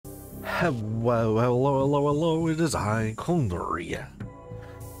Hello, it is I, Coldria.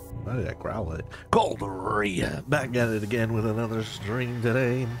 Why did I growl it? Coldria! Back at it again with another stream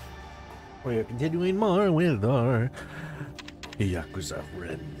today. We're continuing more with our Yakuza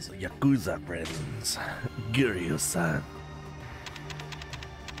friends. Giryu-san.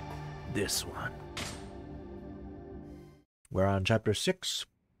 This one. We're on chapter 6.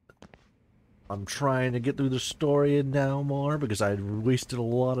 I'm trying to get through the story now more because I wasted a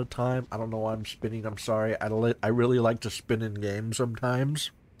lot of time. I don't know why I'm spinning. I'm sorry. I really like to spin in games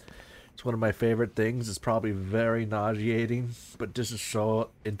sometimes. It's one of my favorite things. It's probably very nauseating, but this is so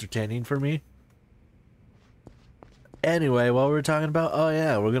entertaining for me. Anyway, what we're talking about? Oh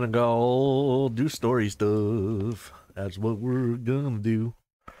yeah, we're gonna go do story stuff. That's what we're gonna do.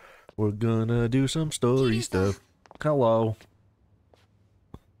 We're gonna do some story stuff. Hello.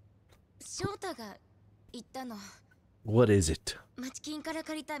 What is it?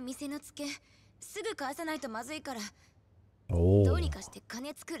 Oh.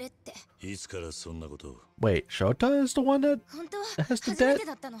 Wait, Shota is the one that has the debt?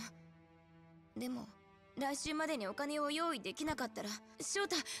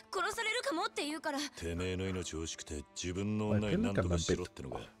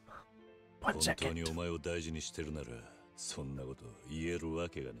 One second. Alright,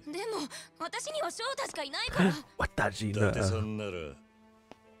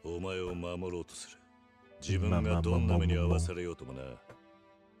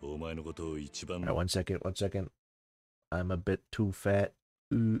 one second. I'm a bit too fat.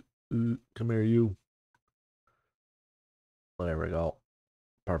 Come here, you. There we go.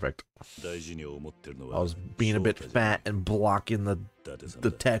 Perfect. I was being a bit fat and blocking the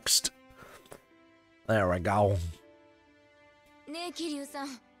text. There we go.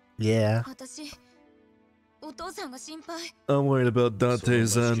 Yeah. I'm worried about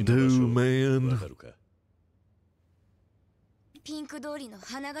Dante-san too, man. On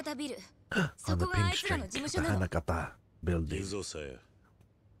the Pink Street, the Hanagata building.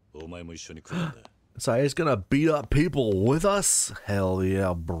 Saya's gonna beat up people with us? Hell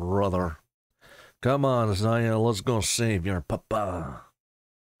yeah, brother. Come on, Saya, let's go save your papa.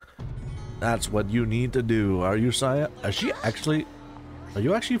 That's what you need to do. Are you, Saya? Are you actually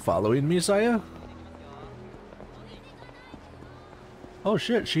following me, Saya? Oh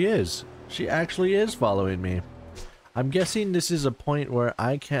shit, she is. She actually is following me. I'm guessing this is a point where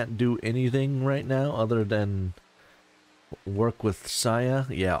I can't do anything right now other than work with Saya.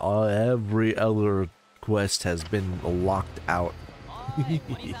 Yeah, every other quest has been locked out.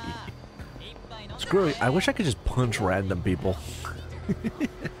 Screw it. I wish I could just punch random people.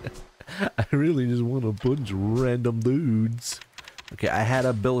 I really just want to punch random dudes. Okay, I had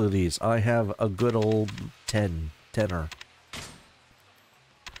abilities. I have a good old tenor.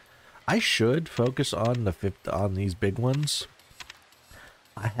 I should focus on on these big ones.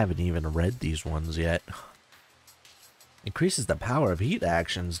 I haven't even read these ones yet. Increases the power of heat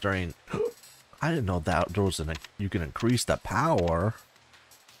actions during... I didn't know that there was you can increase the power.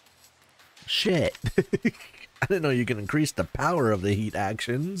 Shit. I didn't know you can increase the power of the heat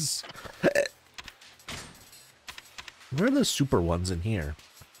actions. Where are the super ones in here?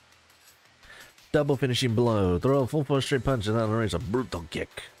 Double finishing blow. Throw a full force straight punch and then raise a brutal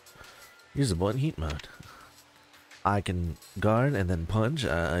kick. Usable in heat mode. I can guard and then punch.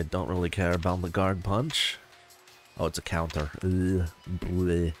 I don't really care about the guard punch. Oh, it's a counter.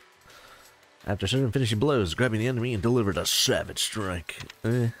 Bleh. After certain finishing blows, grabbing the enemy and delivered a savage strike.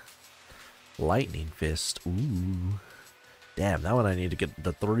 Lightning fist. Ooh. Damn, that one I need to get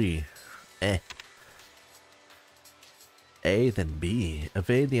the 3. A, then B.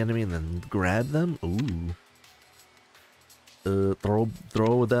 Evade the enemy and then grab them. Ooh.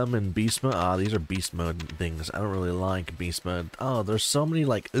 Throw them in beast mode. Ah, these are beast mode things. I don't really like beast mode. Oh, there's so many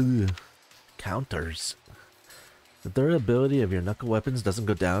like counters. The durability of your knuckle weapons doesn't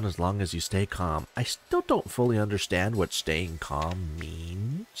go down as long as you stay calm. I still don't fully understand what staying calm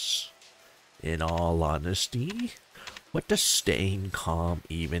means. In all honesty, what does staying calm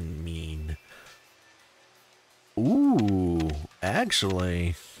even mean? Ooh,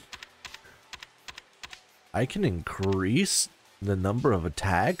 actually, I can increase the number of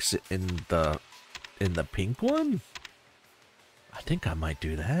attacks in the pink one. I think I might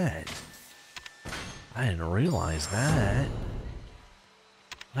do that. I didn't realize that.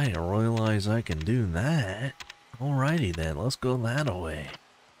 I didn't realize I can do that. Alrighty then, let's go that way.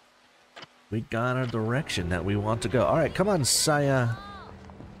 We got our direction that we want to go. Alright, come on, Saya.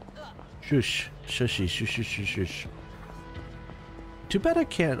 Shush. Shushy, shush, shush, shush, shush. Too bad I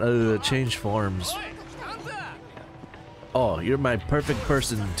can't change forms. Oh, you're my perfect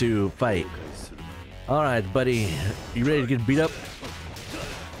person to fight. Alright, buddy. You ready to get beat up?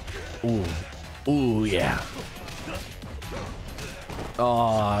 Ooh. Ooh, yeah.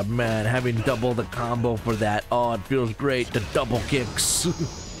 Oh, man. Having double the combo for that. Oh, it feels great. The double kicks.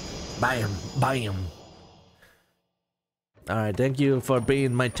 Bam. Bam. Alright, thank you for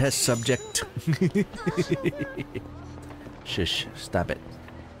being my test subject. Shush. Stop it.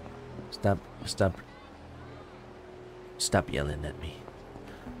 Stop yelling at me.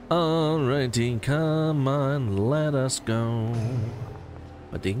 Alrighty, come on, let us go.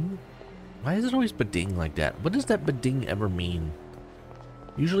 Bading? Why is it always bading like that? What does that bading ever mean?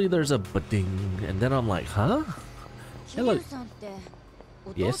 Usually there's a bading, and then I'm like, huh? Hello.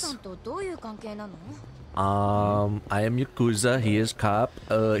 Yes. I am Yakuza, he is cop.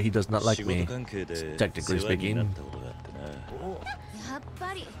 He does not like me, technically speaking.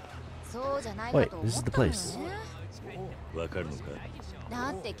 Wait, this is the place.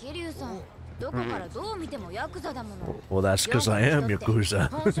 Well, that's because I am Yakuza.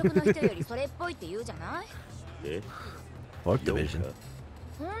 Fourth division.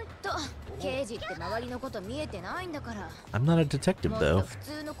 I'm not a detective though.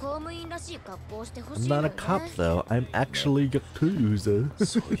 I'm not a cop though. I'm actually Yakuza.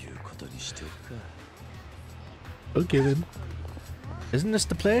 Okay then. Isn't this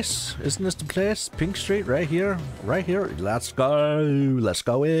the place? Isn't this the place? Pink Street right here? Right here? Let's go. Let's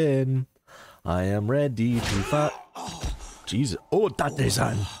go in. I am ready to fight. Jesus. Oh,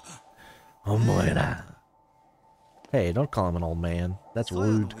 Tate-san. Oh, Moira. Hey, don't call him an old man. That's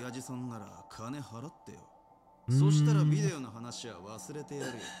rude.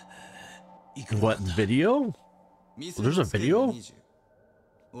 What video? There's a video?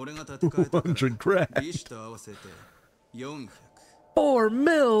 200 grand. 4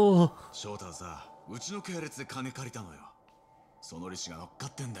 mil! What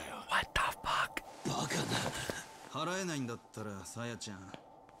the fuck?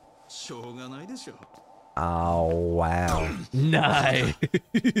 Oh, wow. Nice!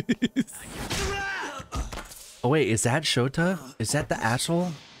 Oh, wait, is that Shota? Is that the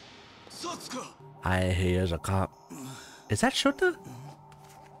asshole? He is a cop. Is that Shota?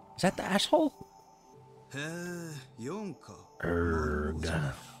 Is that the asshole? Erg.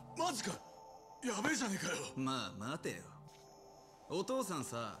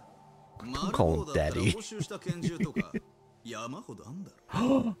 Don't call him daddy.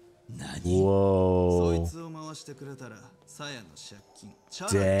 Whoa.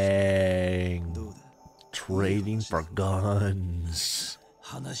 Dang. Trading for guns.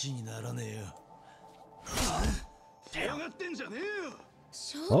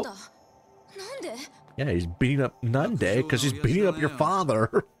 Oh. Yeah, he's beating up Nande because he's beating up your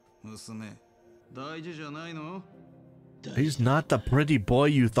father. He's not the pretty boy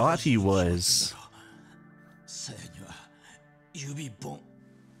you thought he was.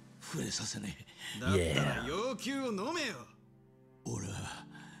 Yeah.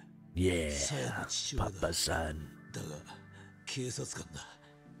 Yeah, Papa-san.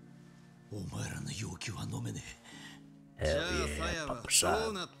 Hell yeah,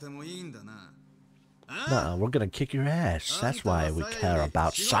 Papa-san. Nah, we're gonna kick your ass. That's why we care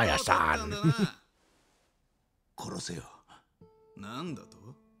about Saya-san.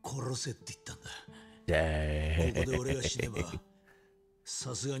 Dang.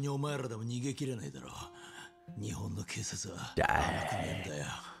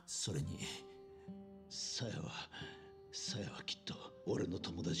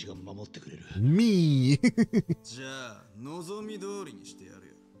 Me.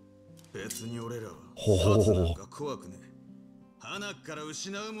 Oh.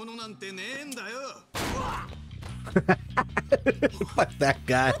 Fuck that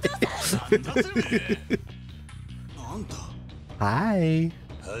guy. Hi.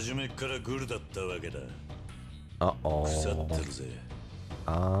 Uh-oh.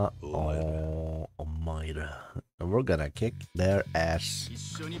 Uh-oh. Omaira. We're gonna kick their ass.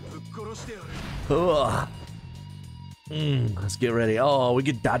 Let's get ready. Oh, we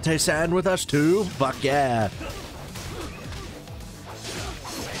get Date-san with us too? Fuck yeah.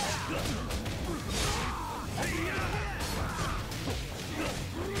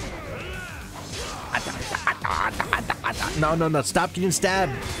 No, stop getting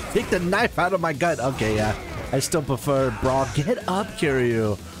stabbed. Take the knife out of my gut. Okay, yeah. I still prefer brawl. Get up,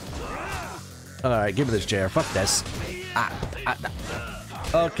 Kiryu. Alright, give me this chair. Fuck this.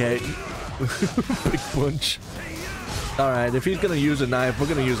 Okay. Big punch. Alright, if he's gonna use a knife, we're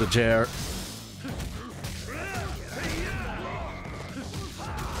gonna use a chair.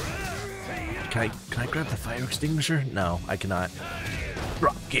 Can I grab the fire extinguisher? No, I cannot.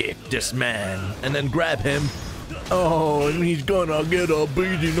 Drop kick this man and then grab him. Oh, and he's gonna get a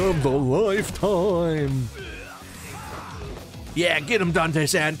beating of the lifetime. Yeah, get him,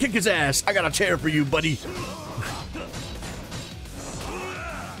 Dante-san. Kick his ass. I got a chair for you, buddy.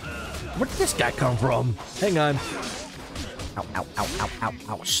 Where did this guy come from? Hang on. Ow, ow, ow, ow, ow,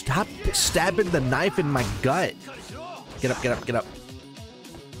 ow. Stop stabbing the knife in my gut. Get up, get up, get up.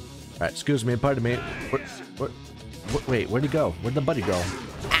 All right, excuse me, pardon me. Wait, where'd he go? Where'd the buddy go?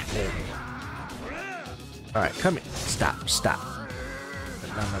 All right, come here. Stop, stop.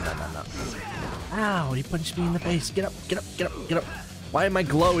 No. Ow, he punched me in the face. Get up, get up, get up, get up. Why am I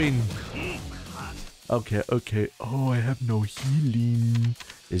glowing? Okay, okay. Oh, I have no healing.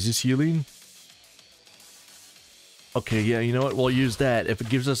 Is this healing? Okay, yeah, you know what? We'll use that. If it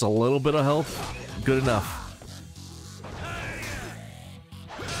gives us a little bit of health, good enough.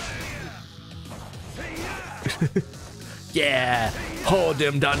 Yeah! Hold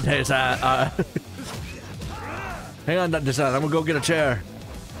him, Dante-san. Hang on, Dante-san. I'm gonna go get a chair.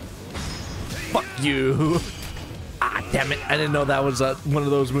 Fuck you. Ah, damn it. I didn't know that was one of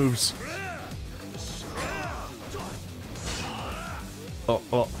those moves.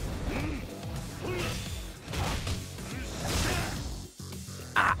 Oh.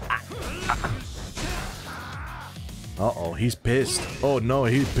 Uh-oh, he's pissed. Oh no,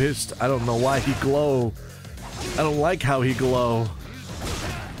 he's pissed. I don't know why he glow. I don't like how he glow.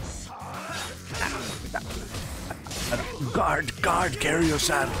 Guard,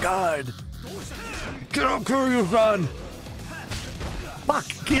 Kiryu-san, guard. Get up, Kiryu-san. Fuck,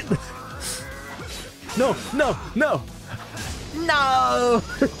 get. No. No!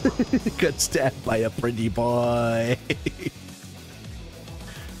 Got stabbed by a pretty boy.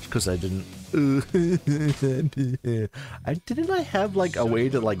 Because I didn't. Didn't I have like a way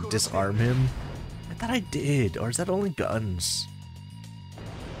to like disarm him? I thought I did, or is that only guns?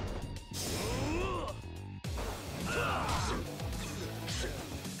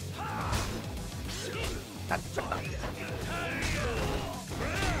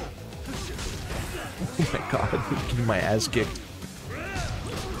 Oh my god, I'm getting my ass kicked.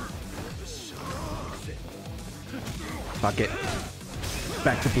 Fuck it.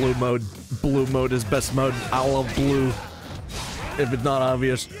 Back to blue mode. Blue mode is best mode. I love blue. If it's not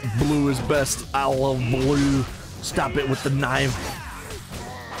obvious, blue is best. I love blue. Stop it with the knife.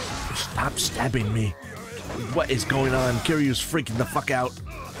 Stop stabbing me. What is going on? Kiryu's freaking the fuck out.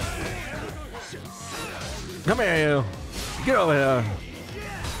 Come here, you. Get over here.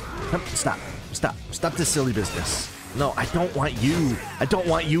 Stop. Stop this silly business. No, I don't want you. I don't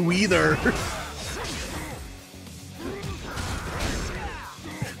want you either.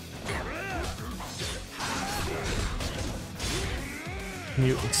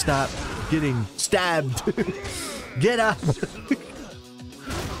 You stop getting stabbed. Get up.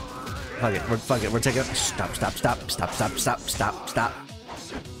 Fuck it. We're taking. Stop.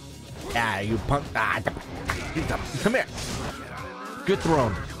 Ah, you punk. Ah, come here. Good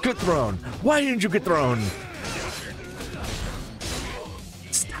thrown. Why didn't you get thrown?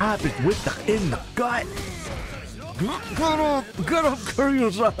 Stop it with the in the gut. Get up,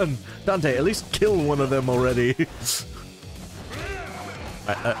 Kiryu-san. Dante, at least kill one of them already.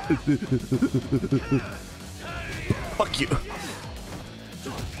 Fuck you.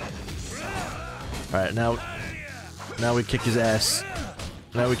 Alright, now we kick his ass.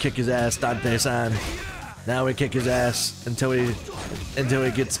 Dante-san. Now we kick his ass until he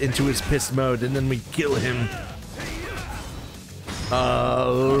gets into his piss mode, and then we kill him.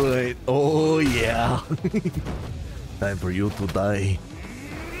 Alright. Oh yeah. Time for you to die.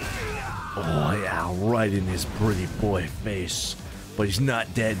 Oh yeah, right in his pretty boy face. But he's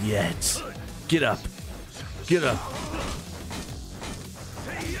not dead yet. Get up.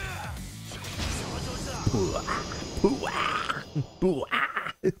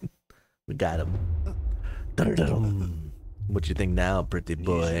 We got him. What you think now, pretty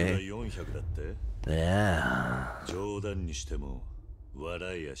boy? Yeah.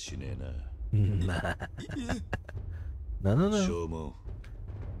 No.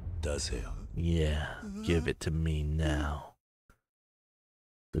 Yeah, give it to me now.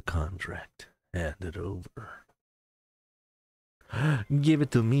 The contract. Hand it over. Give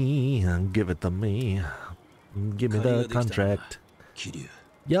it to me. Give me the contract.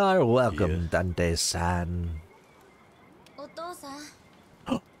 You're welcome, Dante-san.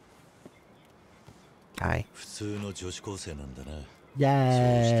 Hi.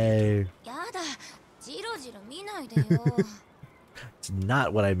 Yay. It's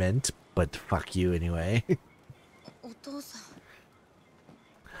not what I meant, but fuck you anyway.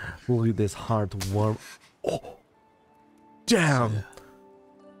 Look at this heartwarm. Oh, damn.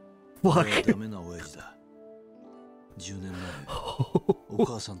 Fuck. 10年前、お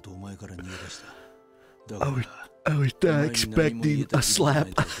母さんとお前から逃げ出した。だから、I was not expecting a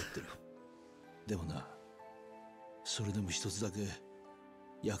slap. でもな、それでも一つだけ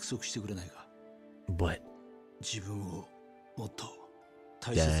約束してくれないか。But 自分をもっと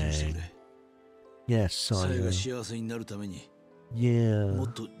大切にしてくれ。Yes, さえが Simon. 幸せになるために、も Yeah.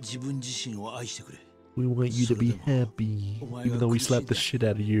 っと自分自身を愛してくれ。We want you to be happy, even though we slapped the shit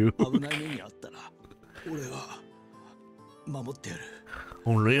out of you. 危ない目にあったら、俺は守ってやる。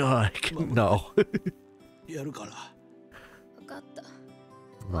Only I can. No. やるから。分かった。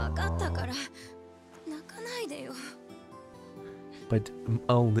分かったから泣かないでよ。But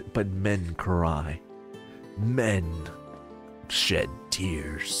men cry. Men shed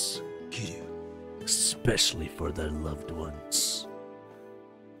tears, キリュウ。 especially for their loved ones.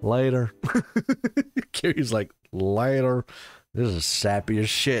 Later. Kiryu's like, later. This is sappy as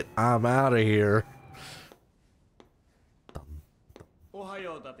shit. I'm out of here.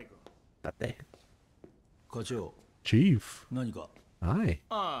 Date. 課長、 Chief. 何か。 Hi.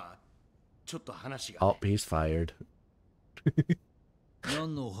 ああ、ちょっと話が、 Oh, he's fired.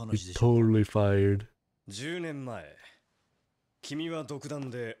 何のお He's 話でしょう。 totally fired. 10年前、君は独断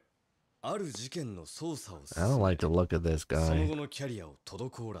である事件の捜査を I don't like the look of this その guy. 後のキャリアを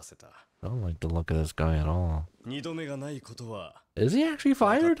滞らせた。 I don't like the look of this guy at all. 二度目がないことは Is he actually 分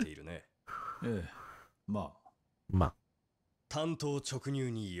かっ fired? ているね。ええ、まあ。 Ma. 単刀直入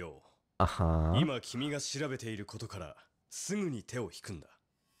に言おう。 Uh-huh. 今君が調べていることからすぐに手を引くんだ。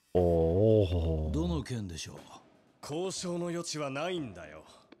 Oh. どの件でしょう。交渉の余地はないんだよ。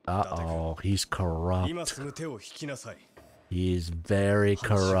 Uh-oh. He's 今 corrupt. すぐ手を引きなさい。 He's very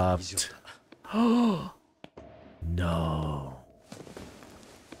話は以上 corrupt. だ。 No.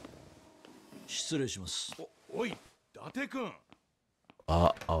 失礼します。おい、伊達君。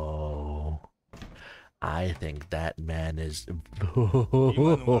 Uh-oh. I think that man is... は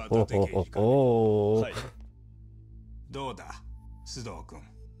い。どうだ、須藤君。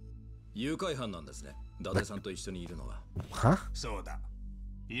誘拐犯なんですね。伊達さんと一緒にいるのは。 Huh? そうだ。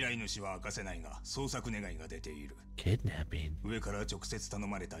依頼主は明かせないが、捜索願いが出ている。 Kidnapping? 上から直接頼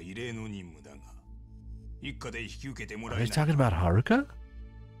まれた異例の任務だが、一家で引き受けても Are らえ you ない。 talking about Haruka?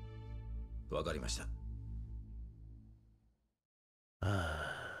 わかりました。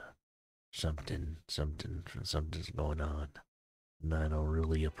Something's going on. And I don't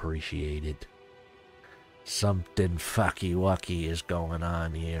really appreciate it. Something fucky-wucky is going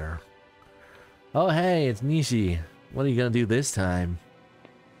on here. Oh, hey, it's Nishi. What are you gonna do this time?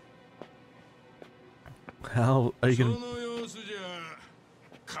 How are you そ gonna... の様子じゃ、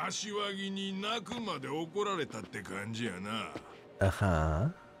柏木に泣くまで怒られたって感じやな。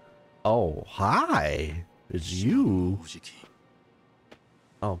Uh-huh. Oh, hi. It's you.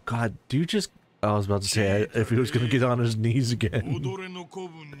 Oh, God. Do you just... I was about to say if he was gonna get on his knees again. 踊れの子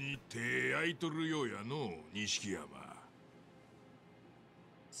分に手焼いとるようやの、錦山。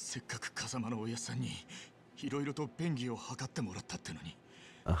せっかく風間のおやさんにいろいろと便宜を図ってもらったってのに、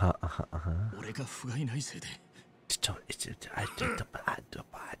 Uh-huh, uh-huh, uh-huh. 俺が不甲斐ないせいで。 I don't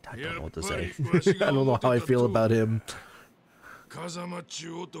know what to say. I don't know how I feel about him. 風間っち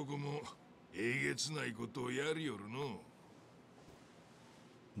ゅう男もえげつないことをやりよるの。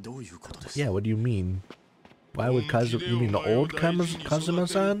どういうことです？ Yeah, what do you mean? Why would Kazuma... You mean the old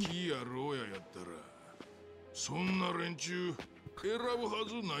Kazuma-san? そんな連中選ぶは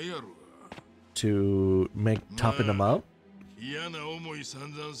ずないやろが。 To make toughen him up? 嫌な思い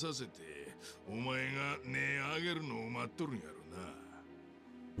散々させて、お前が値上げるのを待っとるんやろ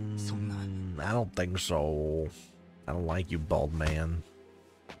な。そんな。 I don't think so. I don't like you, bald man.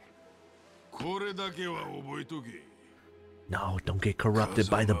 これだけは覚えとけ。 No, don't get corrupted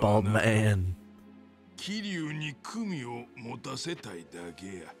by the bald man. 桐生に組を持たせたいだ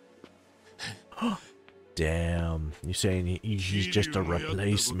けや。 Damn, you saying he's just a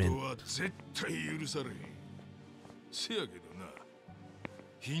replacement? 絶対許されへん。せやけどな、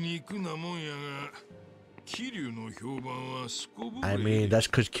皮肉なもんやが、桐生の評判はすこぶる。 I mean, that's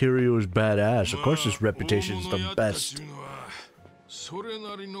because Kiryu is badass. Of course his reputation is the best. それ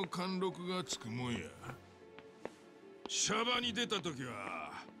なりの貫禄がつくもんや。シャバに出た時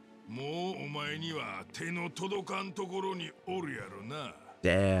は、もうお前には手の届かんところにおるやろな。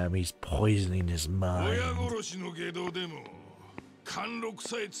 Damn, he's poisoning his 親 mind. 殺しの外道でも、貫禄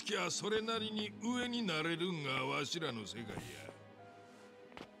さえつきゃそれなりに上になれるんがわしらの世界や。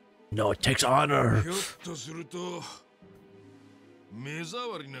 No, it takes honor. ひょっとすると、目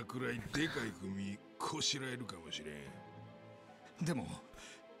障りなくらいでかい組こしらえるかもしれん。でも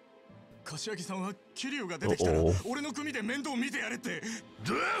柏木さんは桐生が出てきたら俺の組で面倒見てやれって。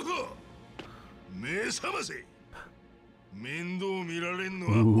ドアホ、目覚ませ。面倒見られんの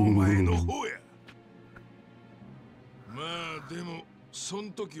はお前の方や。まあでもそ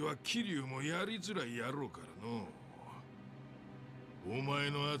ん時は桐生もやりづらいやろうからの。お前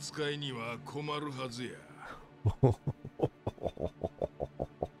の扱いには困るはずや。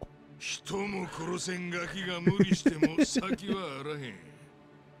人も殺せんガキが無理しても先はあらへん。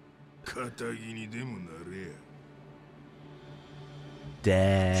仇にでもなれや。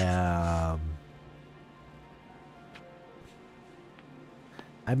Damn.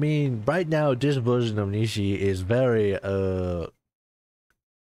 I mean, right now, this version of Nishi is very,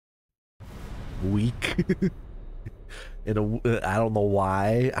 weak. I don't know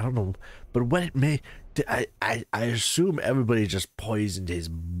why. I don't know. But what it may... I assume everybody just poisoned his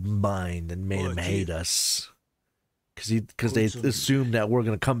mind and made him hate us. Because they assume that we're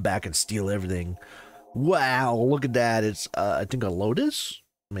going to come back and steal everything. Wow, look at that. It's, I think a lotus?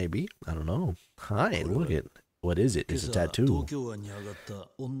 Maybe. I don't know. Hi, look at... What is it? It's a tattoo.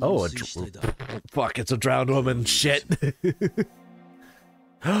 Oh, fuck, it's a drowned woman. Shit.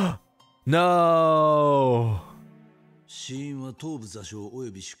 No! Fuck.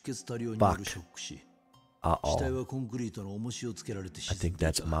 Uh-oh. I think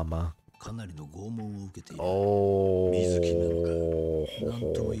that's Mama. Oh.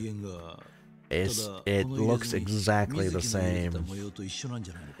 It looks exactly the same.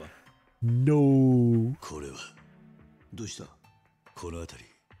 No.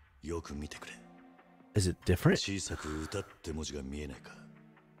 Is it different?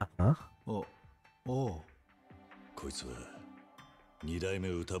 Uh-huh.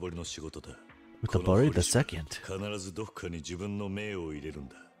 Utabori the second.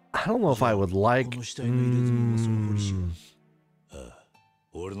 I don't know if I would like...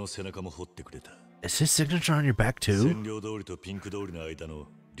 Is his signature on your back too? I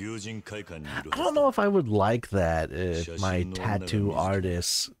don't know if I would like that if my tattoo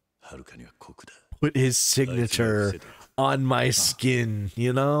artist put his signature on my skin,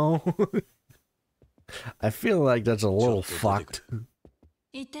 you know? I feel like that's a little fucked.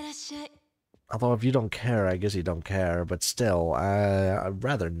 Although if you don't care, I guess you don't care, but still, I'd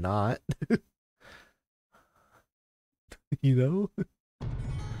rather not. You know?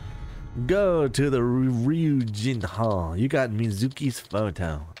 Go to the Ryujin Hall. You got Mizuki's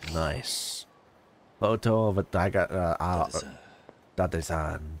photo. Nice. Photo of I got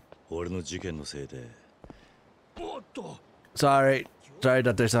Date-san. Sorry,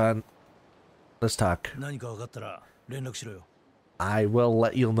 Date-san. Let's talk. I will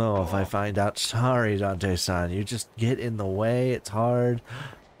let you know if I find out. Sorry, Dante-san. You just get in the way. It's hard.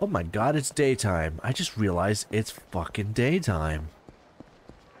 Oh my god, it's daytime. I just realized it's fucking daytime.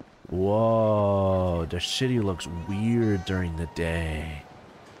 Whoa, the city looks weird during the day.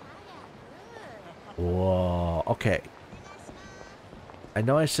 Whoa, okay. I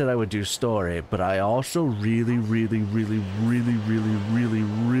know I said I would do story, but I also really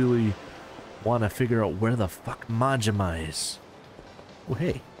want to figure out where the fuck Majima is. Oh,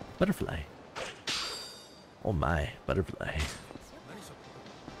 hey, butterfly. Oh my, butterfly.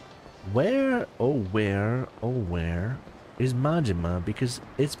 Where is Majima? Because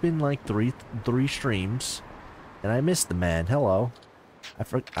it's been like three streams, and I missed the man. Hello.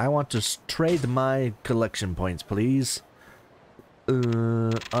 I want to trade my collection points, please.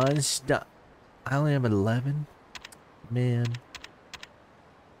 Unstop. I only have 11. Man.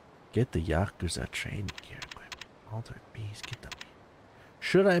 Get the Yakuza training gear equipment. Alter bees. Get the.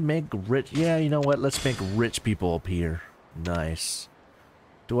 Should I make rich? Yeah, you know what? Let's make rich people appear. Nice.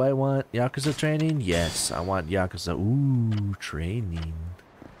 Do I want Yakuza training? Yes, I want Yakuza. Ooh, training.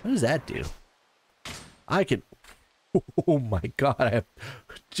 What does that do? I can... Oh my god.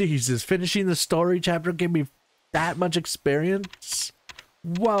 Jesus, finishing the story chapter gave me that much experience?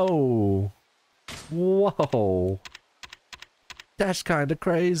 Whoa. Whoa. That's kind of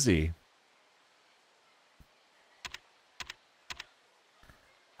crazy.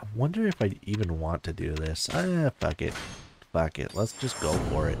 I wonder if I even want to do this. Fuck it. Fuck it. Let's just go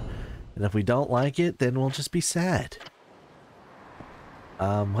for it. And if we don't like it, then we'll just be sad.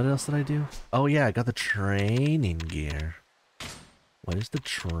 What else did I do? Oh yeah, I got the training gear. What does the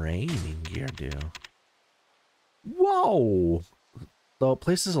training gear do? Whoa! Though it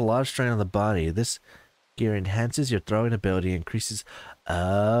places a lot of strain on the body. This gear enhances your throwing ability, increases...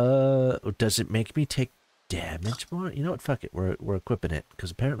 does it make me take damage more? You know what? Fuck it. We're equipping it, because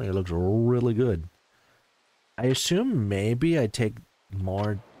apparently it looks really good. I assume maybe I take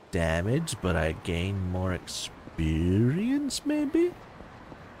more damage, but I gain more experience, maybe?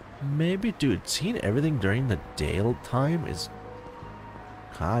 Maybe, dude, seeing everything during the daytime is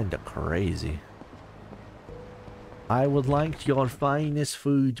kinda crazy. I would like your finest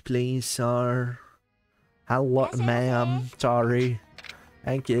food, please, sir. Hello, ma'am. Sorry.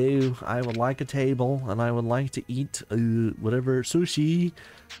 Thank you. I would like a table, and I would like to eat whatever sushi.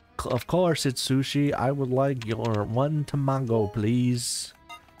 Of course, it's sushi. I would like your one tamago, please.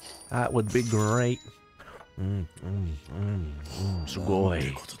 That would be great.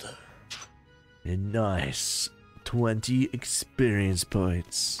 Sugoi. Nice. 20 experience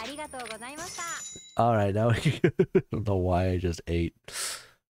points. Alright, now I don't know why I just ate.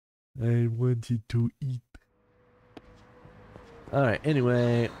 I wanted to eat. Alright,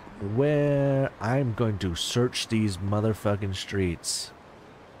 anyway, where I'm going to search these motherfucking streets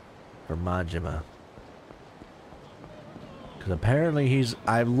for Majima. Because apparently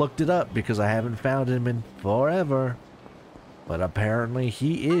I've looked it up because I haven't found him in forever. But apparently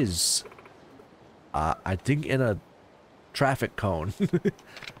he is, I think, in a traffic cone.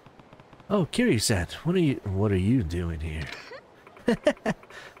 Oh, Kiryu-san, what are you doing here?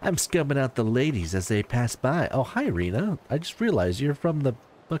 I'm scumming out the ladies as they pass by. Oh, hi, Rena. I just realized you're from the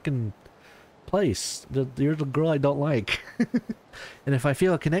fucking place. You're the girl I don't like. And if I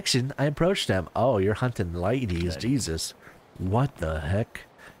feel a connection, I approach them. Oh, you're hunting ladies. Jesus. What the heck?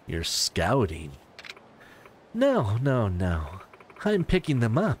 You're scouting. No. I'm picking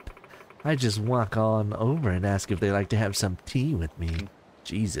them up. I just walk on over and ask if they'd like to have some tea with me.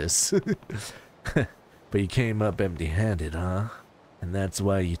 Jesus. But you came up empty-handed, huh? And that's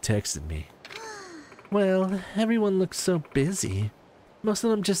why you texted me. Well, everyone looks so busy. Most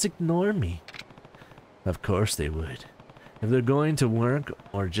of them just ignore me. Of course they would. If they're going to work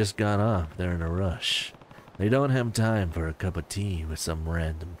or just got off, they're in a rush. They don't have time for a cup of tea with some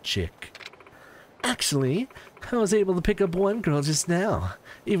random chick. Actually, I was able to pick up one girl just now.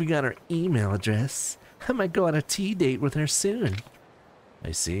 Even got her email address. I might go on a tea date with her soon.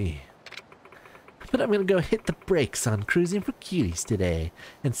 I see. But I'm gonna go hit the brakes on cruising for cuties today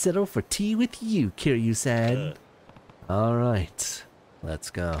and settle for tea with you, Kiryu-san. Alright, let's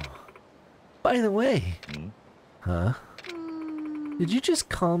go. By the way, huh? Did you just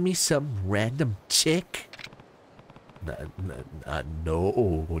call me some random chick? No. I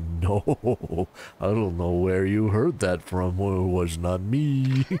don't know where you heard that from. Well, it was not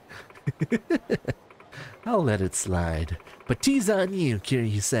me. I'll let it slide. But tea's on you,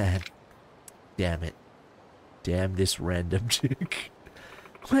 Kiryu-san. Damn it. Damn this random chick.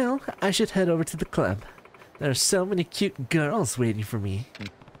 Well, I should head over to the club. There are so many cute girls waiting for me.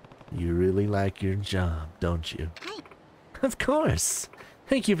 You really like your job, don't you? Of course.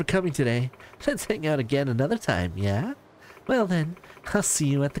 Thank you for coming today. Let's hang out again another time, yeah? Well then, I'll see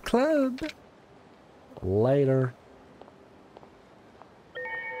you at the club. Later.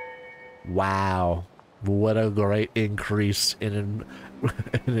 Wow. What a great increase in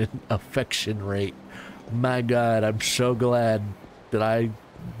an affection rate. My God, I'm so glad that I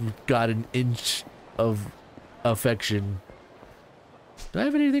got an inch of affection. Do I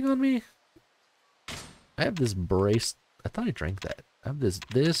have anything on me? I have this brace. I thought I drank that. I have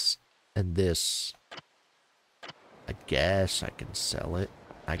this, and this. I guess I can sell it.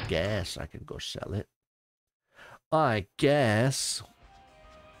 I guess I can go sell it. I guess.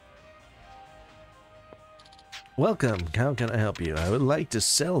 Welcome. How can I help you? I would like to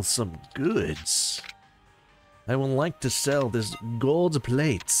sell some goods. I would like to sell this gold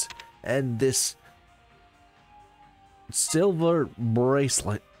plate and this silver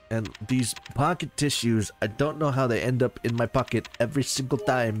bracelet and these pocket tissues. I don't know how they end up in my pocket every single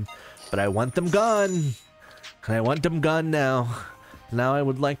time, but I want them gone. I want them gone now. Now I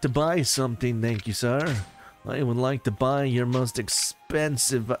would like to buy something, thank you, sir. I would like to buy your most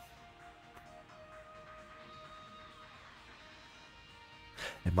expensive...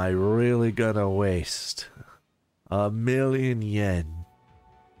 Am I really gonna waste 1,000,000 yen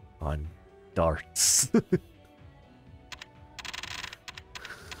on darts?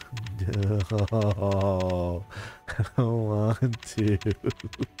 No, I don't want to,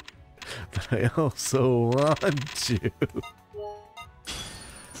 but I also want to.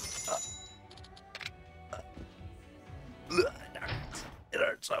 It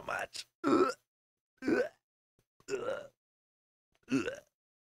hurts so much.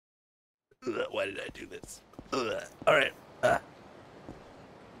 Why did I do this? Alright.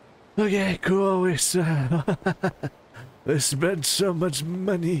 Okay, cool. We spent so much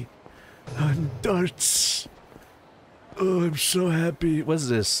money on darts. Oh, I'm so happy. What's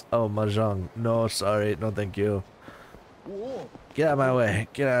this? Oh, mahjong. No, sorry. No, thank you. Get out of my way.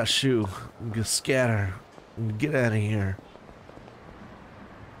 Get out of shoe. Scatter. Get out of here.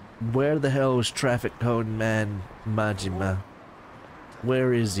 Where the hell is Traffic Cone Man Majima?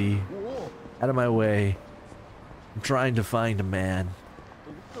 Where is he? Out of my way. I'm trying to find a man.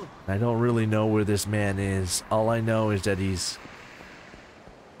 I don't really know where this man is. All I know is that he's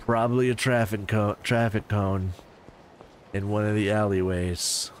probably a traffic cone in one of the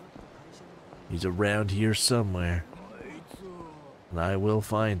alleyways. He's around here somewhere. And I will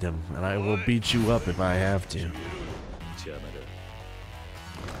find him, and I will beat you up if I have to.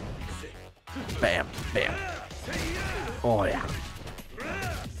 Bam, bam. Oh yeah.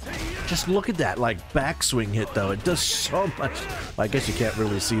 Just look at that, like, backswing hit, though. It does so much. Well, I guess you can't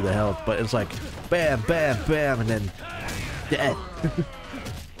really see the health, but it's like bam, bam, bam, and then dead.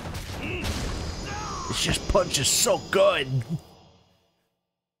 It's just punches so good.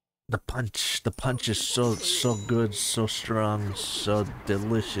 The punch is so good, so strong, so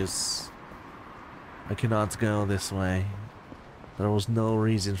delicious. I cannot go this way. There was no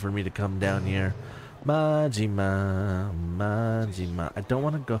reason for me to come down here. Majima, Majima. I don't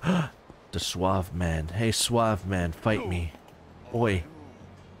want to go. The Suave Man. Hey, Suave Man, fight me. Oi.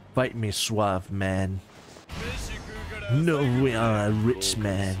 Fight me, Suave Man. No, we are a rich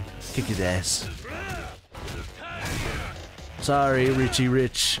man. Kick his ass. Sorry, Richie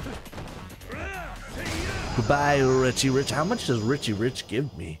Rich. Goodbye, Richie Rich. How much does Richie Rich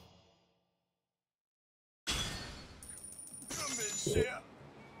give me?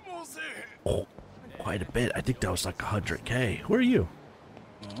 Oh, quite a bit. I think that was like 100K. Who are you?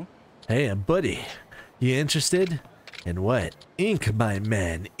 Hey, I'm Buddy. You interested? In what? Ink, my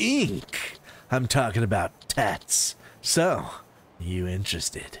man. Ink! I'm talking about tats. So, you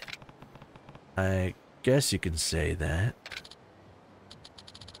interested? I guess you can say that.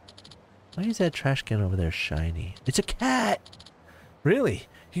 Why is that trash can over there shiny? It's a cat! Really?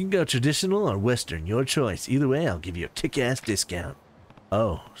 You can go traditional or Western, your choice. Either way, I'll give you a kick-ass discount.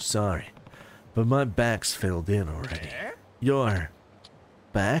 Oh, sorry. But my back's filled in already. Your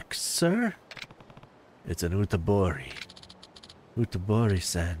back, sir? It's an Utabori.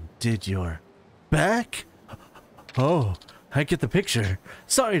 Utabori-san did your back? Oh, I get the picture.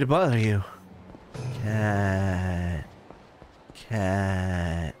 Sorry to bother you. Cat.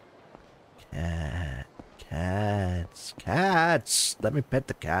 Cat. Cat. Cats. Cats! Let me pet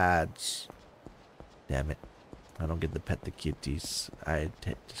the cats. Damn it. I don't get to pet the kitties.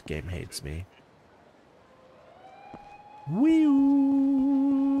 This game hates me.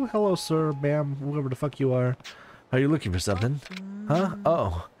 Wee-oo! Hello, sir, ma'am, whoever the fuck you are. Are you looking for something? Huh?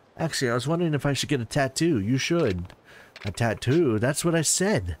 Oh. Actually, I was wondering if I should get a tattoo. You should. A tattoo? That's what I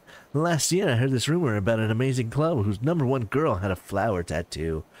said. Last year, I heard this rumor about an amazing club whose #1 girl had a flower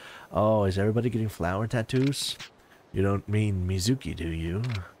tattoo. Oh, is everybody getting flower tattoos? You don't mean Mizuki, do you?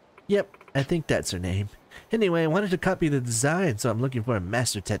 Yep, I think that's her name. Anyway, I wanted to copy the design, so I'm looking for a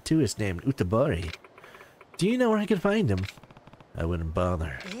master tattooist named Utabori. Do you know where I can find him? I wouldn't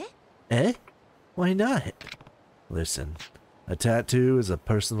bother. Eh? Why not? Listen, a tattoo is a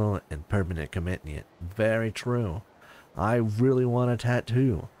personal and permanent commitment. Very true. I really want a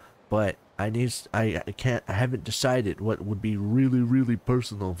tattoo, but I haven't decided what would be really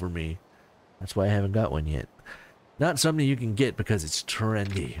personal for me. That's why I haven't got one yet. Not something you can get because it's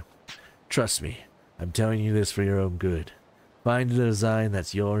trendy. Trust me, I'm telling you this for your own good. Find a design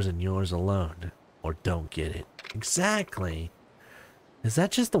that's yours and yours alone, or don't get it. Exactly. Is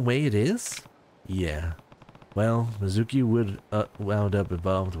that just the way it is? Yeah. Well, Mizuki would wound up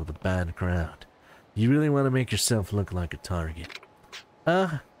involved with a bad crowd. You really want to make yourself look like a target.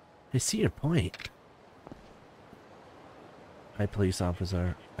 I see your point. Hi, police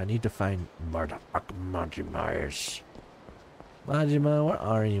officer. I need to find Majima. Majima, where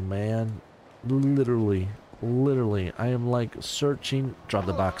are you, man? Literally, I am like searching. Drop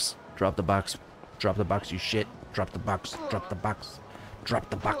the box. Drop the box. Drop the box, you shit. Drop the box. Drop the box. Drop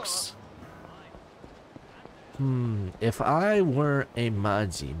the box. If I were a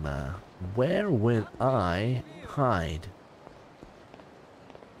Majima, where would I hide?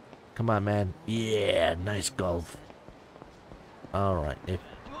 Come on, man. Yeah, nice golf. Alright,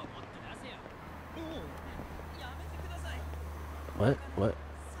 What?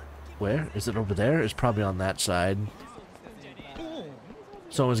 Where? Is it over there? It's probably on that side.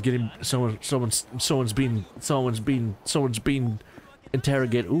 Someone's being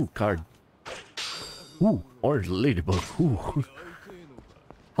interrogated. Ooh, card. Ooh, orange ladybug. Ooh.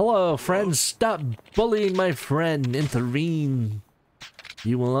 Hello, friends. Stop bullying my friend. Intervene.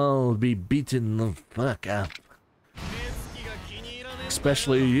 You will all be beaten the fuck up.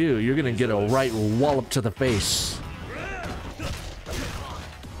 Especially you. You're gonna get a right wallop to the face.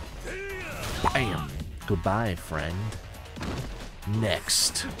 Bam. Goodbye, friend.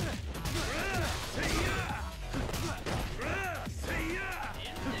 next?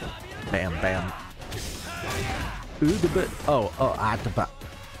 Bam, bam. Oh, at the back.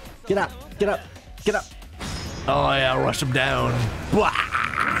 Get up, get up, get up. Oh yeah, rush him down.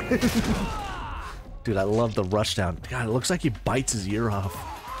 Dude, I love the rush down. God, it looks like he bites his ear off.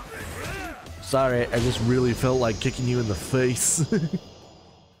 Sorry, I just really felt like kicking you in the face.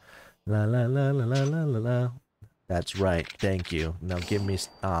 La la la la la la la. That's right, thank you. Now give me...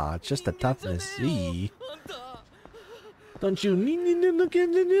 Ah, just a toughness. See? Don't you...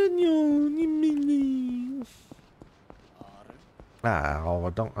 Ah, oh,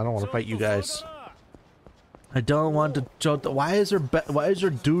 I don't want to fight you guys. I don't want to... Why is there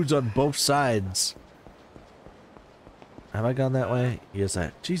dudes on both sides? Have I gone that way? Yes,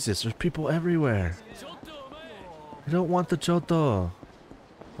 Jesus, there's people everywhere. I don't want the Choto.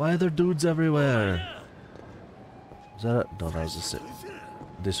 Why are there dudes everywhere? Is that a... No, nice, this it.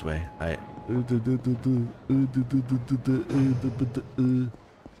 This way.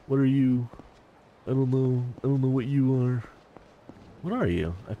 What are you? I don't know. I don't know what you are. What are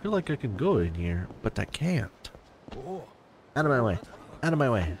you? I feel like I can go in here, but I can't. Out of my way. Out of my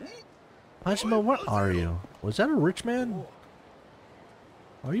way. Hajima, what are you? Was that a rich man?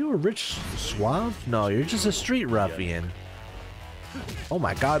 Are you a rich suave? No, you're just a street ruffian. Oh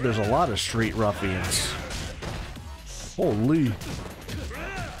my god, there's a lot of street ruffians. Holy.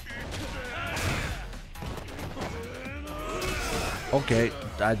 Okay,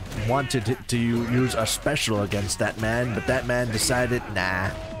 I wanted to use a special against that man, but that man decided,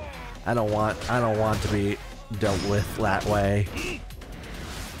 nah. I don't want to be dealt with that way.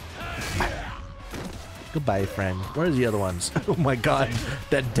 Goodbye, friend. Where's the other ones? Oh my god,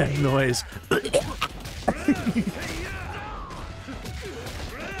 that dead noise.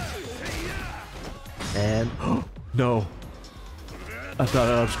 And no. I thought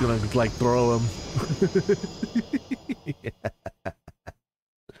I was gonna like throw him. Yeah.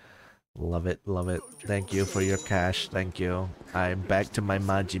 Love it, love it. Thank you for your cash. Thank you. I'm back to my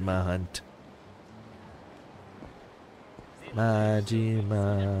Majima hunt.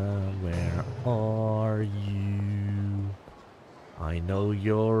 Majima, where are you? I know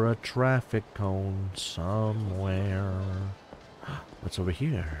you're a traffic cone somewhere. What's over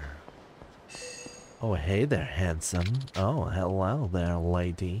here? Oh, hey there, handsome. Oh, hello there,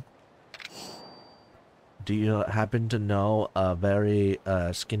 lady. Do you happen to know a very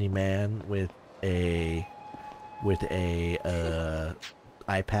skinny man with a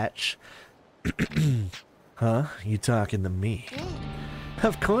eye patch? Huh? You talking to me?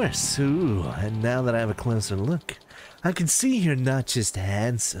 Of course. Ooh, and now that I have a closer look, I can see you're not just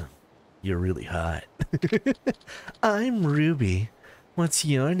handsome. You're really hot. I'm Ruby. What's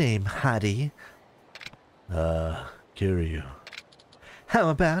your name, hottie? Kiryu. How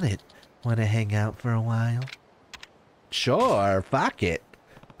about it? Want to hang out for a while? Sure, fuck it.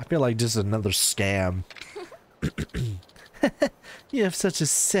 I feel like this is another scam. You have such a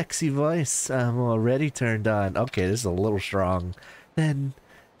sexy voice. I'm already turned on. Okay, this is a little strong. Then,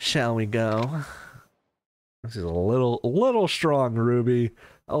 shall we go? This is a little strong, Ruby.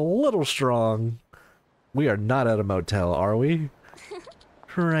 A little strong. We are not at a motel, are we?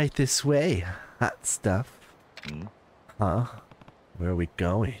 Right this way, hot stuff. Huh? Where are we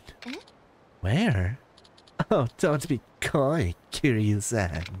going? Where? Oh, don't be coy,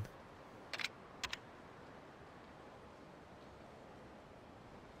 Kiryu-san.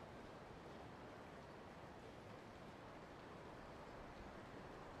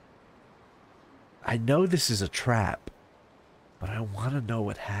 I know this is a trap, but I want to know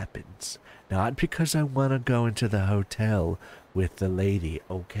what happens. Not because I want to go into the hotel with the lady,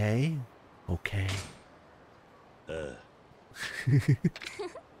 okay? Okay.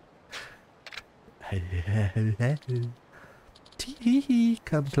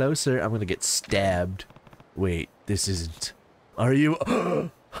 Come closer. I'm gonna get stabbed. Wait, this isn't. Are you?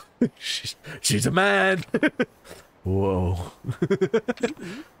 She's a man. Whoa.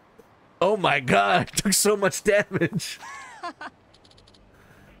 Oh my god! I took so much damage.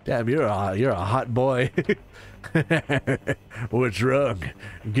 Damn, you're a hot boy. What's wrong?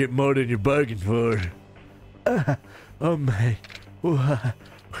 Get more than you bargained for. Oh my.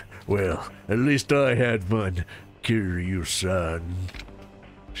 Well, at least I had fun. Kiryu-san.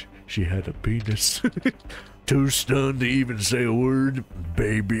 She had a penis. Too stunned to even say a word,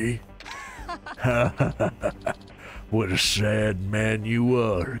 baby. What a sad man you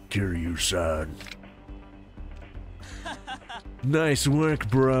are, Kiryu-san. Nice work,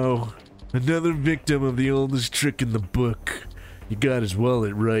 bro. Another victim of the oldest trick in the book. You got his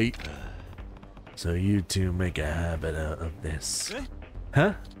wallet right. So you two make a habit out of this.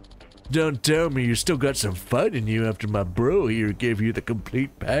 Huh? Don't tell me you still got some fight in you after my bro here gave you the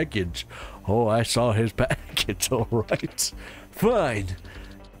complete package. Oh, I saw his package, alright. Fine.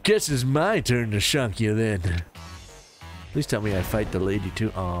 Guess it's my turn to shock you then. Please tell me I fight the lady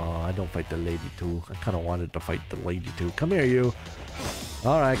too. Oh, I don't fight the lady too. I kind of wanted to fight the lady too. Come here, you.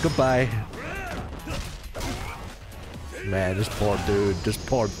 Alright, goodbye. Man, this poor dude. This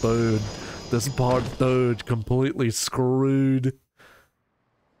poor dude. This poor dude completely screwed.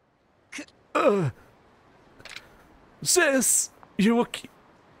 Sis! You okay?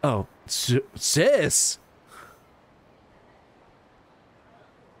 Oh, sis!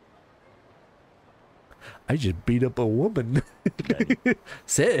 I just beat up a woman.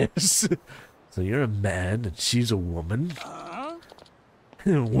 Sis! So you're a man and she's a woman?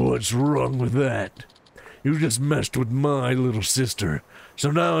 What's wrong with that? You just messed with my little sister.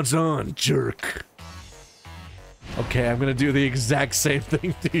 So now it's on, jerk. Okay, I'm gonna do the exact same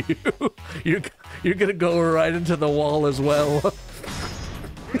thing to you. You're gonna go right into the wall as well.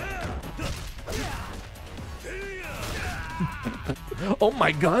 Oh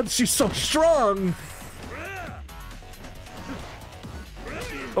my god, she's so strong!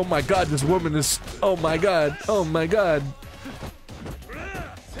 Oh my god, this woman is... Oh my god, oh my god.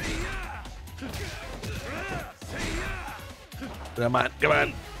 Come on, come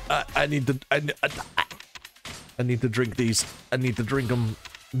on. I need to drink these. I need to drink them.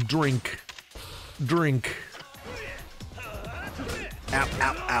 Drink. Ow,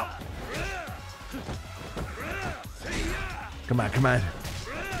 ow, ow. Come on.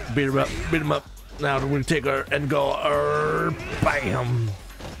 Beat him up. Now we take her and go, bam.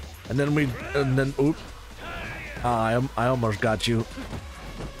 And then, oop. I almost got you.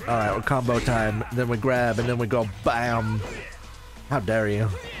 All right, we're combo time. Then we grab and then we go, bam. How dare you?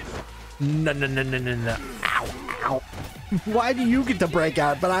 No. Ow. Why do you get to break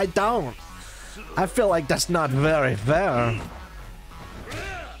out, but I don't? I feel like that's not very fair.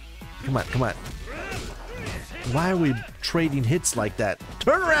 Come on. Why are we trading hits like that?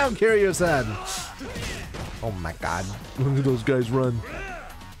 Turn around, Kiryu-san! Oh my god. Look at those guys run.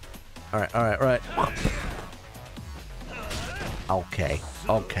 Alright. Okay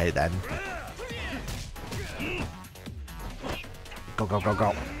then.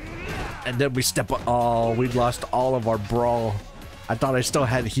 Go. And then we step up. Oh, we lost all of our brawl. I thought I still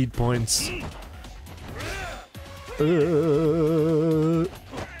had heat points. Come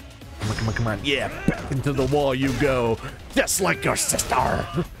on. Yeah, back into the wall you go. Just like your sister.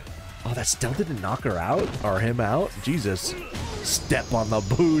 Oh, that still didn't knock her out? Or him out? Jesus. Step on the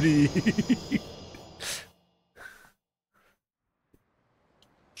booty.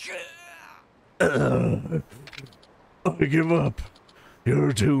 I give up.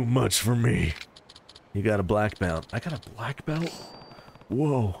 You're too much for me. You got a black belt. I got a black belt?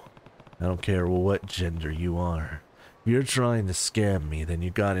 Whoa. I don't care what gender you are. If you're trying to scam me, then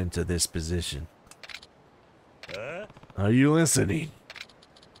you got into this position. Are you listening?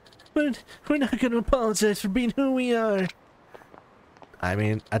 But we're not gonna apologize for being who we are. I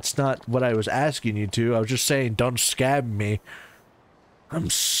mean, that's not what I was asking you to. I was just saying, don't scam me. I'm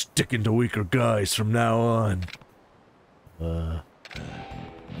sticking to weaker guys from now on. I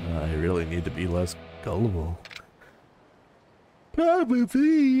really need to be less gullible.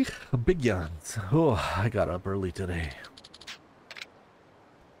 Probably. Big yawns. Oh, I got up early today.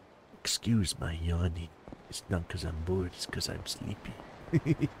 Excuse my yawning. It's not because I'm bored, it's because I'm sleepy.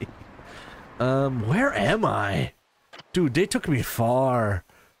 Where am I? Dude, they took me far.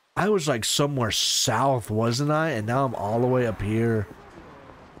 I was like somewhere south, wasn't I? And now I'm all the way up here.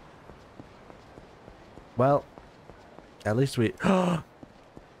 Well, at least we...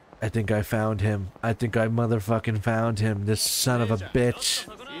 I think I found him. I think I motherfucking found him. This son of a bitch.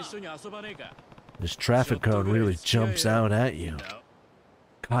 This traffic cone really jumps out at you.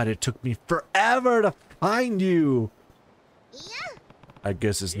 God, it took me forever to find you. I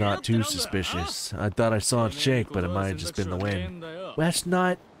guess it's not too suspicious. I thought I saw it shake, but it might have just been the wind. Well, that's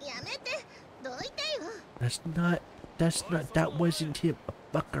not... That wasn't him,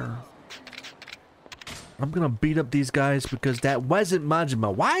 fucker. I'm gonna beat up these guys because that wasn't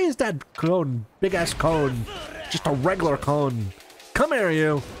Majima. Why is that cone, big ass cone, just a regular cone? Come here,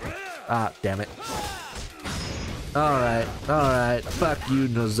 you. Ah, damn it. Alright. Fuck you,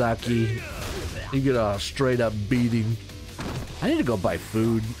 Nozaki. You get a straight up beating. I need to go buy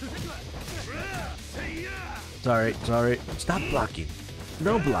food. Sorry. Stop blocking.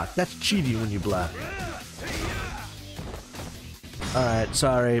 No block. That's cheating when you block. Alright,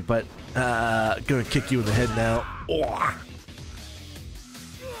 sorry, but gonna kick you in the head now.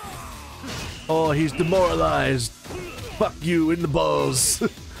 Oh, he's demoralized. Fuck you in the balls.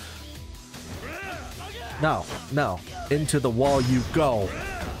 No, no. Into the wall you go.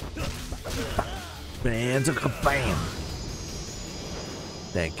 Bam.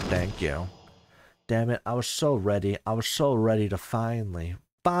 Thank you. Damn it, I was so ready. I was so ready to finally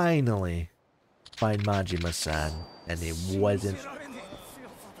find Majima-san. And he wasn't.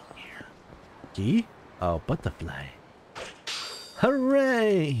 Key? Oh, butterfly.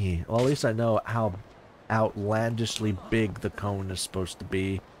 Hooray! Well, at least I know how outlandishly big the cone is supposed to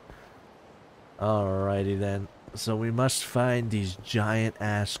be. Alrighty then. So we must find these giant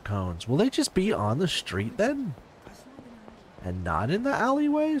ass cones. Will they just be on the street then? And not in the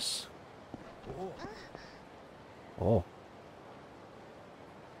alleyways? Oh.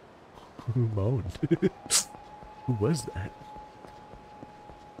 Who moaned? Who was that?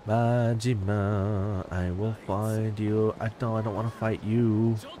 Majima, I will find you. I don't want to fight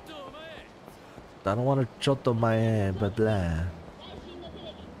you. I don't want to choto my blah blah.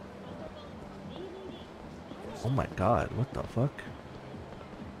 Oh my god, what the fuck?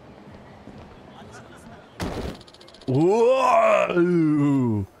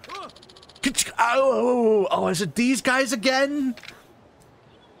 Whoa! Oh, is it these guys again?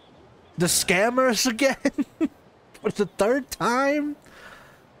 The scammers again? For the third time?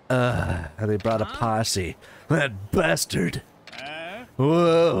 And they brought a posse. That bastard.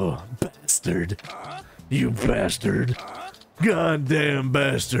 Whoa, bastard. You bastard. Goddamn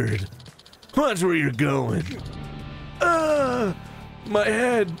bastard. Watch where you're going. My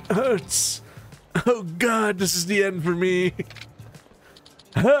head hurts. Oh god, this is the end for me.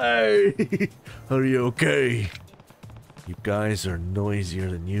 Hey! Are you okay? You guys are noisier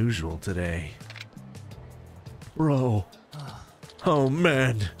than usual today. Bro. Oh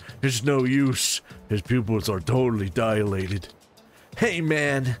man, it's no use. His pupils are totally dilated. Hey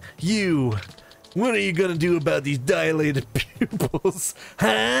man, you. What are you gonna do about these dilated pupils?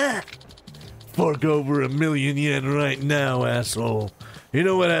 Huh? Fork over 1,000,000 yen right now, asshole. You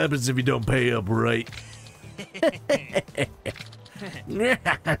know what happens if you don't pay up right?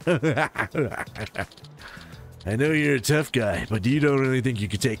 I know you're a tough guy, but you don't really think you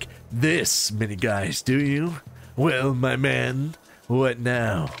could take this many guys, do you? Well, my man, what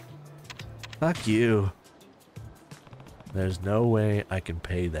now? Fuck you. There's no way I can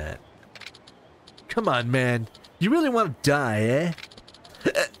pay that. Come on, man. You really want to die, eh?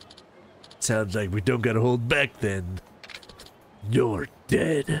 Sounds like we don't gotta hold back then. You're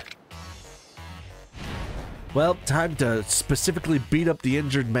dead. Well, time to specifically beat up the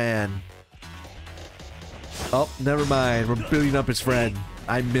injured man. Oh, never mind. We're beating up his friend.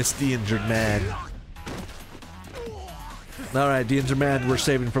 I missed the injured man. Alright, the injured man we're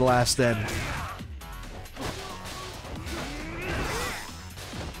saving for last then.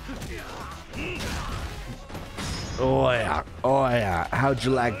 Oh yeah, oh yeah. How'd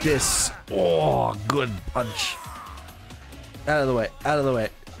you like this? Oh, good punch. Out of the way, out of the way.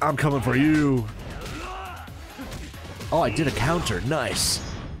 I'm coming for you. Oh, I did a counter. Nice.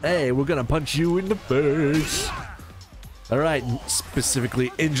 Hey, we're gonna punch you in the face. Alright,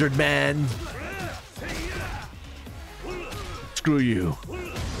 specifically injured man. Screw you.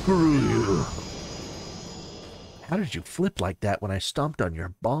 Screw you. How did you flip like that when I stomped on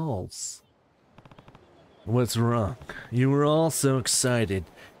your balls? What's wrong? You were all so excited,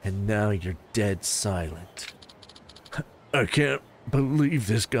 and now you're dead silent. I can't believe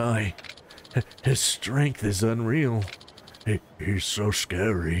this guy. His strength is unreal. He's so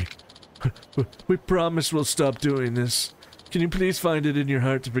scary. We promise we'll stop doing this. Can you please find it in your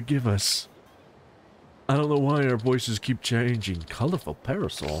heart to forgive us? I don't know why our voices keep changing. Colorful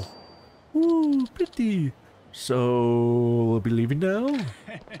parasol. Ooh, pretty. So, we'll be leaving now?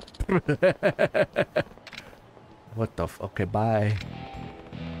 What the f... Okay, bye.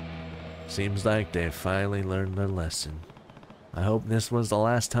 Seems like they finally learned their lesson. I hope this was the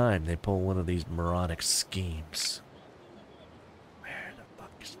last time they pull one of these moronic schemes. Where the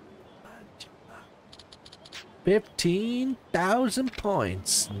fuck is Majima? 15,000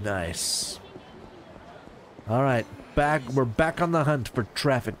 points. Nice. Alright, we're back on the hunt for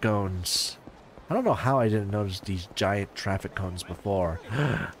traffic cones. I don't know how I didn't notice these giant traffic cones before.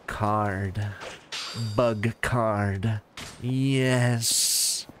 Card. Bug card.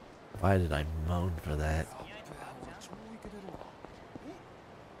 Yes. Why did I moan for that?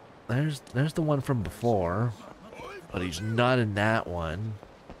 There's the one from before. But he's not in that one.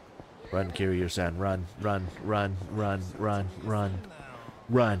 Run, Kiryu-san. Run, run, run, run, run, run.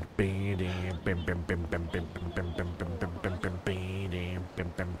 Run.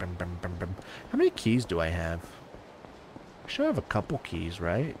 How many keys do I have? I should have a couple keys,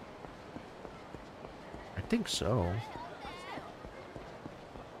 right? think so.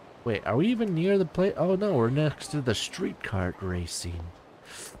 Wait, are we even near the place? Oh no, we're next to the street kart racing.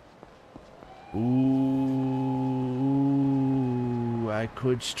 Ooh, I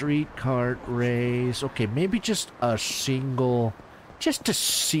could street kart race. Okay, maybe just a single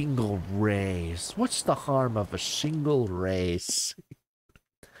race. What's the harm of a single race?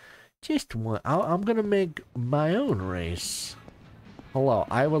 Just one. I'm gonna make my own race. Hello,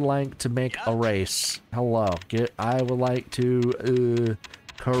 I would like to make a race. Hello, I would like to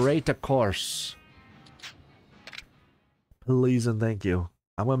create a course. Please and thank you.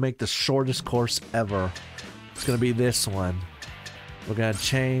 I'm gonna make the shortest course ever. It's gonna be this one. We're gonna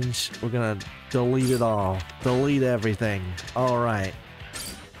change. We're gonna delete it all. Delete everything. All right.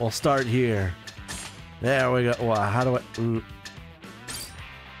 We'll start here. There we go. Wow, how do I? Ooh.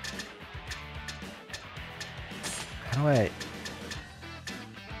 How do I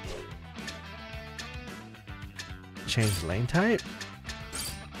change lane type?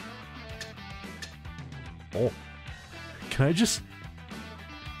 Oh, can I just?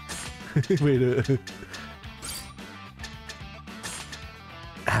 Wait a...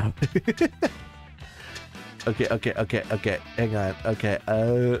 Okay. Hang on.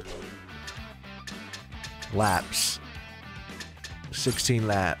 Okay. Laps. 16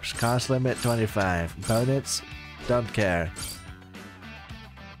 laps. Cost limit 25. Opponents, don't care.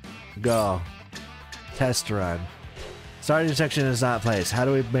 Go. Test run. Starting section is not placed. How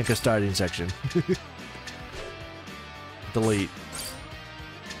do we make a starting section? Delete.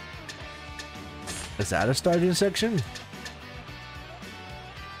 Is that a starting section?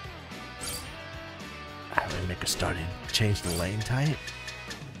 How do we make a starting? Change the lane type?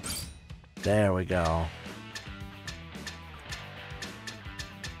 There we go.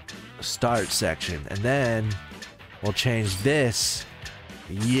 Start section. And then we'll change this.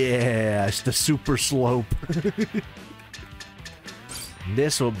 Yeah, it's the super slope.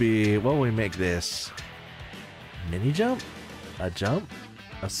 This will be, what will we make this? Mini jump? A jump?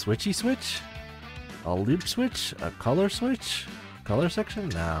 A switchy switch? A loop switch? A color switch? Color section?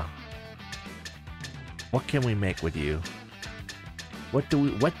 No. What can we make with you? What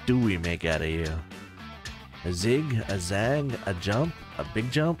do we make out of you? A zig, a zag, a jump, a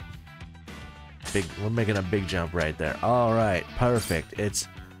big jump? We're making a big jump right there. Alright, perfect. It's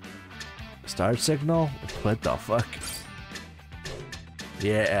start signal? What the fuck?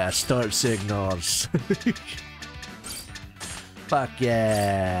 Yeah, start signals. Fuck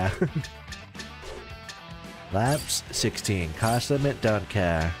yeah. Laps 16. Cost limit, don't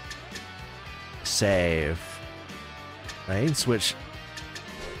care. Save. Lane switch.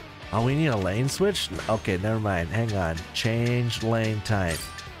 Oh, we need a lane switch? Okay, never mind. Hang on. Change lane type.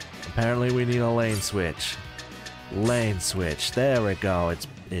 Apparently we need a lane switch. Lane switch. There we go.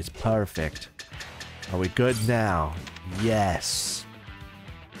 It's perfect. Are we good now? Yes.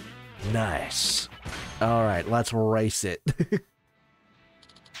 Nice. Alright, let's race it.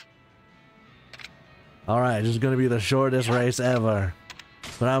 Alright, this is gonna be the shortest race ever.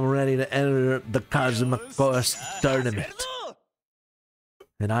 But I'm ready to enter the Cosmic Course Tournament.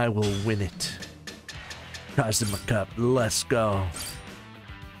 And I will win it. Cosmic Cup, let's go.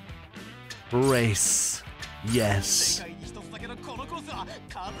 Race. Yes.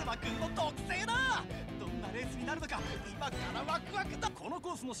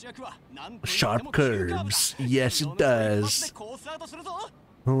 Sharp curves. Yes, it does.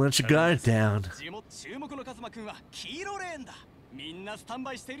 Let your guard down.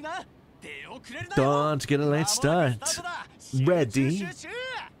 Don't get a late start. Ready?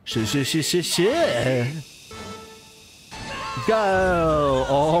 Go!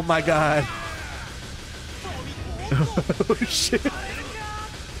 Oh my god. Oh shit.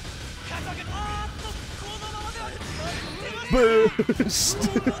 Boost!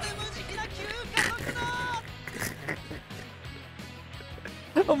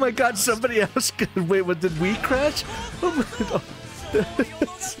 Oh my god, somebody else could. Wait, what, did we crash? Oh my god.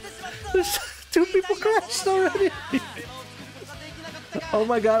 There's 2 people crashed already. Oh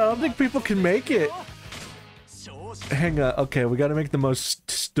my god, I don't think people can make it. Hang on, okay, we gotta make the most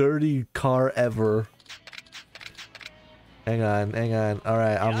sturdy car ever. Hang on.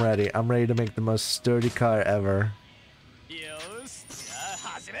 Alright, I'm ready. I'm ready to make the most sturdy car ever.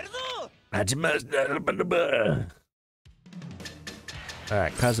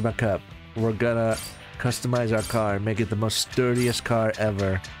 Alright, Cosmic Cup. We're gonna customize our car and make it the most sturdiest car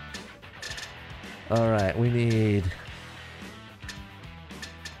ever. Alright, we need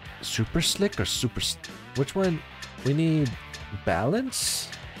super slick or super... Which one? We need balance?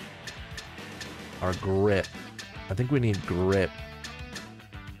 Or grip? I think we need grip.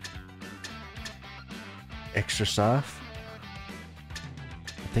 extra soft?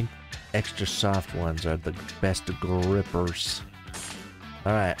 I think extra soft ones are the best grippers.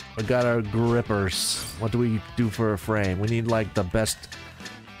 Alright, we got our grippers. What do we do for a frame? We need like the best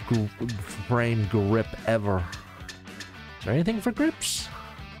frame grip ever. Is there anything for grips?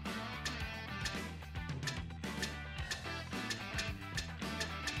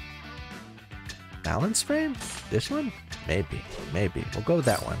 Balance frame? This one? Maybe. We'll go with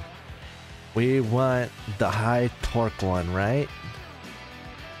that one. We want the high torque one, right?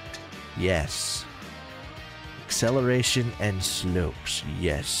 Yes. Acceleration and slopes.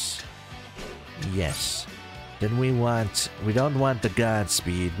 Yes. Then we don't want the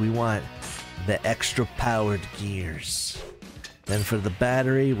Godspeed. We want the extra powered gears. Then for the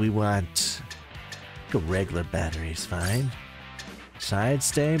battery, we want a regular battery is fine. Side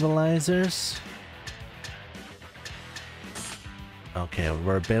stabilizers. Okay,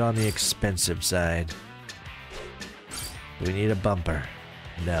 we're a bit on the expensive side. Do we need a bumper?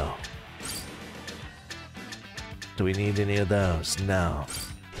 No. Do we need any of those? No.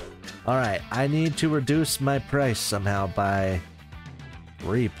 Alright, I need to reduce my price somehow by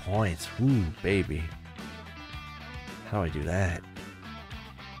 3 points. Ooh, baby. How do I do that?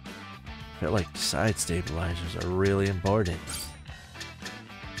 I feel like side stabilizers are really important.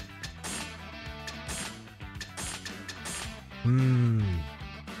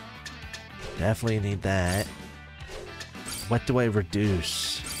 Definitely need that. What do I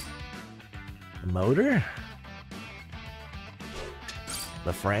reduce? The motor?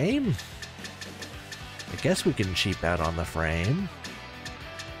 The frame? I guess we can cheap out on the frame.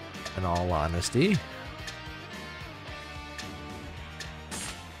 In all honesty.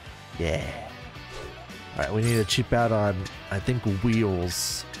 Yeah. Alright, we need to cheap out on, I think,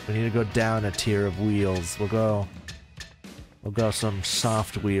 wheels. We need to go down a tier of wheels. We'll go some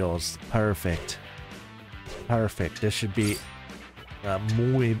soft wheels. Perfect. This should be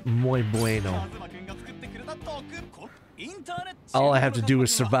muy bueno. All I have to do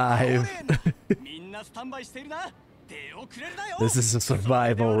is survive. This is a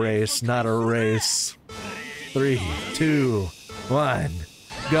survival race, not a race. 3, 2, 1,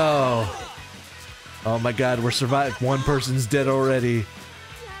 go. Oh my god, we're surviving. One person's dead already.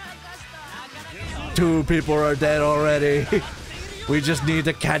 2 people are dead already. We just need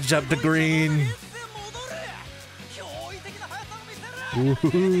to catch up to green.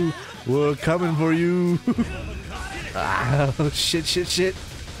 Woohoo. We're coming for you. Oh, shit.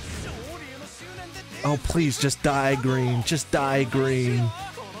 Oh, please, just die, green. Just die, green.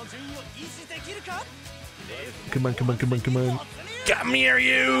 Come on. Come here,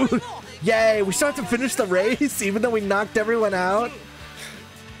 you. Yay, we still have to finish the race, even though we knocked everyone out.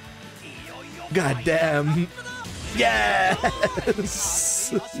 God damn.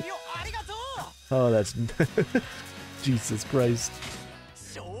 Yes. Oh, that's... Jesus Christ.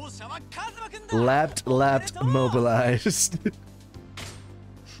 Lapped, mobilized.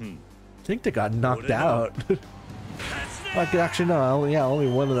 I think they got knocked out. Actually, no. Only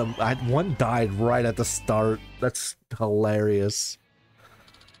one of them. One died right at the start. That's hilarious.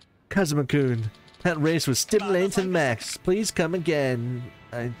 Kazuma-kun, that race was stimulating to the max. Please come again.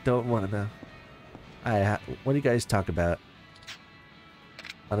 I don't want to. What do you guys talk about?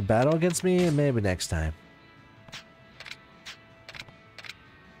 Want to battle against me? Maybe next time.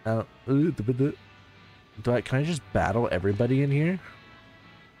 Can I just battle everybody in here?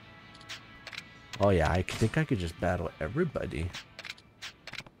 Oh yeah, I think I could just battle everybody.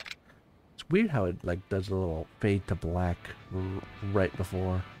 It's weird how it like does a little fade to black right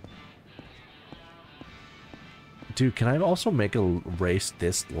before. Dude, can I also make a race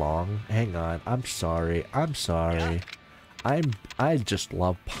this long? Hang on, I'm sorry. I just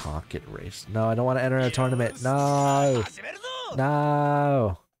love pocket race. No, I don't want to enter a tournament. No.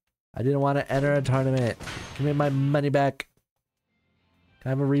 I didn't want to enter a tournament. Give me my money back. Can I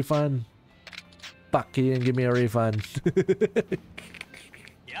have a refund? Fuck, he didn't give me a refund.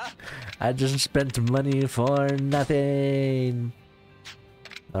 I just spent money for nothing.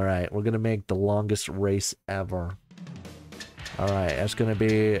 Alright, we're gonna make the longest race ever. Alright, that's gonna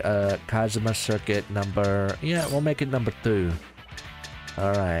be Kazuma Circuit number... Yeah, we'll make it number 2.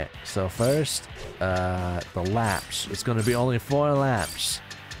 Alright, so first, the laps. It's gonna be only 4 laps.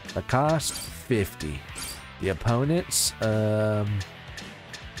 The cost, 50. The opponents,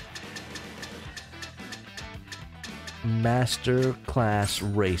 Master Class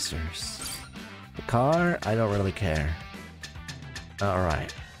Racers. The car, I don't really care.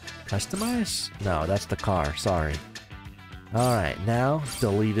 Alright. Customize? No, that's the car, sorry. Alright, now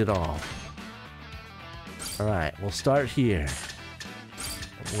delete it all. Alright, we'll start here.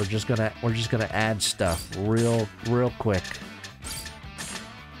 We're just gonna add stuff real quick.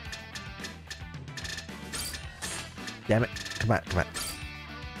 Damn it! Come on.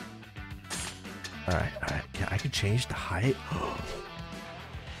 All right. I can change the height.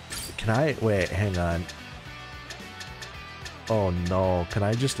 Can I? Wait, hang on. Oh no! Can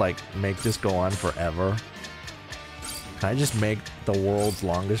I just like make this go on forever? Can I just make the world's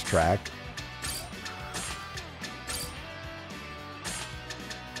longest track?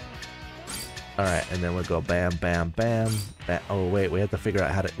 Alright, and then we'll go bam, bam, bam, bam. Oh wait, we have to figure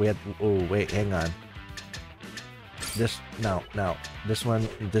out how to, oh wait, hang on. No, this one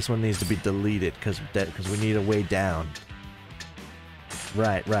needs to be deleted because we need a way down.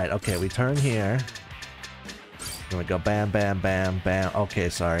 Right, okay, we turn here. And we go bam, bam, bam, bam. Okay,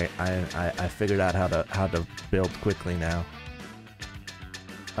 sorry, I figured out how to build quickly now.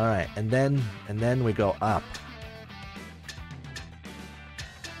 Alright, and then we go up.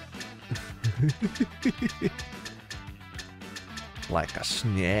 Like a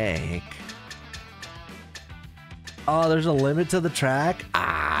snake. Oh, there's a limit to the track?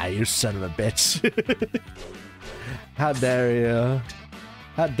 Ah, you son of a bitch. How dare you?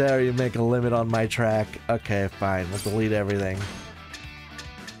 How dare you make a limit on my track? Okay, fine. We'll delete everything.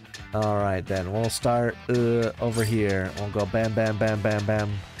 Alright then, we'll start over here. We'll go bam, bam, bam, bam,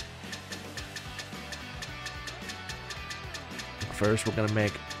 bam. First, we're gonna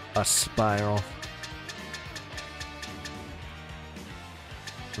make a spiral.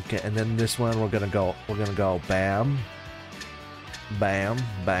 Okay, and then this one we're gonna go bam, bam,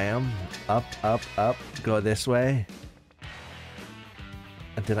 bam, up, go this way.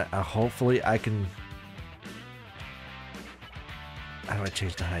 And then hopefully I can. How do I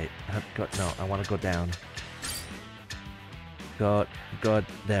change the height? No, I want to go down. Go.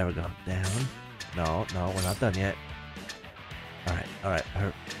 There we go. Down. No, we're not done yet. All right.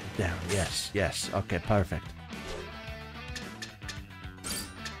 Down. Yes. Okay, perfect.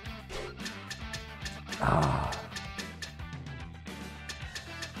 Ah.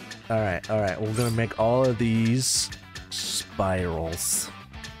 All right. We're gonna make all of these spirals.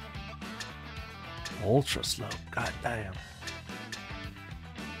 Ultra slow. God damn.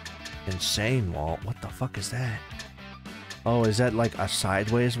 Insane wall. What the fuck is that? Oh, is that like a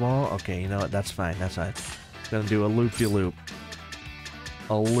sideways wall? Okay, you know what? That's fine. Gonna do a loop-de-loop.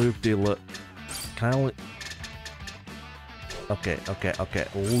 A loop-de-loop. Can I only... Okay.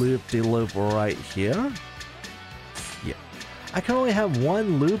 Loop-de-loop right here? Yeah. I can only have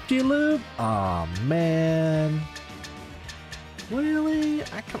one loop-de-loop? Aw, man. Really?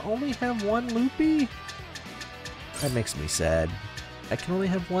 I can only have one loopy? That makes me sad. I can only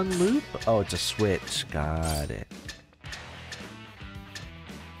have one loop? Oh, it's a switch. Got it.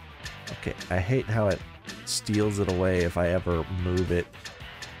 Okay, I hate how it steals it away if I ever move it.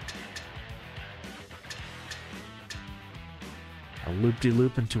 A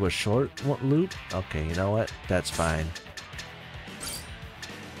loop-de-loop into a short loop? Okay, you know what? That's fine.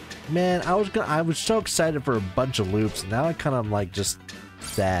 Man, I was so excited for a bunch of loops, and now I kind of am like just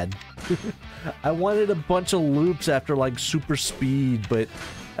sad. I wanted a bunch of loops after like super speed, but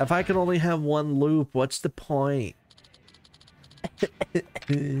if I could only have one loop, what's the point?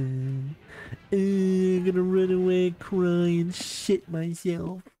 I'm gonna run away, cry, and shit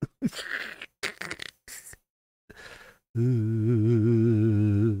myself.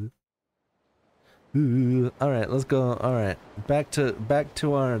 Alright, let's go. Alright, back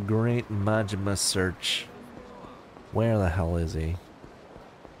to our great Majima search. Where the hell is he?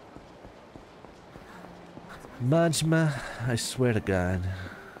 Majima, I swear to God.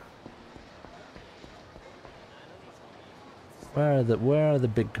 Where are the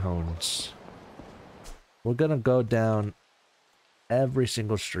big cones? We're gonna go down every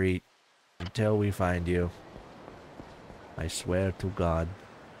single street until we find you. I swear to God.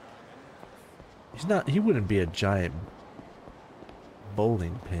 He wouldn't be a giant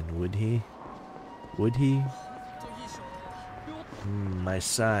bowling pin, would he? Would he? My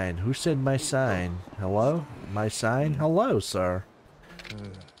sign. Who said my sign? Hello? My sign? Hello, sir.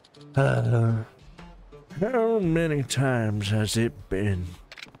 How many times has it been?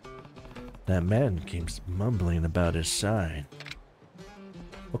 That man keeps mumbling about his sign.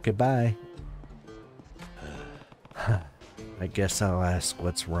 Okay, bye. I guess I'll ask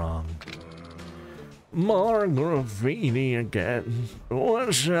what's wrong. More graffiti again.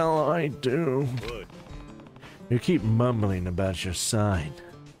 What shall I do? You keep mumbling about your sign.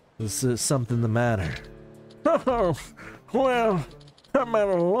 Is something the matter? Oh, well, I'm at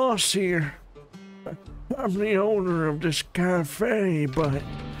a loss here. I'm the owner of this cafe, but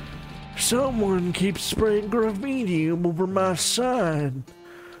someone keeps spraying graffiti over my sign.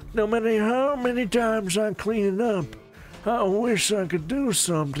 No matter how many times I clean it up, I wish I could do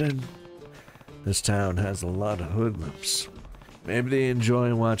something. This town has a lot of hoodlums. Maybe they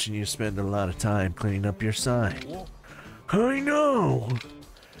enjoy watching you spend a lot of time cleaning up your side. I know!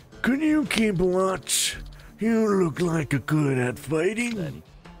 Can you keep watch? You look like you're good at fighting.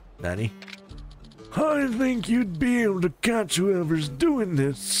 Nanny? I think you'd be able to catch whoever's doing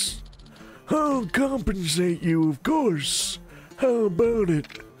this. I'll compensate you, of course. How about it?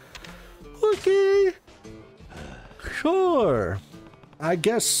 Okay. Sure. I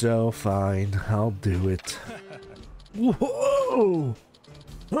guess so. Fine. I'll do it. Whoa!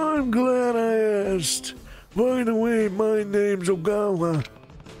 I'm glad I asked. By the way, my name's Ogawa.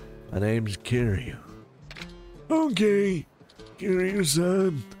 My name's Kiryu. Okay.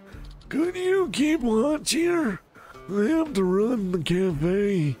 Kiryu-san, could you keep watch here? I have to run the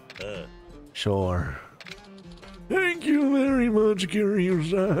cafe. Sure. Thank you very much,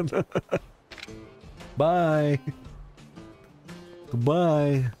 Kiryu-san. Bye.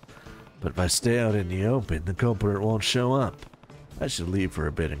 Goodbye. But if I stay out in the open, the culprit won't show up. I should leave for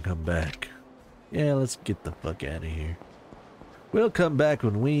a bit and come back. Yeah, let's get the fuck out of here. We'll come back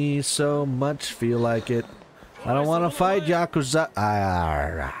when we so much feel like it. I don't want to fight Yakuza.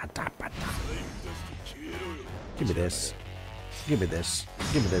 Give me this. Give me this.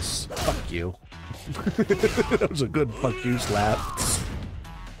 Give me this. Fuck you. That was a good fuck you slap.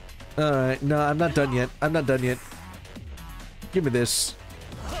 Alright, no, I'm not done yet. I'm not done yet. Give me this.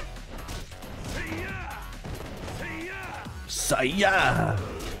 Saya!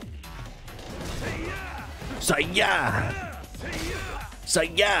 Saya!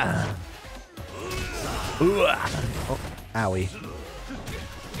 Saya! Oh, owie.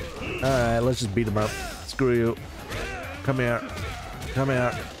 Alright, let's just beat him up. Screw you. Come here. Come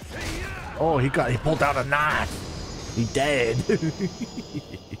here. Oh, he pulled out a knife. He dead.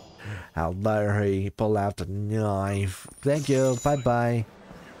 How dare he pull out a knife. Thank you. Bye-bye.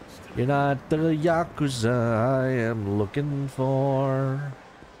 You're not the Yakuza I am looking for.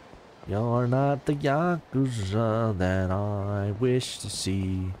 You're not the Yakuza that I wish to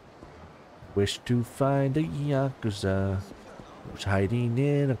see. Wish to find a Yakuza who's hiding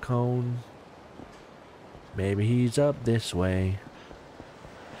in a cone. Maybe he's up this way.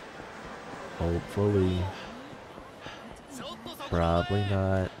 Hopefully. Probably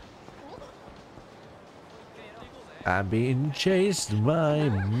not. I'm being chased by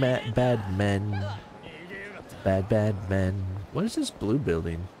bad men. Bad men. What is this blue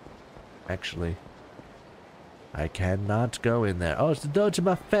building? Actually, I cannot go in there. Oh, it's the door to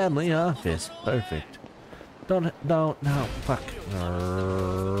my family office. Perfect. No, fuck.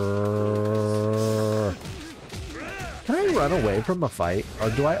 Can I run away from a fight?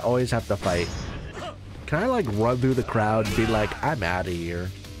 Or do I always have to fight? Can I like run through the crowd and be like, I'm out of here?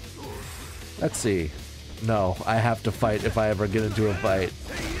 Let's see. No, I have to fight if I ever get into a fight.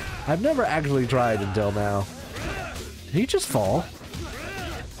 I've never actually tried until now. Did he just fall?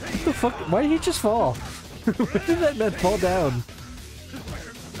 What the fuck? Why did he just fall? Why did that man fall down?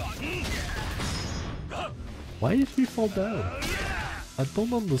 Why did he fall down? I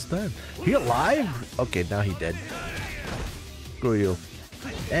don't understand. He alive? Okay, now he dead. Screw you.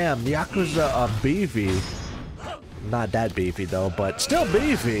 Damn, the Yakuza are beefy. Not that beefy though, but still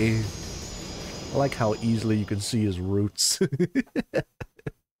beefy. I like how easily you can see his roots.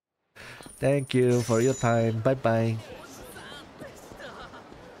 Thank you for your time. Bye-bye.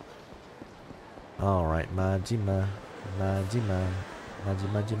 Alright, Majima. Majima.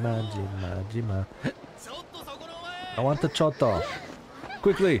 I want the choto.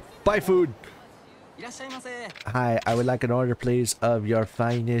 Quickly, buy food. Hi, I would like an order, please, of your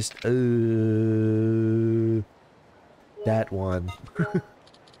finest. That one.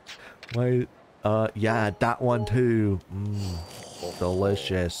 Why? Yeah, that one too.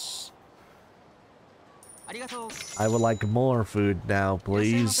 Delicious. I would like more food now,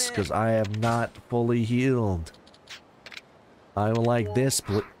 please, because I am not fully healed. I would like this,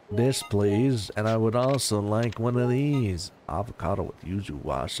 please, and I would also like one of these. Avocado with yuzu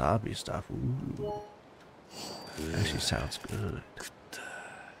wasabi stuff. Ooh. Actually sounds good.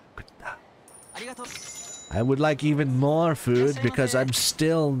 I would like even more food because I'm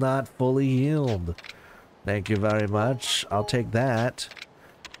still not fully healed. Thank you very much. I'll take that.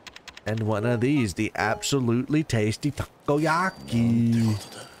 And one of these, the absolutely tasty takoyaki.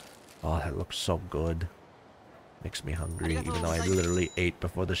 Oh, that looks so good. Makes me hungry, even though I literally ate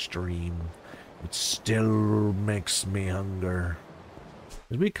before the stream. It still makes me hunger.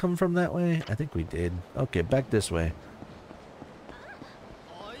 Did we come from that way? I think we did. Okay, back this way.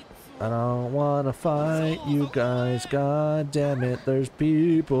 I don't wanna fight you guys. God damn it, there's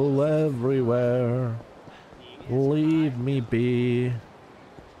people everywhere. Leave me be.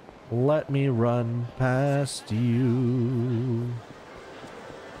 Let me run past you.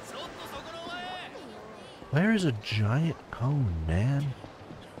 Where is a giant cone, man?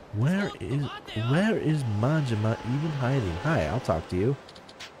 Where is Majima even hiding? Hi, I'll talk to you.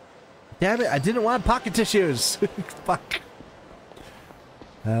 Damn it, I didn't want pocket tissues. Fuck.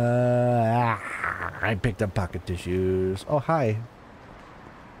 I picked up pocket tissues. Oh, hi.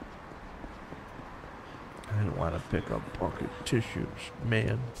 I didn't want to pick up pocket tissues,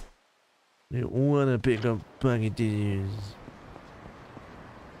 man. I didn't want to pick up pocket tissues.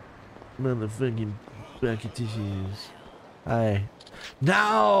 Motherfucking pocket tissues. Hi.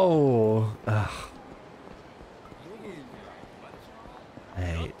 No! Ugh.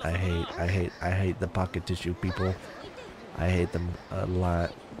 I hate the pocket tissue people. I hate them a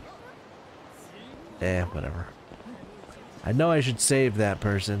lot. Whatever. I know I should save that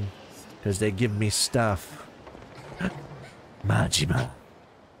person, because they give me stuff. Majima.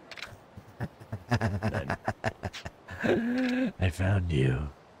 I found you.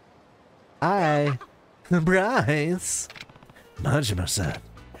 Hi. Surprise. Majima-san.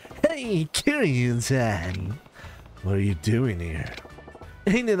 Hey, Kiryu-san. What are you doing here?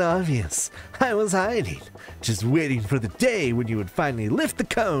 Ain't it obvious? I was hiding, just waiting for the day when you would finally lift the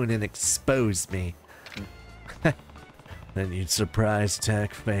cone and expose me. Then your surprise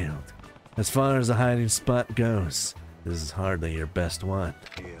attack failed. As far as the hiding spot goes, this is hardly your best one.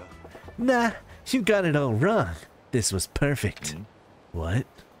 Nah, you got it all wrong. This was perfect. What?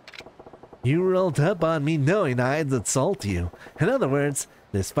 You rolled up on me knowing I'd assault you. In other words,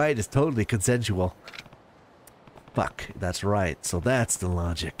 this fight is totally consensual. Fuck, that's right, so that's the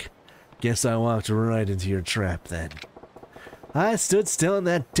logic. Guess I walked right into your trap then. I stood still in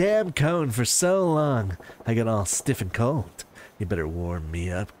that damn cone for so long, I got all stiff and cold. You better warm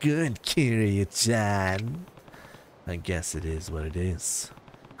me up good, Kiryu-chan. I guess it is what it is.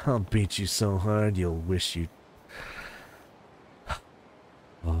 I'll beat you so hard you'll wish you...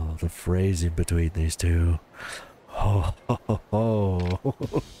 Oh, the phrasing between these two. Oh, ho, ho,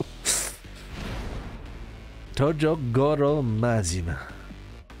 ho. Tojo Goro Majima.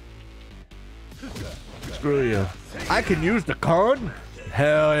 Screw you. I can use the cone?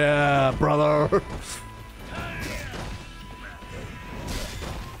 Hell yeah, brother.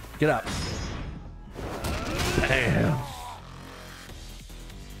 Get up. Damn.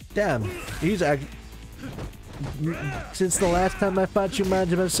 Damn. He's actually... Since the last time I fought you,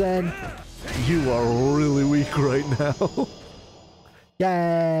 Majima-san, you are really weak right now.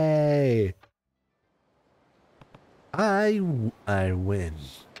 Yay! I win.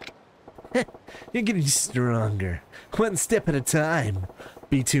 You're getting stronger, one step at a time.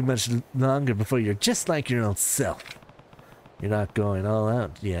 Be too much longer before you're just like your old self. You're not going all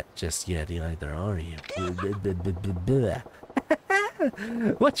out yet, just yet either, are you?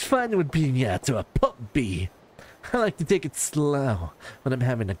 What fun would be to a puppy? I like to take it slow when I'm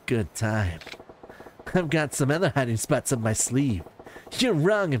having a good time. I've got some other hiding spots up my sleeve. You're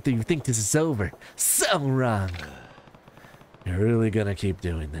wrong if you think this is over. So wrong. You're really gonna keep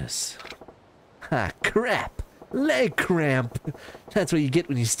doing this. Ah, crap! Leg cramp! That's what you get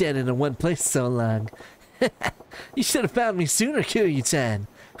when you stand in one place so long. You should have found me sooner, Kiryu-chan.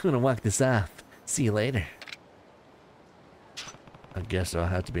 I'm gonna walk this off. See you later. I guess I'll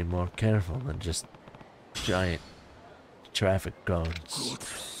have to be more careful than just giant traffic cones.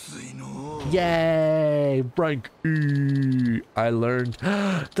 Yay! Frankie! I learned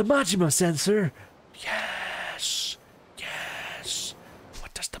the Majima sensor! Yes! Yes!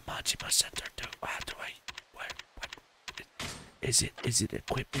 What does the Majima sensor do? How do I... What? Is it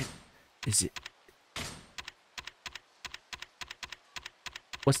equipment? Is it...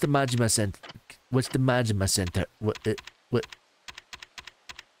 What's the Majima center? What's the Majima center? What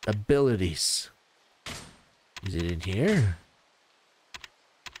abilities? Is it in here?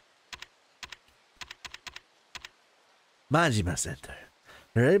 Majima Center.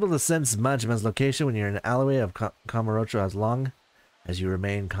 You're able to sense Majima's location when you're in an alleyway of Kamurocho as long as you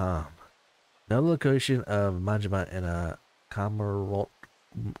remain calm. Know the location of Majima in a Kamurocho.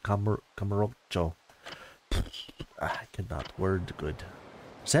 I cannot word good.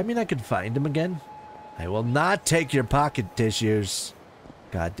 Does that mean I can find him again? I will not take your pocket tissues.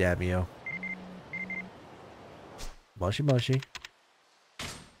 God damn you. Moshi Moshi.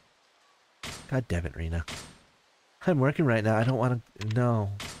 God damn it, Rena. I'm working right now. I don't want to...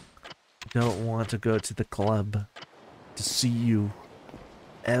 No. I don't want to go to the club to see you.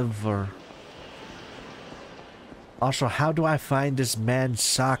 Ever. Also, how do I find this man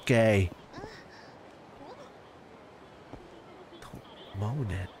Sake? Don't moan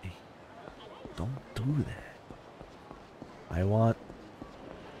at me. Don't do that.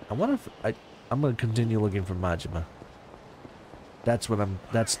 I'm gonna continue looking for Majima. That's what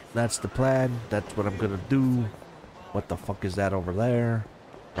that's the plan. That's what I'm gonna do. What the fuck is that over there?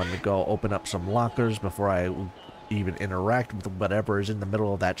 I'm gonna go open up some lockers before I even interact with whatever is in the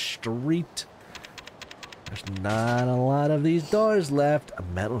middle of that street. There's not a lot of these doors left. A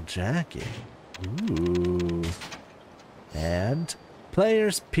metal jacket. Ooh. And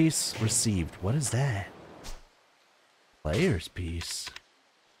player's piece received. What is that? Player's piece.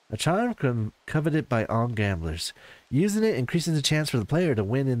 A charm coveted by all gamblers. Using it increases the chance for the player to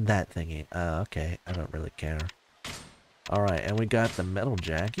win in that thingy. Okay. I don't really care. Alright, and we got the metal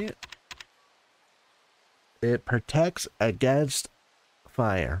jacket. It protects against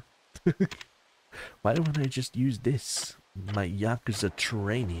fire. Why don't I just use this? My Yakuza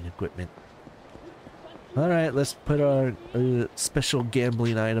training equipment. Alright, let's put our special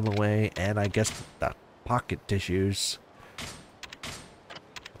gambling item away. And I guess the pocket tissues.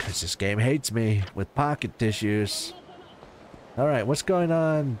 Because this game hates me with pocket tissues. Alright, what's going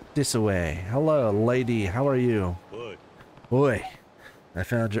on this way? Hello, lady. How are you? Oi. I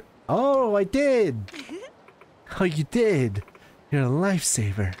found your... Oh, I did! Oh, you did? You're a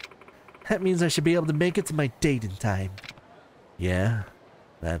lifesaver. That means I should be able to make it to my date in time. Yeah?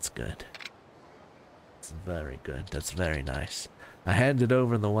 That's good. That's very good. That's very nice. I handed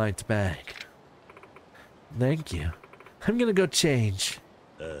over the white bag. Thank you. I'm gonna go change.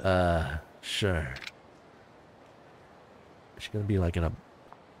 Sure. She's gonna be like in a...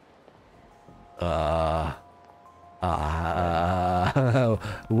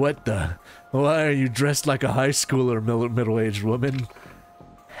 what the? Why are you dressed like a high schooler, middle-aged woman?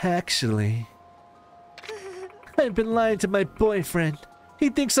 Actually, I've been lying to my boyfriend. He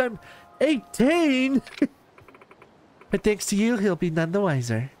thinks I'm 18. But thanks to you, he'll be none the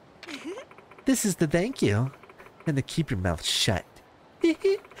wiser. This is the thank you. And the keep your mouth shut.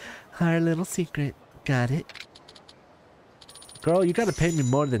 Our little secret. Got it? Girl, you gotta pay me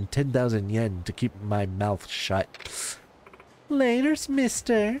more than 10,000 yen to keep my mouth shut. Laters,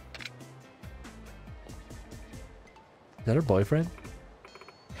 mister. Is that her boyfriend?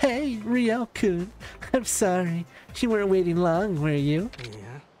 Hey, Ryo-kun. I'm sorry. You weren't waiting long, were you?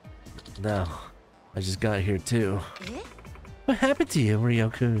 Yeah. No. I just got here too. What happened to you,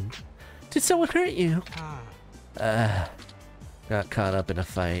 Ryo-kun? Did someone hurt you? Got caught up in a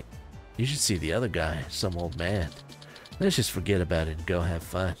fight. You should see the other guy, some old man. Let's just forget about it and go have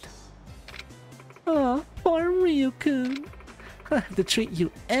fun. Aw, poor Ryo-kun. I have to treat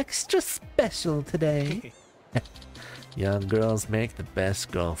you extra special today. Young girls make the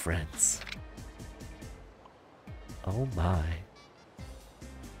best girlfriends. Oh my.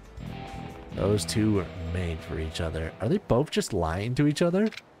 Those two were made for each other. Are they both just lying to each other?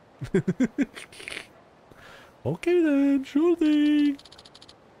 Okay then, sure thing.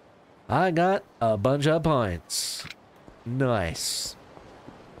 I got a bunch of points. Nice.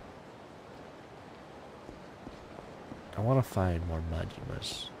 I want to find more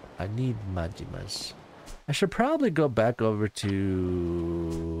Majimas. I need Majimas. I should probably go back over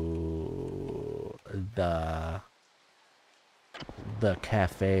to the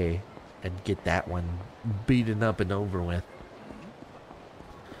cafe and get that one beaten up and over with.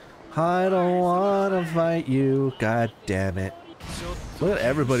 I don't want to fight you. God damn it. Look at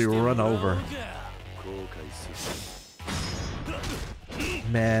everybody run over.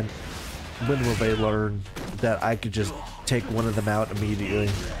 Man, when will they learn that I could just take one of them out immediately?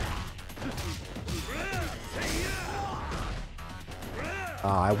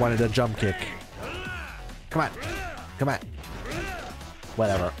 I wanted a jump kick. Come on. Come on.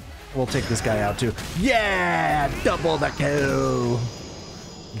 Whatever. We'll take this guy out too. Yeah! Double the kill!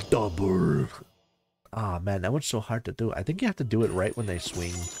 Double. Ah, man, that one's so hard to do. I think you have to do it right when they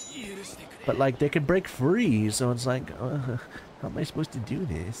swing. But, like, they can break free, so it's like, how am I supposed to do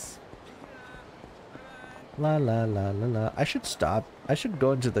this? La la la la la. I should stop. I should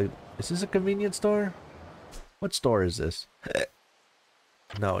go into the... Is this a convenience store? What store is this?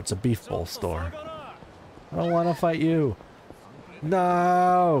 No, it's a beef bowl store. I don't want to fight you.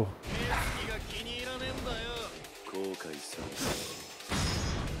 No!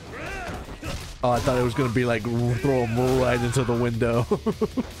 Oh, I thought it was gonna be like throw him right into the window.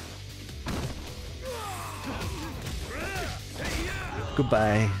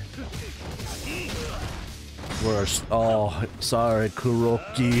 Goodbye. Oh, sorry,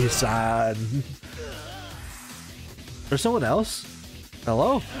 Kuroki-san. There's someone else?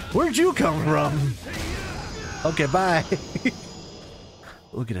 Hello? Where'd you come from? Okay, bye.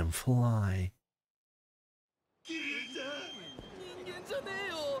 Look at him fly.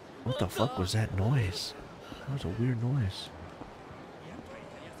 What the fuck was that noise? That was a weird noise.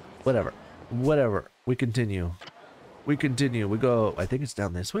 Whatever. Whatever. We continue. We continue. We go. I think it's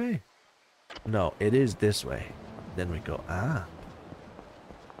down this way. No, it is this way. Then we go up.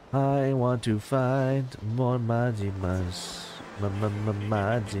 I want to find more Majimas.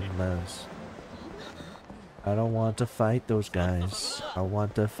 Majimas. I don't want to fight those guys. I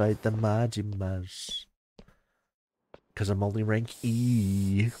want to fight the Majimas. Because I'm only rank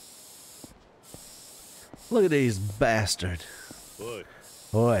E. Look at these bastard. Oi.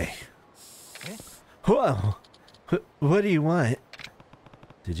 Oi. Whoa. What do you want?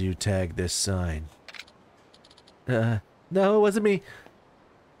 Did you tag this sign? No, it wasn't me.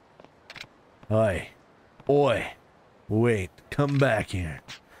 Oi. Oi. Wait, come back here.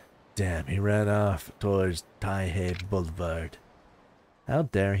 Damn, he ran off towards Taihei Boulevard. How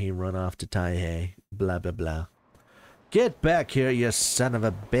dare he run off to Taihei? Blah, blah, blah. Get back here, you son of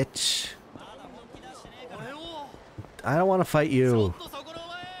a bitch. I don't want to fight you.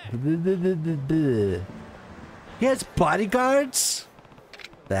 He has bodyguards?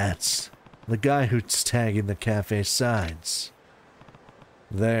 That's the guy who's tagging the cafe signs.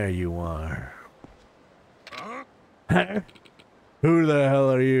 There you are. Who the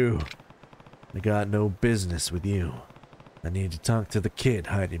hell are you? I got no business with you. I need to talk to the kid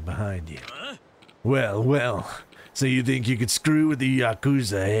hiding behind you. Well, well. So you think you could screw with the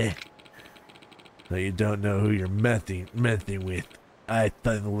Yakuza, eh? So you don't know who you're messing with. I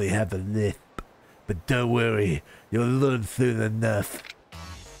finally have a lisp. But don't worry, you'll learn soon enough.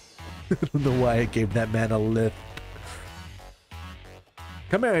 I don't know why I gave that man a lisp.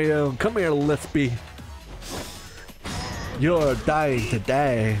 Come here, you. Come here, lispy. You're dying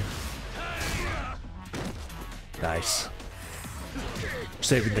today. Nice.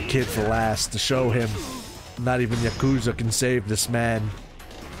 Saving the kid for last to show him not even Yakuza can save this man.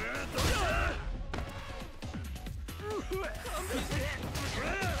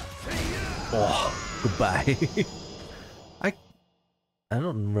 Oh, goodbye. I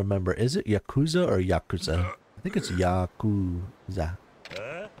don't remember. Is it Yakuza or Yakuza? I think it's Yakuza.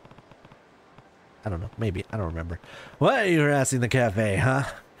 I don't know. Maybe. I don't remember. Why are you harassing the cafe, huh?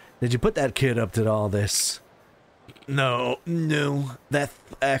 Did you put that kid up to all this? No, that's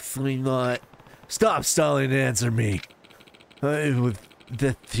actually not. Stop stalling and answer me. I was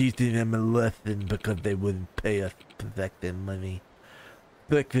just teaching them a lesson because they wouldn't pay us back their money.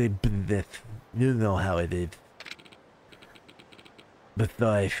 Strictly business. You know how it is.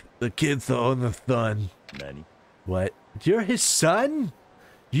 Besides, the kid's the owner's son. Nani? What? You're his son?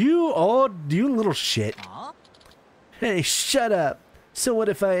 You little shit. Hey, shut up. So what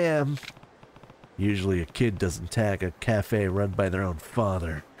if I am? Usually a kid doesn't tag a cafe run by their own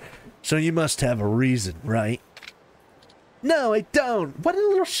father. So you must have a reason, right? No, I don't. What a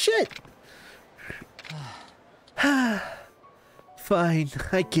little shit. Fine,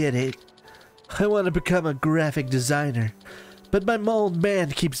 I get it. I want to become a graphic designer. But my old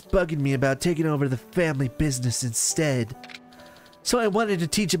man keeps bugging me about taking over the family business instead. So I wanted to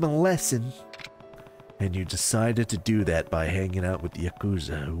teach him a lesson. And you decided to do that by hanging out with the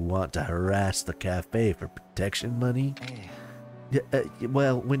Yakuza who want to harass the cafe for protection money?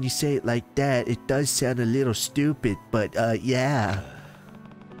 Well, when you say it like that, it does sound a little stupid, but yeah.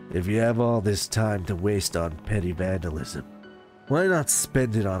 If you have all this time to waste on petty vandalism, why not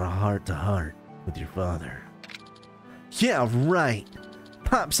spend it on a heart-to-heart with your father? Yeah, right.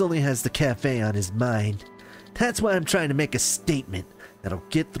 Pops only has the cafe on his mind. That's why I'm trying to make a statement that'll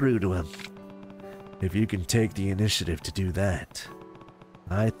get through to him. If you can take the initiative to do that,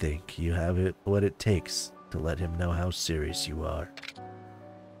 I think you have what it takes to let him know how serious you are.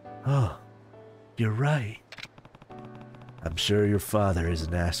 Oh, you're right. I'm sure your father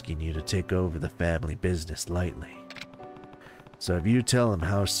isn't asking you to take over the family business lightly. So if you tell him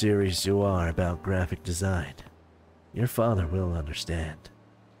how serious you are about graphic design, your father will understand,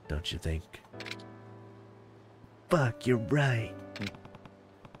 don't you think? Fuck, you're right.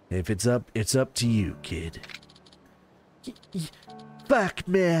 If it's up to you, kid. Fuck,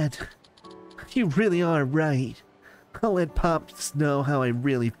 man. You really are right. I'll let Pops know how I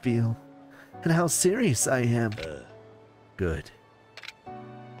really feel. And how serious I am. Good.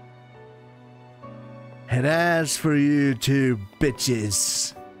 And as for you two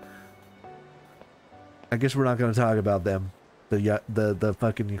bitches, I guess we're not gonna talk about them. The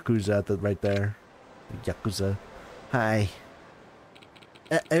fucking Yakuza right there. The Yakuza. Hi.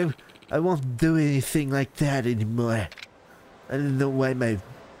 I won't do anything like that anymore. I don't know why my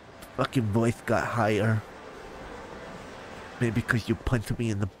fucking voice got higher. Maybe because you punched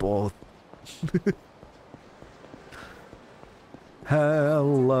me in the balls.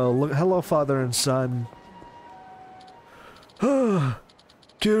 Hello, father and son. Ah,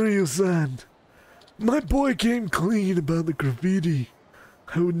 Kiryu-san. My boy came clean about the graffiti.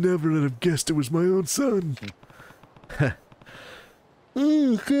 I would never have guessed it was my own son.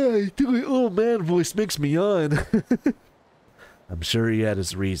 Oh, God, the old man voice makes me yawn. I'm sure he had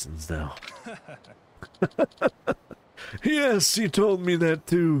his reasons, though. Yes, he told me that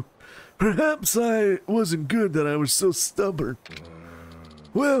too. Perhaps I wasn't good that I was so stubborn.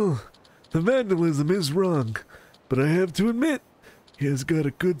 Well, the vandalism is wrong, but I have to admit, he has got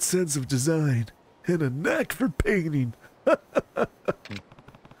a good sense of design and a knack for painting.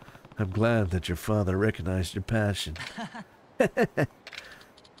 I'm glad that your father recognized your passion.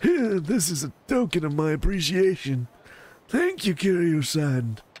 This is a token of my appreciation. Thank you,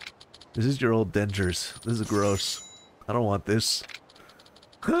 Kiryu-san. This is your old dentures. This is gross. I don't want this.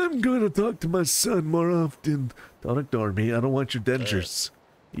 I'm going to talk to my son more often. Don't ignore me. I don't want your dentures.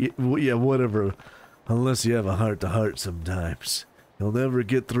 Yeah, whatever. Unless you have a heart-to-heart sometimes. You'll never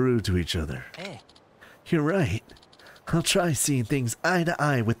get through to each other. Hey. You're right. I'll try seeing things eye to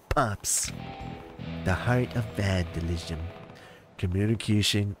eye with Pops. The heart of vandalism.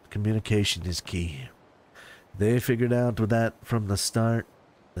 Communication is key. They figured out that from the start.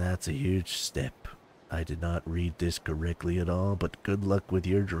 That's a huge step. I did not read this correctly at all, but good luck with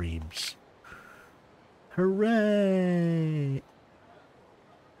your dreams. Hooray!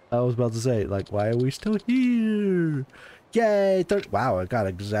 I was about to say, like, why are we still here? Yay! Wow, I got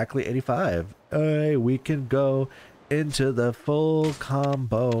exactly 85. Alright, we can go into the full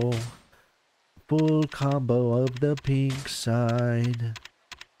combo. Full combo of the pink side.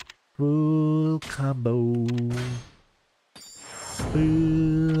 Full combo.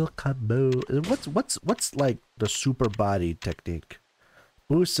 Full combo. What's like the super body technique?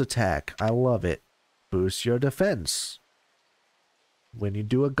 Boost attack. I love it. Boost your defense. When you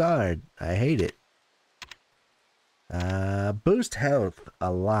do a guard. I hate it. Boost health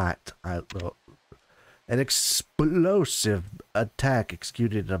a lot. An explosive attack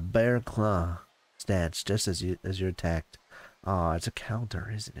executed in a bear claw stance just as you're attacked. Oh, it's a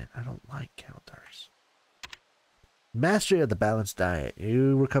counter, isn't it? I don't like counters. Mastery of the balanced diet.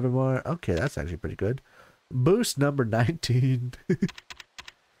 You recover more. Okay, that's actually pretty good. Boost number 19.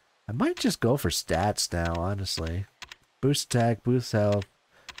 I might just go for stats now, honestly. Boost attack, boost health.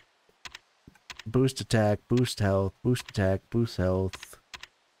 Boost attack, boost health, boost attack, boost health.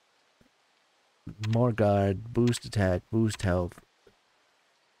 More guard, boost attack, boost health.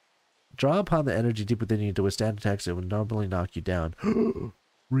 Draw upon the energy deep within you to withstand attacks that would normally knock you down.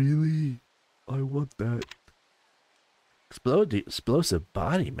 Really? I want that. Explosive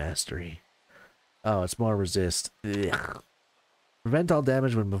body mastery. Oh, it's more resist. Ugh. Prevent all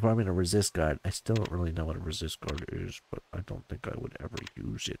damage when performing a resist guard. I still don't really know what a resist guard is, but I don't think I would ever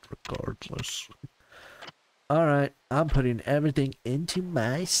use it regardless. Alright, I'm putting everything into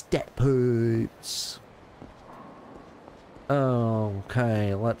my stat points.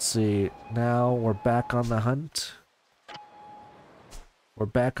 Okay, let's see. Now we're back on the hunt. We're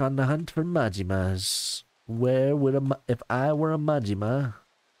back on the hunt for Majimas. Where would if I were a Majima,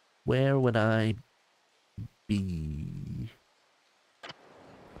 where would I be?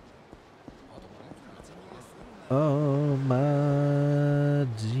 Oh, Majima.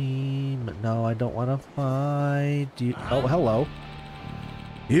 No, I don't want to fight you. Oh, hello.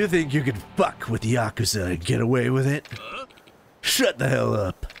 You think you can fuck with Yakuza and get away with it? Shut the hell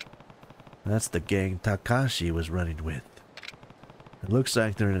up. That's the gang Takashi was running with. It looks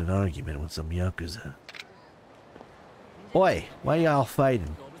like they're in an argument with some Yakuza. Oi, why y'all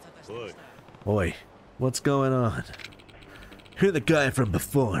fighting? Oi, what's going on? You're the guy from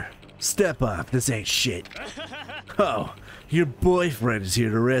before. Step off, this ain't shit. Oh, your boyfriend is here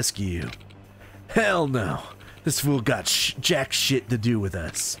to rescue you. Hell no. This fool got jack shit to do with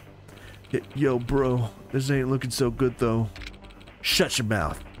us. Yo, bro, this ain't looking so good though. Shut your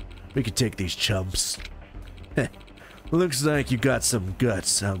mouth. We can take these chumps. Looks like you got some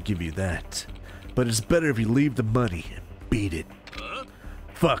guts, I'll give you that. But it's better if you leave the money and beat it.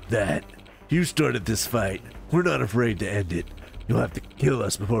 Fuck that. You started this fight. We're not afraid to end it. You'll have to kill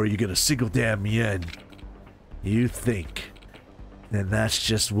us before you get a single damn yen. You think. Then that's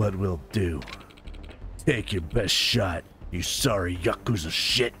just what we'll do. Take your best shot, you sorry Yakuza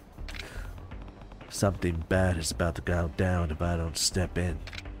shit. Something bad is about to go down if I don't step in.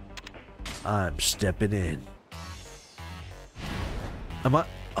 I'm stepping in.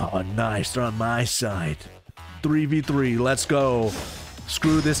 Oh, nice. They're on my side. 3v3. Let's go.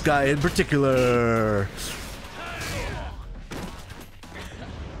 Screw this guy in particular.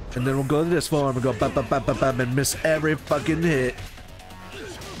 And then we'll go to this form and go bam, bam, bam, bam, bam, and miss every fucking hit.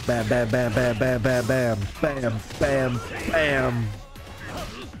 Bam, bam, bam, bam, bam, bam, bam, bam, bam, bam.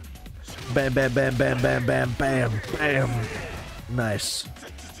 Bam, bam, bam, bam, bam, bam, bam, bam. Nice.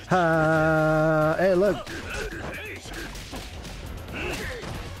 Hey, look.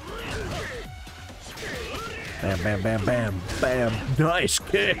 Bam, bam, bam, bam, bam. Nice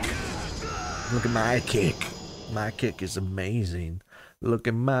kick. Look at my kick. My kick is amazing. Look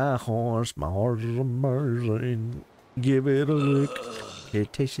at my horse. My horse is amazing. Give it a lick.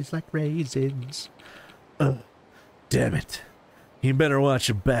 It tastes like raisins. Damn it. You better watch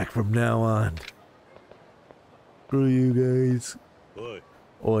your back from now on. Screw you guys. Oi.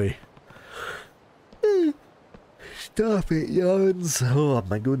 Oi. Stop it, yawns. Oh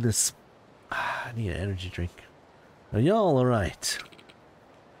my goodness. I need an energy drink. Are y'all alright?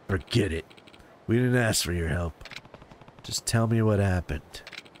 Forget it. We didn't ask for your help. Just tell me what happened.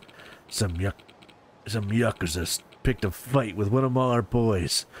 Some Yakuza picked a fight with one of our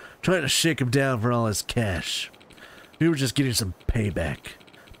boys, trying to shake him down for all his cash. We were just getting some payback.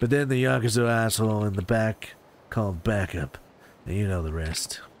 But then the Yakuza asshole in the back called backup. And you know the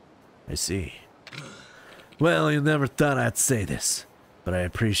rest. I see. Well, you never thought I'd say this, but I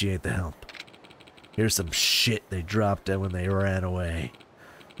appreciate the help. Here's some shit they dropped when they ran away.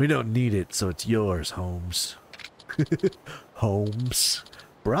 We don't need it, so it's yours, Holmes. Holmes.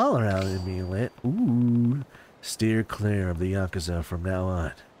 Brawler out in me lit. Ooh. Steer clear of the Yakuza from now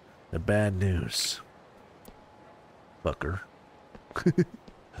on. The bad news. Fucker.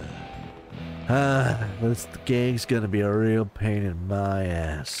 This gang's gonna be a real pain in my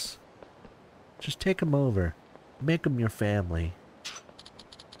ass. Just take them over. Make them your family.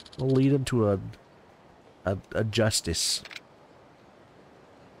 We'll lead them to a justice.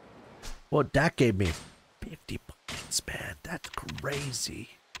 Well, that gave me 50 points, man. That's crazy.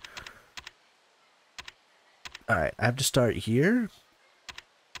 Alright, I have to start here.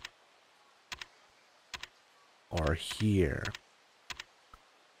 Or here.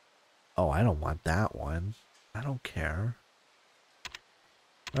 Oh, I don't want that one. I don't care.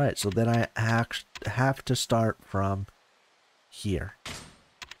 Alright, so then I have to start from here.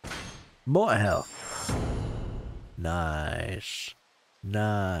 More health. Nice.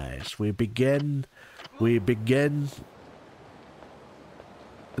 Nice. We begin the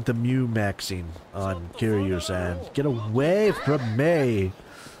Mew maxing on Kiryu-san. Get away from me!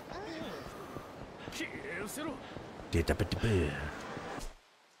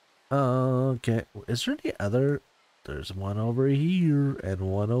 Okay. Is there any other? There's one over here and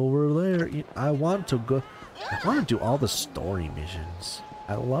one over there. I want to do all the story missions.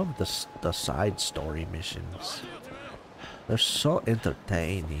 I love the side story missions. They're so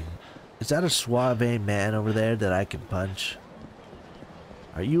entertaining. Is that a suave man over there that I can punch?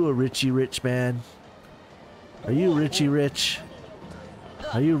 Are you a Richie Rich man? Are you Richie Rich?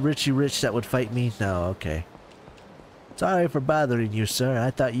 Are you Richie Rich that would fight me? No, okay. Sorry for bothering you, sir.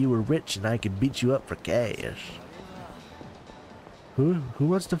 I thought you were rich and I could beat you up for cash. Who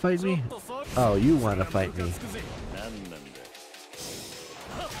wants to fight me? Oh, you want to fight me.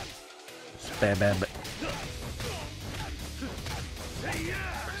 Bam, bam, bam.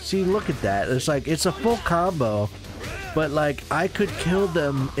 See, look at that. It's like, it's a full combo. But, like, I could kill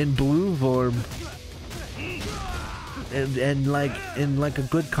them in blue form. And like, in like a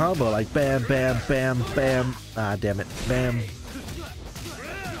good combo. Like, bam, bam, bam, bam. Ah, damn it. Bam.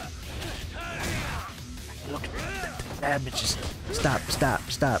 Look at the damages. Stop, stop,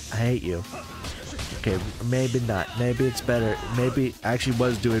 stop. I hate you. Okay, maybe not. Maybe it's better. Maybe it actually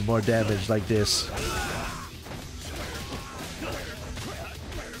was doing more damage like this.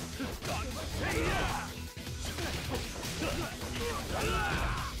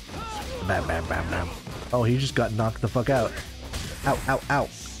 Bam, bam, bam, bam. Oh, he just got knocked the fuck out. Ow, ow, ow,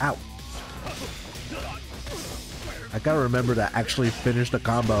 ow. I gotta remember to actually finish the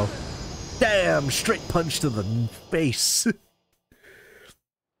combo. Damn, straight punch to the face.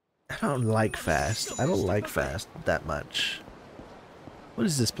 I don't like fast. I don't like fast that much. What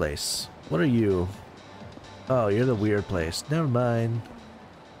is this place? What are you? Oh, you're the weird place. Never mind.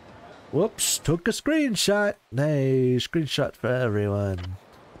 Whoops, took a screenshot. Hey, screenshot for everyone.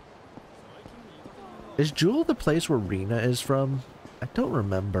 Is Jewel the place where Rina is from? I don't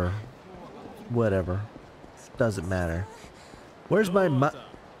remember. Whatever. Doesn't matter. Where's my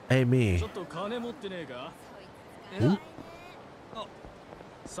Hey, me. Ooh.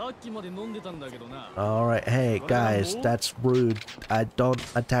 Alright, hey guys, that's rude. I don't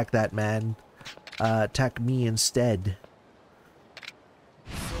attack that man. Attack me instead.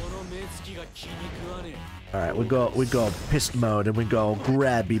 Alright, we go pissed mode, and we go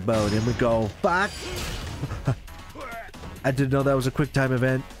grabby mode, and we go fuck. I didn't know that was a quick time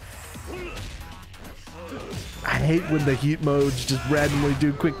event. I hate when the heat modes just randomly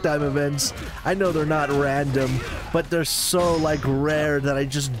do quick time events. I know they're not random, but they're so like rare that I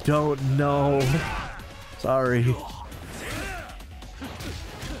just don't know. Sorry.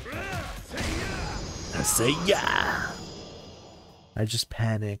 I say yeah. I just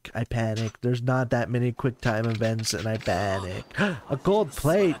panic. I panic. There's not that many quick time events and I panic. A gold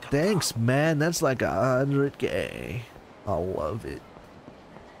plate. Thanks, man. That's like 100K. I love it.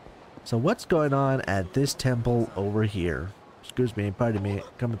 So what's going on at this temple over here? Excuse me, pardon me.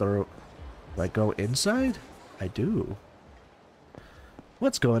 Coming through. Do I go inside? I do.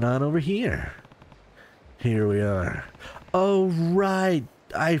 What's going on over here? Here we are. Oh, right.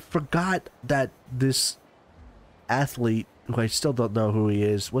 I forgot that this athlete, who I still don't know who he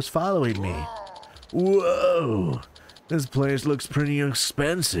is, was following me. Whoa! This place looks pretty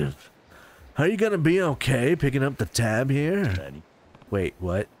expensive. Are you gonna be okay picking up the tab here? Wait,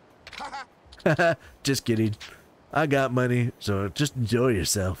 what? Just kidding. I got money, so just enjoy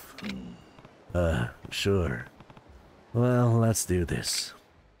yourself. Sure. Well, let's do this.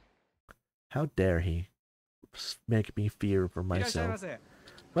 How dare he make me fear for myself.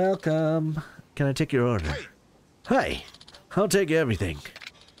 Welcome. Can I take your order? Hi. I'll take everything.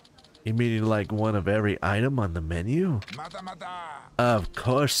 You mean like one of every item on the menu? Of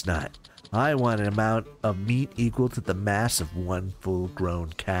course not. I want an amount of meat equal to the mass of one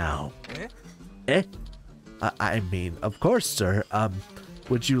full-grown cow. Eh? I mean, of course, sir.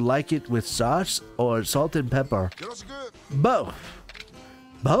 Would you like it with sauce or salt and pepper? Both.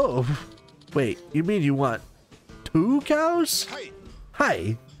 Both? Wait, you mean you want 2 cows?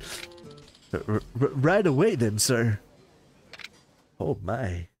 Hi. Right away then, sir. Oh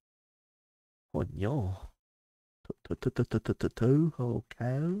my. Oh no. 2 whole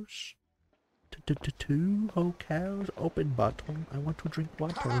cows? 2 whole cows? Open bottle. I want to drink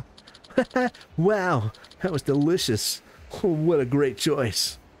water. Wow, that was delicious. Oh, what a great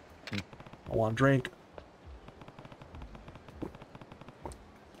choice. I want a drink.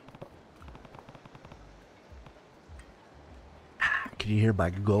 Can you hear my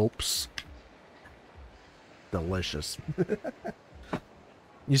gulps? Delicious.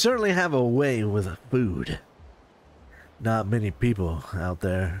 You certainly have a way with food. Not many people out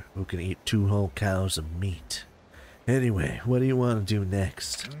there who can eat 2 whole cows of meat. Anyway, what do you want to do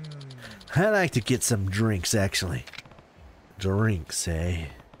next? I'd like to get some drinks, actually. Drinks, eh?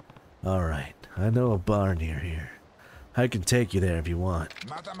 Alright, I know a bar near here. I can take you there if you want.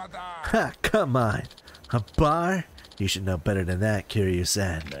 Ha, come on. A bar? You should know better than that, curious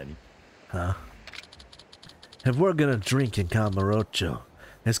ad. Huh? If we're gonna drink in Camarocho,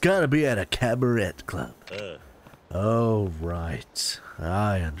 it's gotta be at a cabaret club. Oh, right.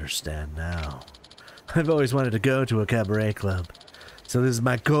 I understand now. I've always wanted to go to a cabaret club, so this is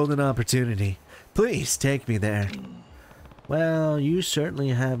my golden opportunity. Please take me there. Well, you certainly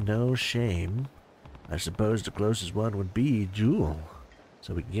have no shame. I suppose the closest one would be Jewel,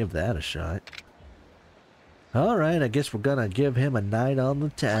 so we can give that a shot. Alright, I guess we're gonna give him a night on the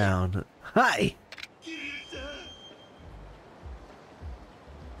town. Hi!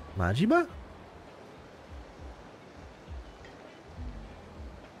 Majima?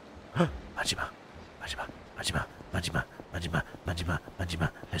 Majima, Majima, Majima, Majima, Majima, Majima, Majima.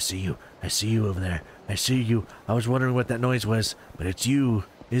 I see you. I see you over there. I see you. I was wondering what that noise was, but it's you,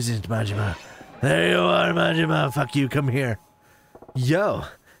 isn't Majima? There you are, Majima. Fuck you. Come here. Yo,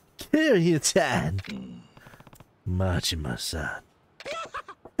 Kiryu-chan. Majima-san.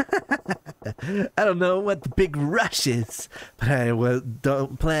 I don't know what the big rush is, but I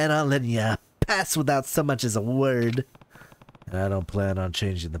don't plan on letting you pass without so much as a word. And I don't plan on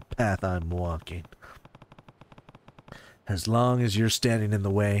changing the path I'm walking. As long as you're standing in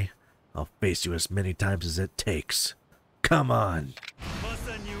the way, I'll face you as many times as it takes. Come on.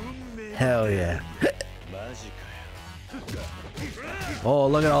 Hell yeah. Oh,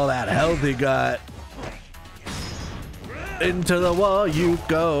 look at all that health he got. Into the wall you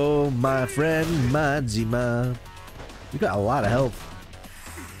go, my friend Majima. You got a lot of health.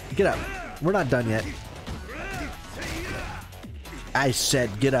 Get up. We're not done yet. I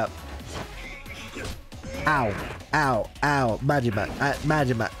said get up. Ow. Ow. Ow. Majima.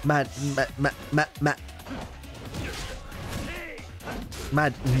 Majima.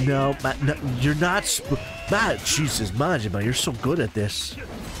 No, you're not. Jesus, Majima, you're so good at this.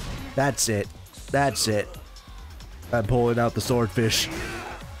 That's it. That's it. I'm pulling out the swordfish.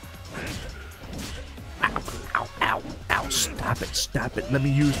 Ow, ow, ow, ow. Stop it, stop it. Let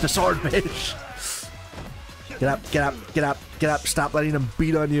me use the swordfish. Get up, get up, get up, get up. Stop letting him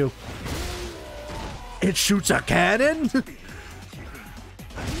beat on you. It shoots a cannon?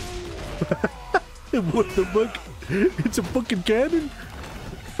 What the fuck? It's a fucking cannon?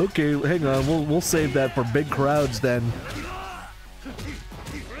 Okay, hang on. We'll save that for big crowds then.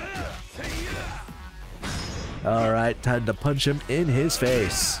 Alright, time to punch him in his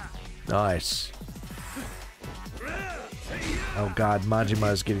face. Nice. Oh god,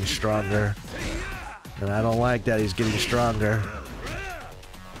 Majima is getting stronger. And I don't like that he's getting stronger.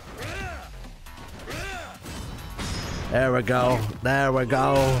 There we go. There we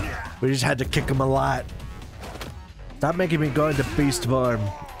go. We just had to kick him a lot. Stop making me go into beast form.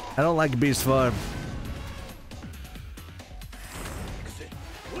 I don't like beast form.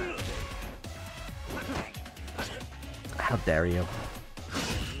 How dare you?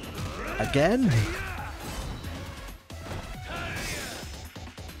 Again?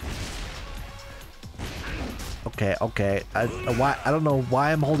 Okay, okay. I don't know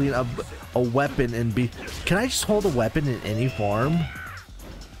why I'm holding a weapon and be. Can I just hold a weapon in any form?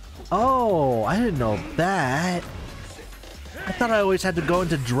 Oh, I didn't know that. I thought I always had to go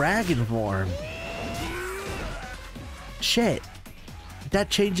into dragon form. Shit. That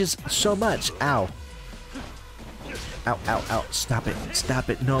changes so much. Ow. Ow, ow, ow. Stop it. Stop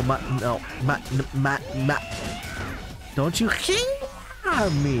it. No, no. Don't you hear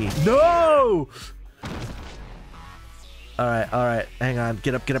me? No! Alright. Hang on.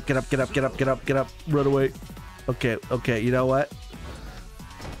 Get up, get up, get up, get up, get up, get up, get up. Run away. Okay, okay. You know what?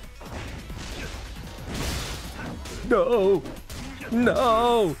 No!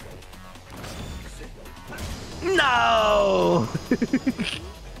 No! No!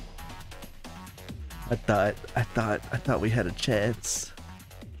 I thought we had a chance.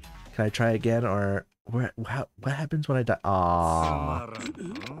 Can I try again, or what happens when I die?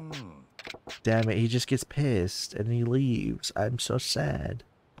 Aww. Damn it, he just gets pissed and he leaves. I'm so sad.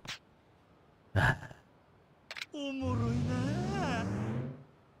 I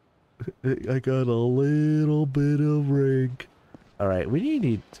got a little bit of rank. Alright, we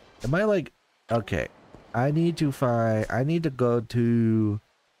need... Am I like... Okay. I need to go to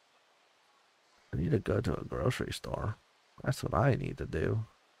a grocery store. That's what I need to do.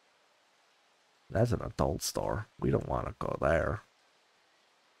 That's an adult store. We don't want to go there.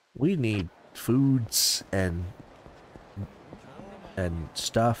 We need foods and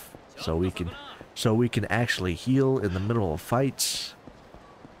stuff so we can actually heal in the middle of fights.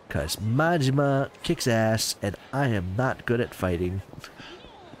 Cause Majima kicks ass and I am not good at fighting.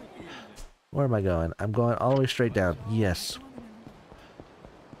 Where am I going? I'm going all the way straight down. Yes.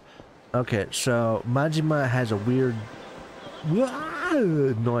 Okay, so Majima has a weird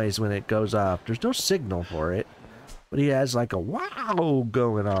noise when it goes off. There's no signal for it, but he has like a wow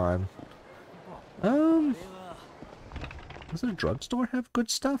going on. Does the drugstore have good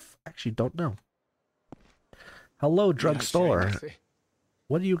stuff? Actually, don't know. Hello, drugstore.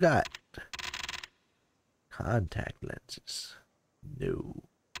 What do you got? Contact lenses. No.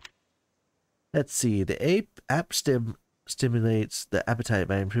 Let's see. The app stimulates the appetite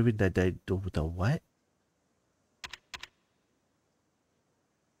by improving the what?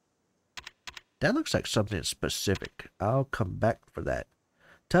 That looks like something specific. I'll come back for that.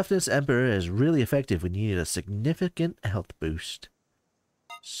 Toughness Emperor is really effective when you need a significant health boost.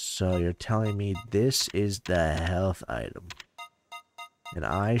 So you're telling me this is the health item. And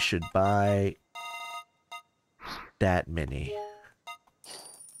I should buy that many.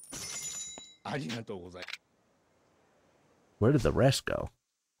 Where did the rest go?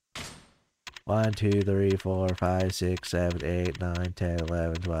 1, 2, 3, 4, 5, 6, 7, 8, 9, 10,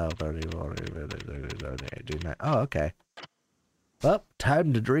 11, 12, 13, 14, 15, 16, 17, 18, 19. Oh, okay. Well,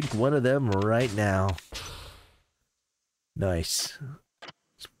 time to drink one of them right now. Nice.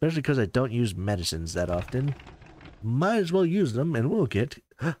 Especially because I don't use medicines that often. Might as well use them and we'll get...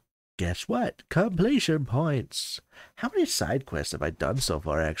 Guess what? Completion points. How many side quests have I done so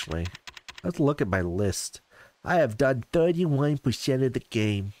far, actually? Let's look at my list. I have done 31% of the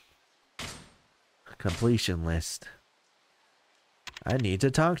game. Completion list. I need to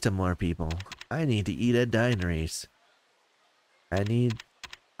talk to more people. I need to eat at dineries. I can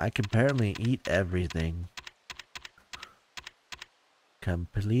apparently eat everything.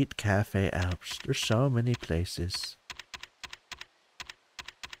 Complete Cafe Alps. There's so many places.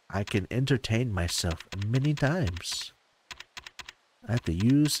 I can entertain myself many times. I have to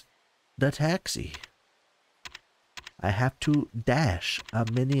use the taxi. I have to dash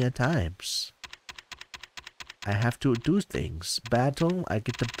many a times. I have to do things. Battle. I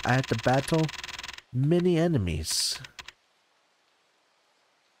have to battle many enemies.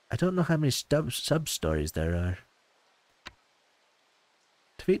 I don't know how many sub-stories there are.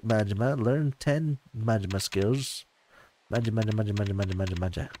 Defeat Majima, learn 10 Majima skills.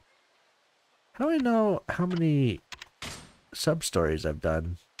 Maja. How do I know how many sub-stories I've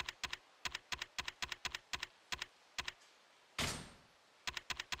done?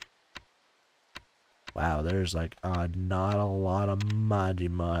 Wow, there's like not a lot of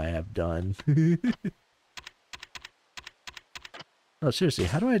Majima I have done. No, seriously,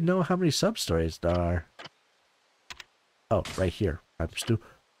 how do I know how many sub-stories there are? Oh, right here.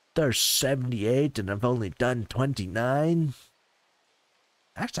 There's 78 and I've only done 29.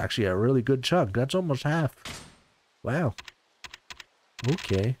 That's actually a really good chunk. That's almost half. Wow.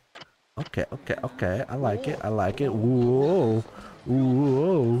 Okay. Okay. I like it. Whoa.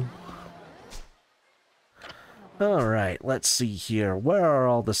 Whoa. Alright, let's see here. Where are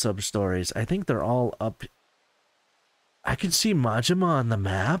all the sub-stories? I think they're all up. I can see Majima on the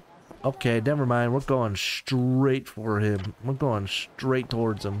map. Okay, never mind. We're going straight for him. We're going straight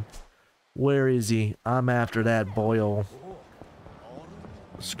towards him. Where is he? I'm after that boil.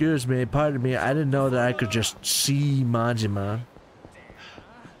 Excuse me, pardon me. I didn't know that I could just see Majima.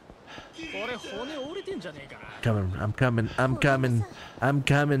 I'm coming,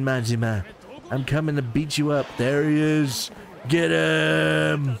 Majima. I'm coming to beat you up. There he is. Get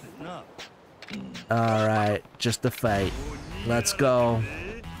him! Alright, just a fight. Let's go.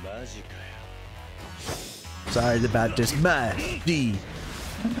 Sorry about this. Grab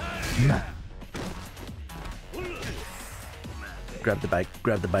the bike.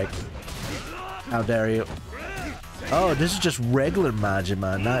 How dare you? Oh, this is just regular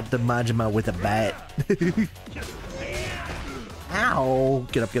Majima, not the Majima with a bat. Ow!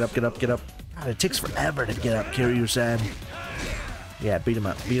 Get up. God, it takes forever to get up, Kiryu-san. Yeah, beat him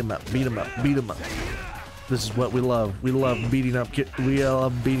up. This is what we love. We love beating up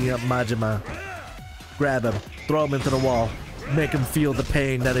Majima. Grab him, throw him into the wall, make him feel the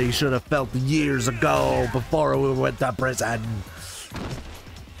pain that he should have felt years ago before we went to prison.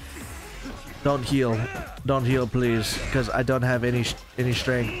 Don't heal, please, because I don't have any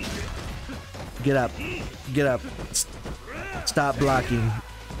strength. Get up, stop blocking.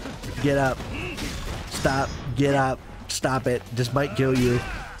 Get up, stop it. This might kill you.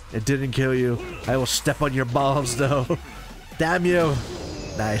 It didn't kill you. I will step on your balls though. Damn you.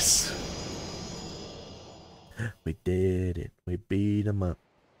 Nice. We did it. We beat him up.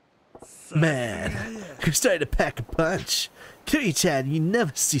 Man, I'm starting to pack a punch. Kiryu-chan, you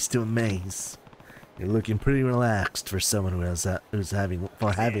never cease to amaze. You're looking pretty relaxed for someone who's having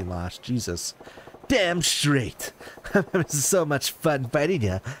lost. Jesus. Damn straight. I'm having so much fun fighting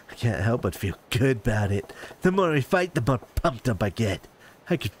you. I can't help but feel good about it. The more we fight, the more pumped up I get.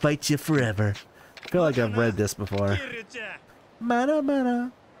 I could fight you forever. I feel like I've read this before.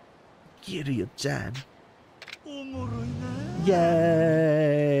 Mana. Kiryu-chan.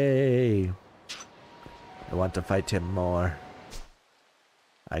 Yay! I want to fight him more.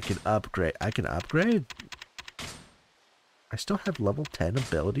 I can upgrade. I still have level 10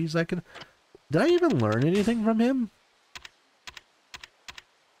 abilities I can... Did I even learn anything from him?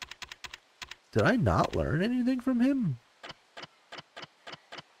 Did I not learn anything from him?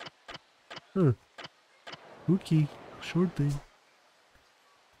 Huh. Okay. Short thing.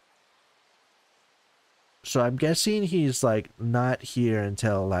 So I'm guessing he's like not here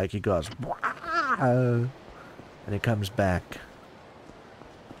until like he goes and it comes back.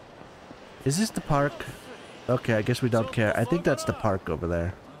 Is this the park? Okay, I guess we don't care. I think that's the park over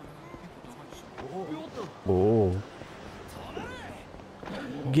there. Oh.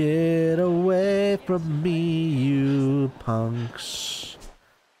 Get away from me, you punks.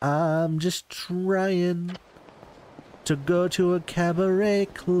 I'm just trying to go to a cabaret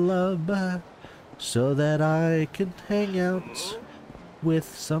club so that I can hang out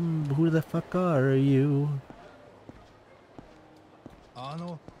with some... Who the fuck are you?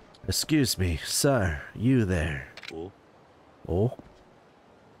 Excuse me, sir. You there. Oh?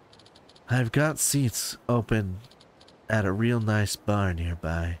 I've got seats open at a real nice bar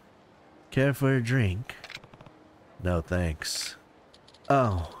nearby. Care for a drink? No thanks.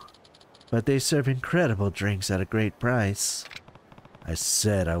 Oh, but they serve incredible drinks at a great price. I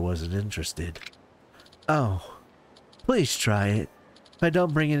said I wasn't interested. Oh, please try it. If I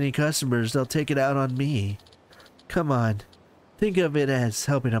don't bring any customers, they'll take it out on me. Come on, think of it as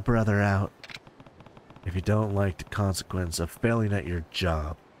helping a brother out. If you don't like the consequence of failing at your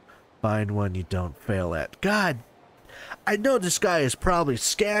job, find one you don't fail at. God, I know this guy is probably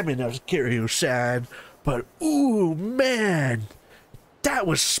scamming us, Kiryu-san, but ooh, man, that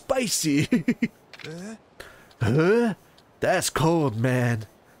was spicy. Huh? That's cold, man.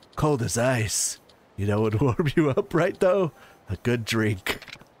 cold as ice. You know what would warm you up, right, though? A good drink.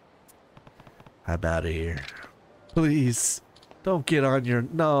 I'm out of here. Please, don't get on your...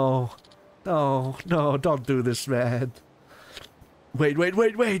 No, don't do this, man. Wait,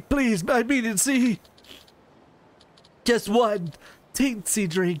 please, I mean it, see? Just one teensy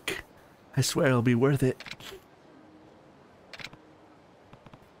drink. I swear it'll be worth it.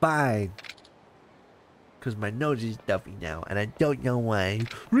 Fine. Because my nose is stuffy now, and I don't know why.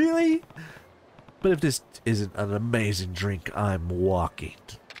 Really? But if this isn't an amazing drink, I'm walking.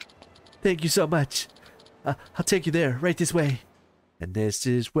 Thank you so much. I'll take you there, right this way. And this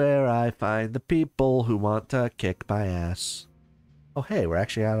is where I find the people who want to kick my ass. Oh, hey, we're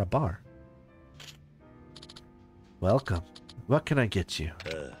actually at a bar. Welcome. What can I get you?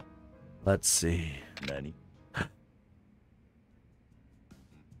 Let's see. Nani?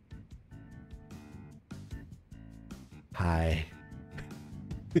 Hi.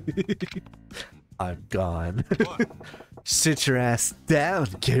 I'm gone. Sit your ass down,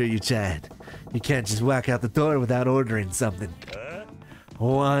 Kiryu-chan. You can't just walk out the door without ordering something.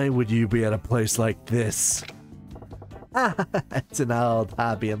 Why would you be at a place like this? It's an old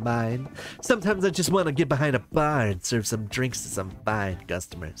hobby of mine. Sometimes I just want to get behind a bar and serve some drinks to some fine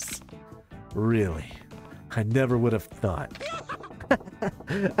customers. Really? I never would have thought.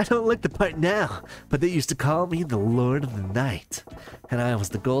 I don't look the part now, but they used to call me the Lord of the Night. And I was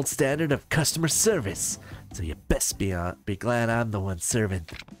the gold standard of customer service. So you best be glad I'm the one serving.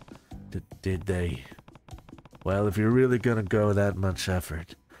 Did they? Well, if you're really gonna go that much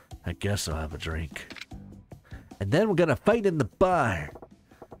effort, I guess I'll have a drink. And then we're gonna fight in the bar.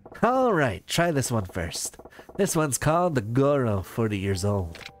 Alright, try this one first. This one's called the Goro, 40 years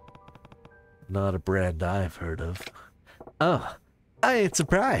old. Not a brand I've heard of. Oh, I ain't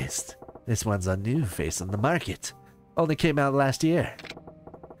surprised. This one's a new face on the market. Only came out last year.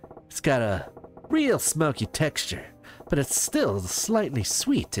 It's got a real smoky texture, but it's still slightly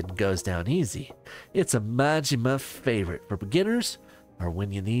sweet and goes down easy. It's a Majima favorite for beginners or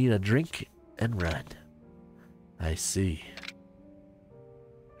when you need a drink and run. I see.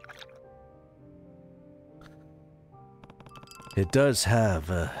 It does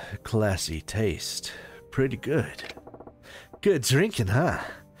have a classy taste. Pretty good. Good drinking, huh?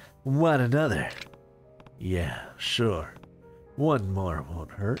 Want another? Yeah, sure. One more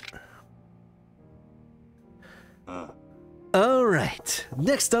won't hurt. Alright,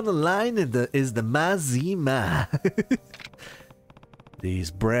 next on the line is the Mazima.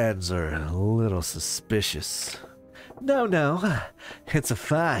 These brands are a little suspicious. No, it's a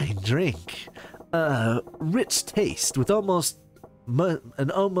fine drink. Rich taste with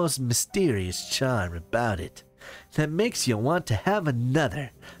an almost mysterious charm about it that makes you want to have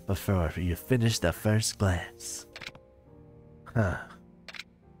another before you finish the first glass. Huh.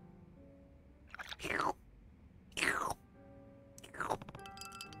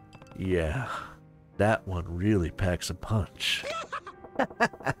 Yeah, that one really packs a punch.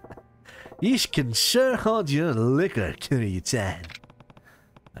 You can sure hold your liquor, Kiryu-chan.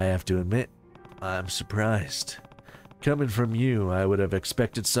 I have to admit, I'm surprised. Coming from you, I would have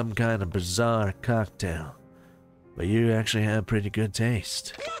expected some kind of bizarre cocktail. But you actually have pretty good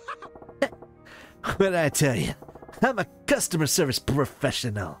taste. What'd I tell you? I'm a customer service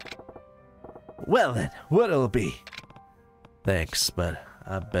professional. Well then, what'll it be? Thanks, but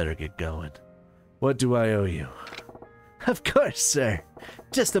I better get going. What do I owe you? Of course, sir.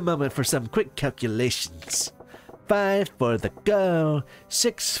 Just a moment for some quick calculations. 5 for the go,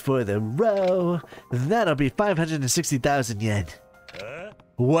 6 for the row. That'll be 560,000 yen.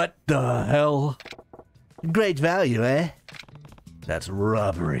 What the hell? Great value, eh? That's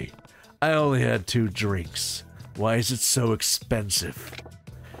robbery. I only had 2 drinks. Why is it so expensive?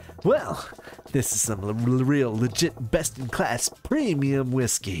 Well, this is some real legit best-in-class premium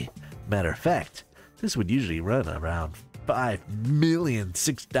whiskey. Matter of fact, this would usually run around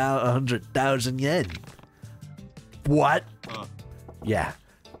 5,600,000 yen. What? Yeah,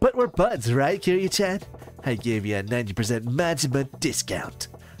 but we're buds, right, Kiryu-chan? I gave you a 90% Majima discount.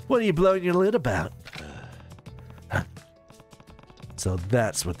 What are you blowing your lid about? So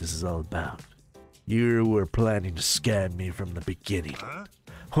that's what this is all about. You were planning to scam me from the beginning.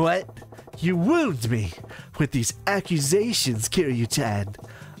 What? You wound me with these accusations, Kiryu-chan.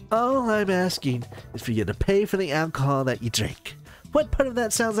 All I'm asking is for you to pay for the alcohol that you drink. What part of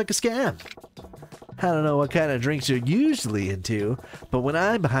that sounds like a scam? I don't know what kind of drinks you're usually into, but when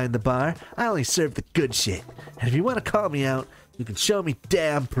I'm behind the bar, I only serve the good shit. And if you want to call me out, you can show me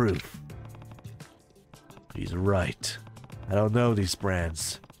damn proof. He's right. I don't know these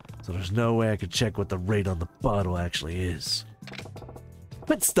brands, so there's no way I could check what the rate on the bottle actually is.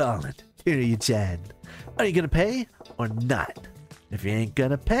 Quit stalling, Kiryu-chan. Are you gonna pay or not? If you ain't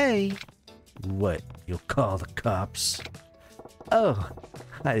gonna pay, what? You'll call the cops? Oh,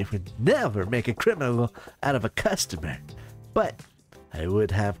 I would never make a criminal out of a customer, but I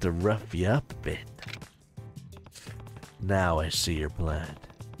would have to rough you up a bit. Now I see your plan.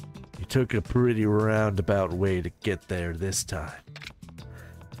 You took a pretty roundabout way to get there this time.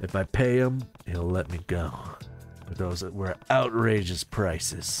 If I pay him, he'll let me go. But those were outrageous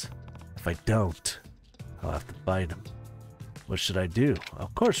prices. If I don't, I'll have to fight him. What should I do?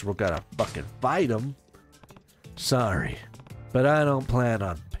 Of course we're gonna fucking fight him. Sorry, but I don't plan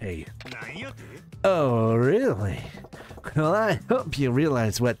on paying. Oh, really? Well, I hope you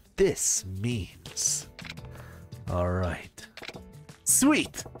realize what this means. Alright.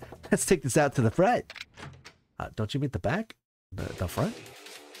 Sweet! Let's take this out to the front. Don't you mean the back? The front?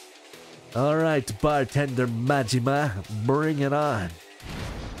 Alright, bartender Majima, bring it on.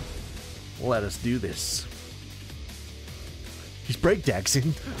 Let us do this. He's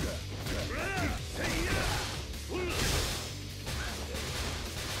breakdancing.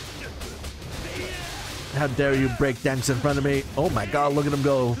 How dare you breakdance in front of me? Oh my god, look at him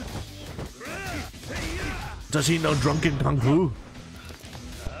go. Does he know drunken kung fu?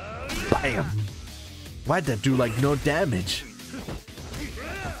 Bam! Why'd that do like no damage?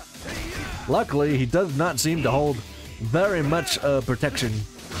 Luckily, he does not seem to hold very much protection.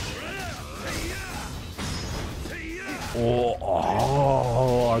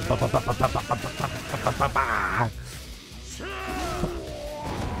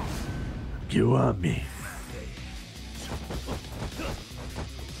 Kiwami.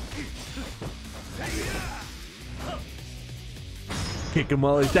 Kick him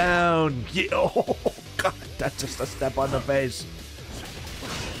while he's down. Yeah. Oh, God, that's just a step on the face.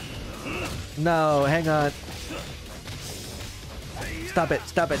 No, hang on. Stop it,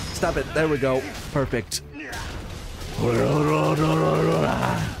 stop it, stop it. There we go. Perfect.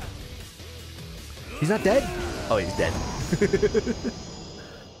 He's not dead? Oh, he's dead.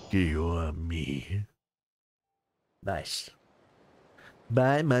 Kiwami. Nice.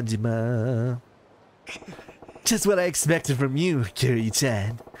 Bye, Majima. Just what I expected from you,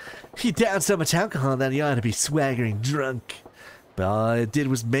 Kiryu-chan. You downed so much alcohol that you ought to be swaggering drunk. But all it did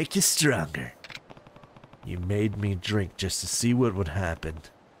was make you stronger. You made me drink just to see what would happen.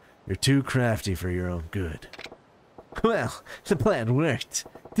 You're too crafty for your own good. Well, the plan worked,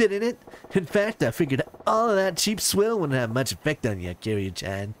 didn't it? In fact, I figured all of that cheap swill wouldn't have much effect on you,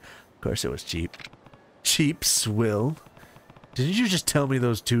 Kiryu-chan. Of course it was cheap. Cheap swill? Didn't you just tell me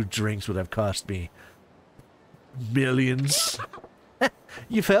those 2 drinks would have cost me millions?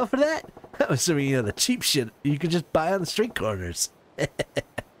 You fell for that? That was some of the cheap shit you could just buy on the street corners.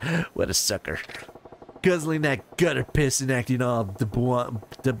 What a sucker. Guzzling that gutter piss and acting all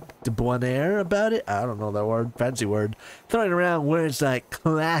debonair about it. I don't know that word, fancy word. Throwing around words like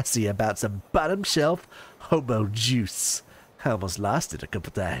classy about some bottom shelf hobo juice. I almost lost it a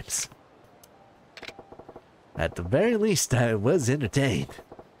couple times. At the very least, I was entertained.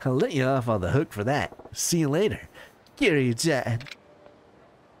 I'll let you off on the hook for that. See you later. Kiryu-chan.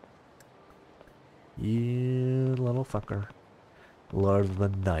 You little fucker. Lord of the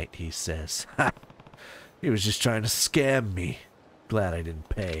Night, he says. Ha! He was just trying to scam me. Glad I didn't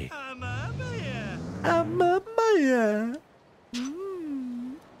pay. Amamaya.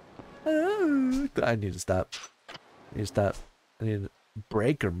 Oh. I need to stop. I need to stop. I need to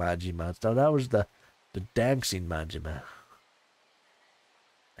break her Majima. So that was the dancing Majima.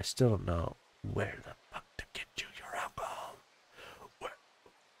 I still don't know where the fuck to get you your alcohol. Where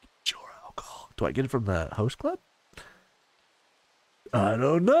get your alcohol? Do I get it from the host club? I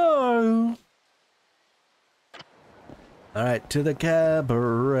don't know. Alright, to the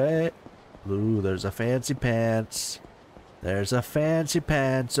cabaret. Ooh, there's a fancy pants. There's a fancy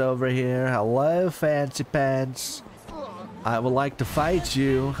pants over here. Hello, fancy pants. I would like to fight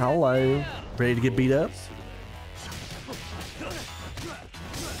you. Hello. Ready to get beat up?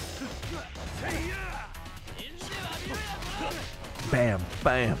 Bam,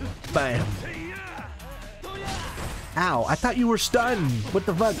 bam, bam. Ow, I thought you were stunned. What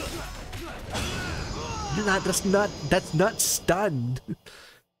the fuck? You're not, that's not stunned.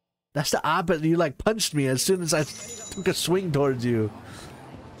 That's the opposite. You like punched me as soon as I took a swing towards you.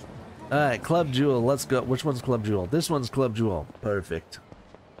 Alright, Club Jewel, let's go. Which one's Club Jewel? This one's Club Jewel. Perfect.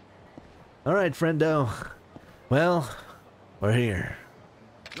 Alright, friendo. Well, we're here.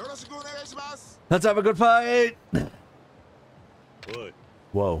 Let's have a good fight!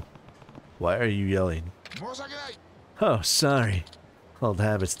 Whoa. Why are you yelling? Oh, sorry. Old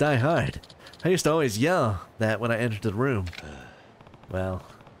habits die hard. I used to always yell that when I entered the room. Well,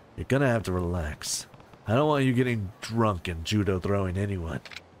 you're gonna have to relax. I don't want you getting drunk and judo throwing anyone.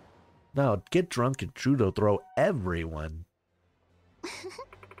 No, get drunk and judo throw everyone.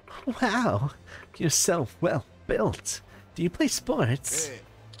 Wow, you're so well built. Do you play sports?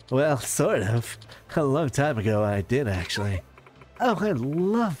 Well, sort of. A long time ago I did, actually. Oh, I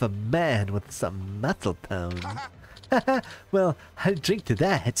love a man with some muscle tone. Well, I drink to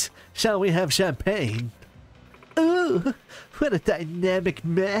that. Shall we have champagne? Ooh, what a dynamic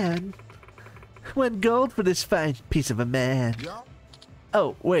man. 1 gold for this fine piece of a man.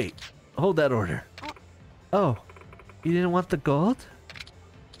 Oh, wait. Hold that order. Oh, you didn't want the gold?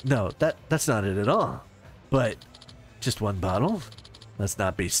 No, that's not it at all. But just 1 bottle? Let's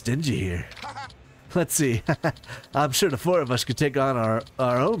not be stingy here. Let's see. I'm sure the 4 of us could take on our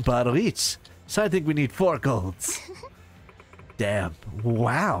own bottle each. So I think we need 4 golds. Damn.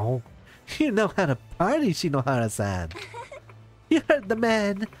 Wow. You know how to party, Shinohara-san. You heard the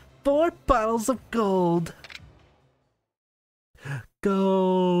man. 4 bottles of gold.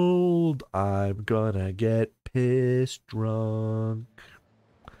 Gold. I'm gonna get pissed drunk.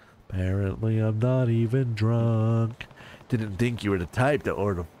 Apparently I'm not even drunk. Didn't think you were the type to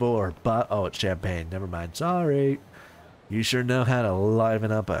order 4, but oh, it's champagne. Never mind. Sorry. You sure know how to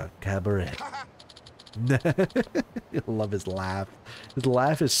liven up a cabaret. I love his laugh. His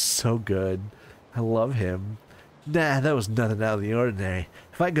laugh is so good. I love him. Nah, that was nothing out of the ordinary.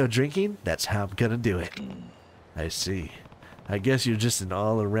 If I go drinking, that's how I'm gonna do it. I see. I guess you're just an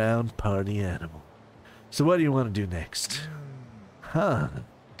all-around party animal. So what do you want to do next? Huh?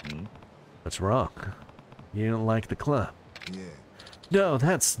 What's wrong? You don't like the club? No,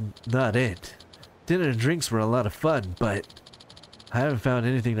 that's not it. Dinner and drinks were a lot of fun, but I haven't found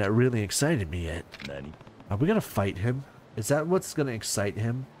anything that really excited me yet. Are we gonna fight him? Is that what's gonna excite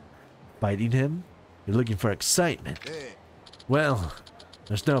him? Fighting him? You're looking for excitement. Well,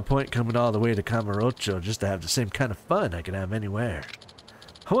 there's no point coming all the way to Kamurocho just to have the same kind of fun I can have anywhere.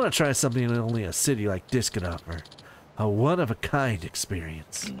 I want to try something that only a city like this could offer. A one-of-a-kind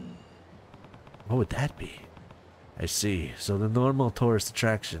experience. What would that be? I see. So the normal tourist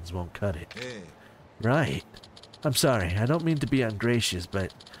attractions won't cut it. Right. I'm sorry. I don't mean to be ungracious,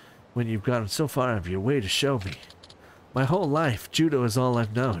 but when you've gone so far out of your way to show me. My whole life, judo is all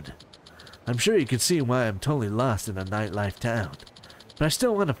I've known. I'm sure you can see why I'm totally lost in a nightlife town. But I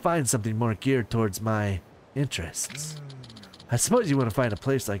still want to find something more geared towards my interests. I suppose you want to find a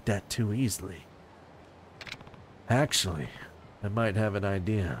place like that too easily. Actually, I might have an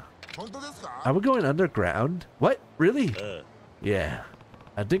idea. Are we going underground? What? Really? Yeah.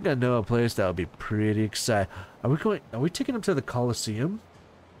 I think I know a place that would be pretty exciting. Are we taking him to the Colosseum?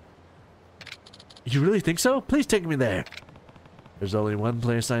 You really think so? Please take me there. There's only one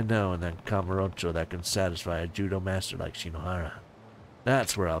place I know in that Kamurocho that can satisfy a judo master like Shinohara.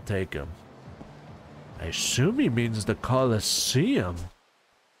 That's where I'll take him. I assume he means the Colosseum.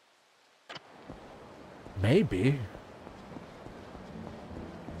 Maybe.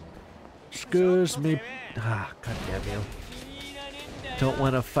 Excuse me. Ah, goddamn you. Don't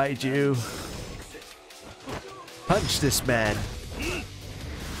want to fight you. Punch this man.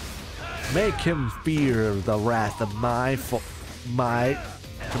 Make him fear the wrath of my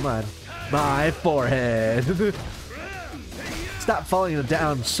forehead. Stop falling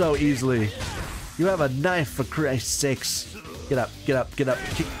down so easily. You have a knife, for Christ's sakes. Get up, get up, get up.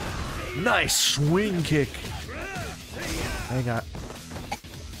 Kick. Nice swing kick. Hang on.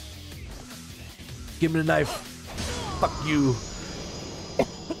 Give me the knife. Fuck you.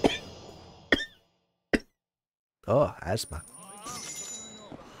 Oh, asthma.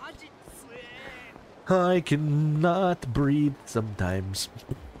 I cannot breathe sometimes.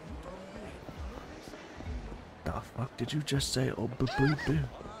 The fuck did you just say? Oh, boo boo boo.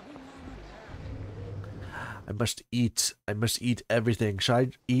 I must eat. I must eat everything. Should I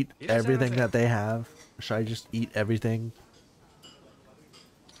eat everything that they have? Should I just eat everything?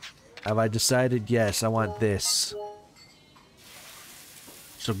 Have I decided? Yes, I want this.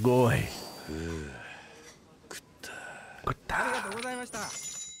 Sugoi.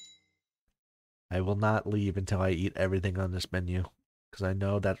 I will not leave until I eat everything on this menu, because I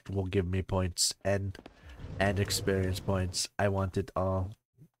know that will give me points and experience points. I want it all.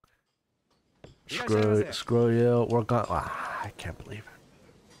 Screw you. We're gonna. I can't believe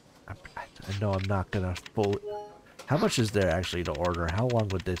it. I know I'm not gonna fully. How much is there actually to order? How long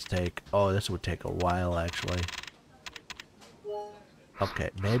would this take? Oh, this would take a while actually. Okay,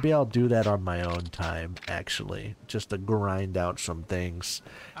 maybe I'll do that on my own time, actually. Just to grind out some things.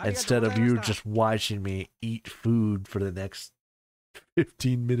 Instead of you just watching me eat food for the next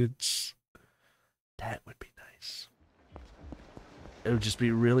 15 minutes. That would be nice. it would just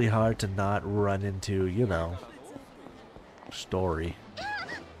be really hard to not run into, you know, story.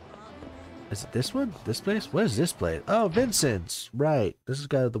 Is it this one? This place? What is this place? Oh, Vincent's. Right. This is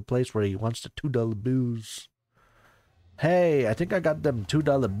the place where he wants the $2 bills. Hey, I think I got them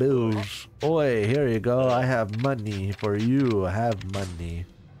 $2 bills. Oi, here you go. I have money for you. I have money.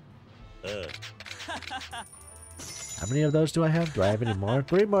 How many of those do I have? Do I have any more?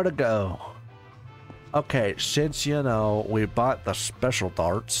 3 more to go. Okay, since, you know, we bought the special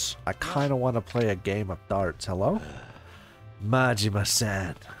darts, I kind of want to play a game of darts. Hello?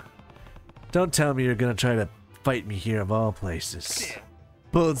 Majima-san. Don't tell me you're going to try to fight me here of all places.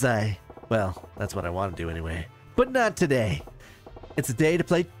 Bullseye. Well, that's what I want to do anyway. But not today. It's a day to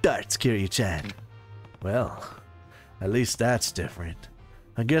play darts, Kiryu-chan. Well, at least that's different.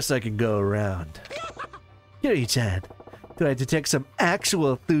 I guess I can go around. Kiryu-chan, do I detect some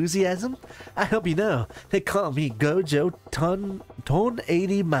actual enthusiasm? I hope you know, they call me Gojo Tone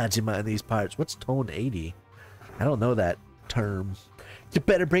 80 Majima in these parts. What's Tone 80? I don't know that term. You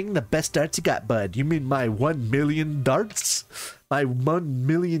better bring the best darts you got, bud. You mean my 1 million darts? My 1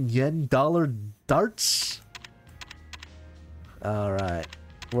 million yen dollar darts? Alright.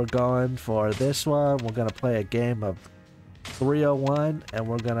 We're going for this one. We're gonna play a game of 301 and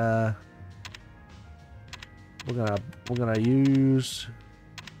we're gonna use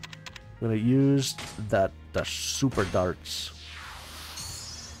the super darts.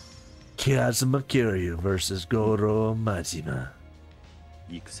 Kazuma Kiryu versus Goro Majima.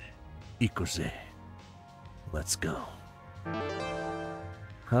 Ikuze. Let's go.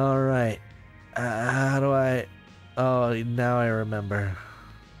 Alright. How do I... Oh, now I remember.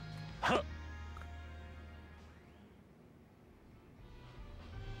 Got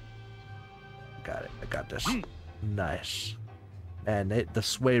it. I got this. Nice. And the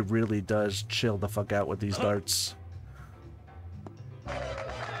sway really does chill the fuck out with these darts.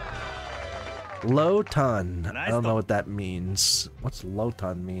 Low ton. I don't know what that means. What's low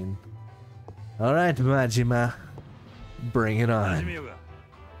ton mean? Alright, Majima. Bring it on.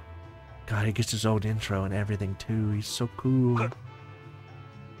 God, he gets his own intro and everything too. He's so cool.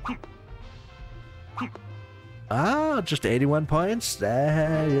 Oh, just 81 points?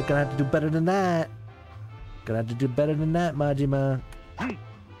 You're gonna have to do better than that. Gonna have to do better than that, Majima.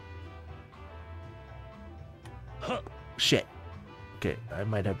 Shit. Okay, I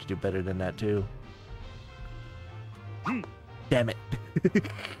might have to do better than that too. Damn it.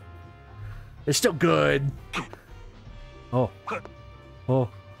 It's still good. Oh. Oh.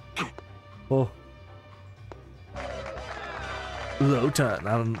 Oh. Low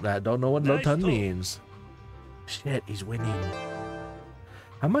ton. I don't know what low ton means. Shit, he's winning.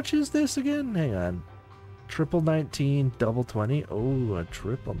 How much is this again? Hang on. Triple 19, double 20. Oh, a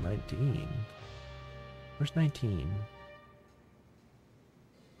triple 19. Where's 19?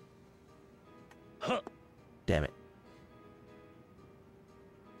 Damn it.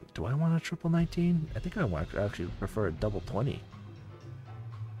 Do I want a triple 19? I think I actually prefer a double 20.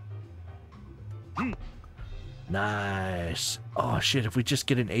 Nice. Oh shit, if we just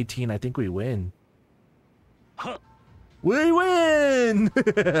get an 18, I think we win. We win!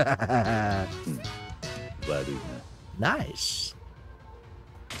 Nice.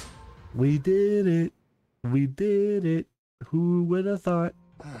 We did it. We did it. Who would have thought?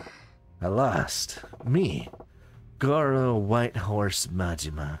 I lost. Me. Goro White Horse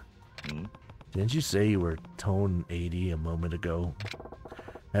Majima. Didn't you say you were Tone 80 a moment ago?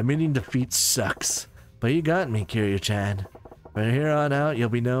 Admitting defeat sucks, but you got me, Kiryu-chan. From here on out, you'll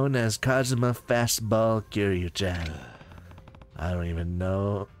be known as Kazuma Fastball Kiryu-chan. I don't even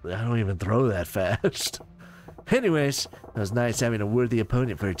know. I don't even throw that fast. Anyways, it was nice having a worthy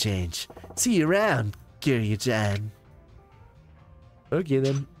opponent for a change. See you around, Kiryu-chan. Okay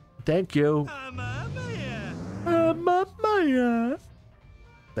then. Thank you.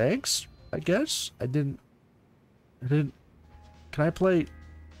 Thanks, I guess. I didn't. Can I play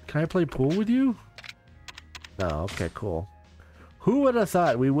pool with you? No, okay, cool. Who would have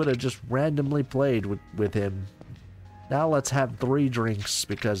thought we would have just randomly played with him? Now let's have 3 drinks,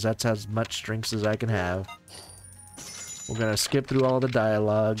 because that's as much drinks as I can have. We're gonna skip through all the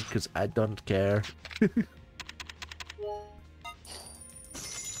dialogue, because I don't care.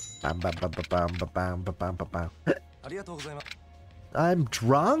 I'm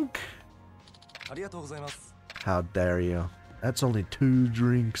drunk? How dare you? That's only 2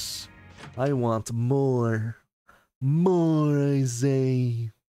 drinks. I want more. More, I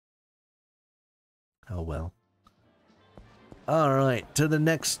say. Oh well. Alright, to the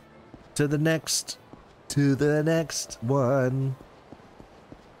next one.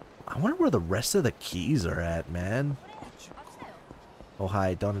 I wonder where the rest of the keys are at, man. Oh,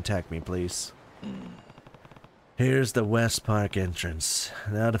 hi. Don't attack me, please. Here's the West Park entrance.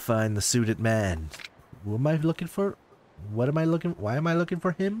 Now to find the suited man. Who am I looking for? What am I looking? Why am I looking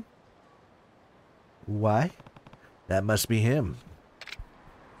for him? Why? That must be him.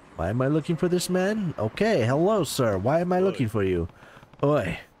 Why am I looking for this man? Okay, hello, sir. Why am I looking for you?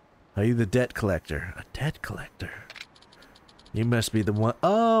 Oi, are you the debt collector? A debt collector? You must be the one.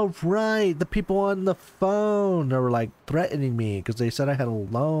 Oh, right. The people on the phone that were like threatening me because they said I had a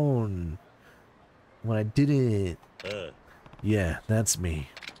loan when I didn't. Yeah, that's me.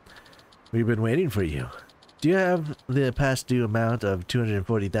 We've been waiting for you. Do you have the past due amount of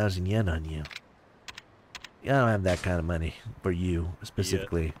 240,000 yen on you? I don't have that kind of money for you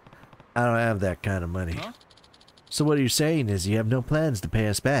specifically. I don't have that kind of money. Huh? So what you're saying is you have no plans to pay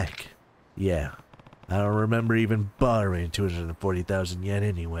us back? Yeah. I don't remember even borrowing 240,000 yen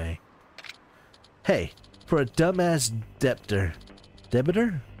anyway. Hey, for a dumbass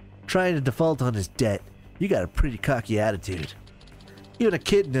debitor trying to default on his debt, you got a pretty cocky attitude. Even a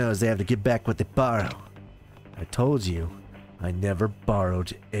kid knows they have to give back what they borrow. I told you, I never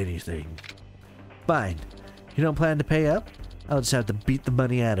borrowed anything. Fine. You don't plan to pay up? I'll just have to beat the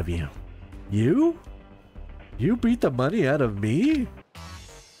money out of you. You? You beat the money out of me?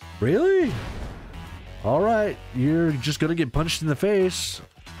 Really? Alright, you're just gonna get punched in the face.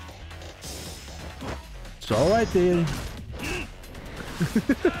 It's alright then.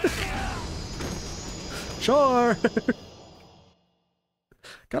 Sure.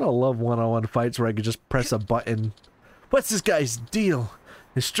 Gotta love one-on-one fights where I can just press a button. What's this guy's deal?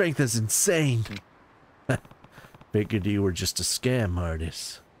 His strength is insane. Figured you were just a scam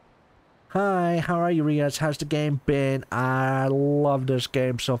artist. Hi, how are you, Riaz? How's the game been? I love this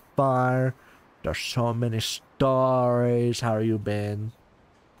game so far. There's so many stories. How are you been?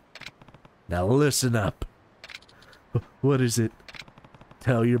 Now listen up. What is it?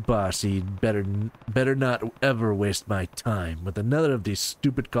 Tell your boss he'd better not ever waste my time with another of these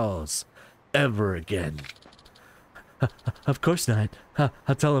stupid calls ever again. Of course not.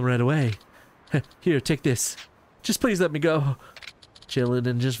 I'll tell him right away. Here, take this. Just please let me go. Chilling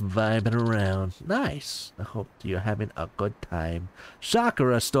and just vibing around. Nice. I hope you're having a good time.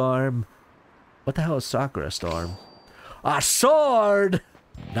 Sakura Storm. What the hell is Sakura Storm? A sword!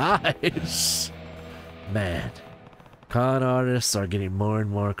 Nice. Man. Con artists are getting more and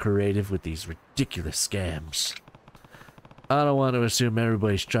more creative with these ridiculous scams. I don't want to assume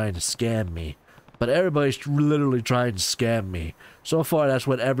everybody's trying to scam me, but everybody's literally trying to scam me. So far, that's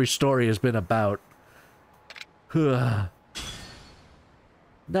what every story has been about.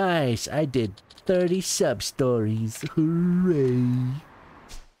 Nice, I did 30 sub-stories. Hooray.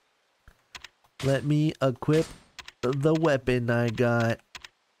 Let me equip the weapon I got.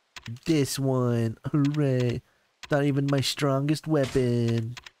 This one. Hooray. Not even my strongest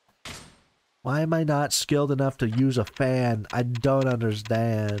weapon. Why am I not skilled enough to use a fan? I don't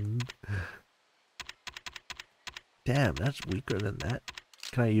understand. Damn, that's weaker than that.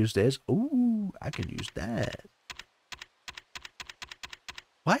 Can I use this? Ooh, I can use that.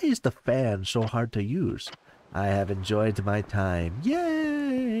 Why is the fan so hard to use? I have enjoyed my time.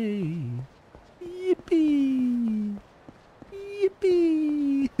 Yay! Yippee!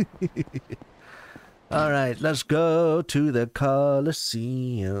 Yippee! Alright, let's go to the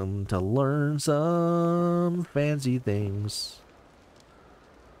Coliseum to learn some fancy things.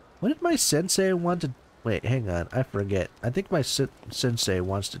 What did my sensei want to... Wait, hang on, I forget. I think my sensei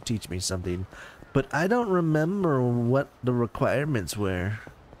wants to teach me something, but I don't remember what the requirements were.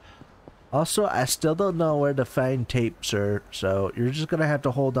 Also, I still don't know where to find tape, sir, so you're just gonna have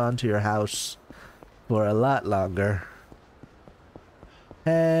to hold on to your house for a lot longer.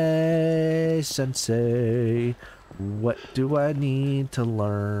 Hey, sensei, what do I need to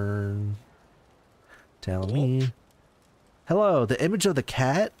learn? Tell me. Hello, the image of the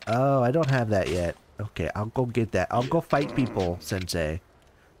cat? Oh, I don't have that yet. Okay, I'll go get that. I'll go fight people, sensei.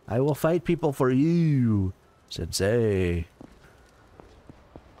 I will fight people for you, sensei.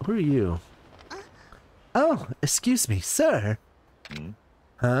 Who are you? Oh, excuse me, sir.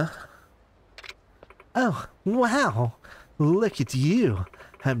 Huh? Oh, wow. Look at you.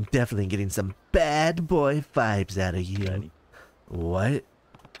 I'm definitely getting some bad boy vibes out of you. What?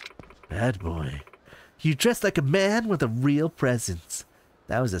 Bad boy? You dress like a man with a real presence.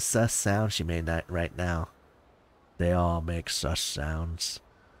 That was a sus sound she made right now. They all make sus sounds.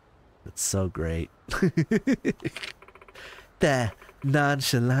 It's so great. The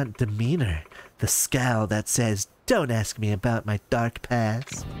nonchalant demeanor. The scowl that says, "Don't ask me about my dark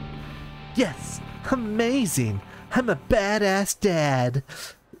past." Yes, amazing. I'm a badass dad.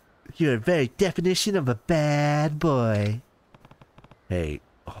 You're a very definition of a bad boy. Hey,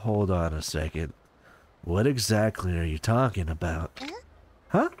 hold on a second. What exactly are you talking about?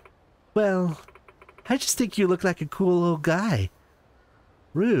 Huh? Well, I just think you look like a cool old guy.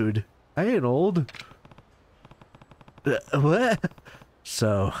 Rude. I ain't old. What?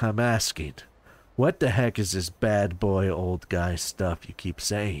 So, I'm asking, what the heck is this bad boy old guy stuff you keep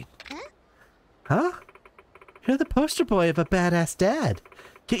saying? Huh? You're the poster boy of a badass dad.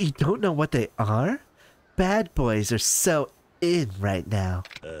 Yet you don't know what they are? Bad boys are so in right now.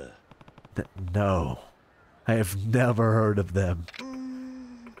 No. I have never heard of them.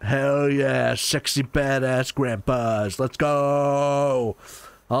 Hell yeah, sexy badass grandpas. Let's go.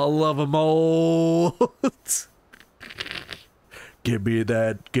 I'll love them all. Give me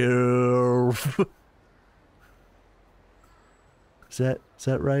that girl. Is that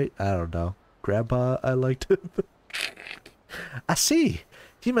right? I don't know. Grandpa, I liked him. I see.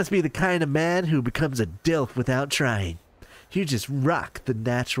 You must be the kind of man who becomes a dilf without trying. You just rock the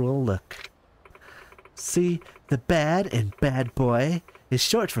natural look. See, the bad and bad boy is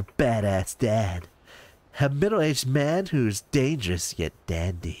short for badass dad. A middle-aged man who's dangerous yet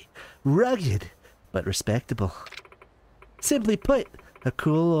dandy. Rugged, but respectable. Simply put, a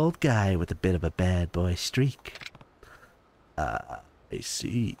cool old guy with a bit of a bad boy streak. I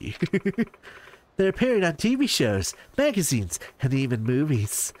see. They're appearing on TV shows, magazines, and even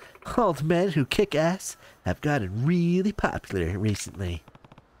movies. Old men who kick ass have gotten really popular recently.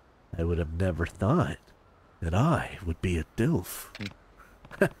 I would have never thought that I would be a DILF.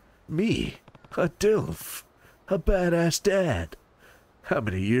 Me, a DILF, a badass dad. How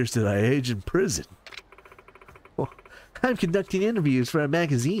many years did I age in prison? Well, I'm conducting interviews for a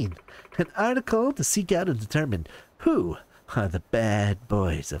magazine, an article to seek out and determine who are the bad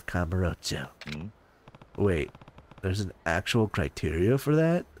boys of Kamurocho. Wait, there's an actual criteria for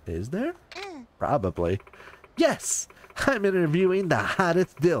that? Is there? Probably. Yes! I'm interviewing the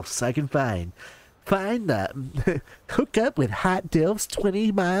hottest DILFs I can find. Hook up with hot DILFs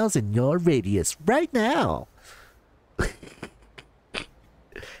 20 miles in your radius right now.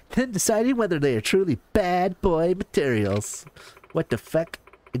 Then deciding whether they are truly bad boy materials. What the fuck?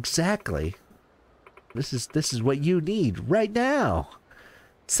 Exactly. This is what you need right now.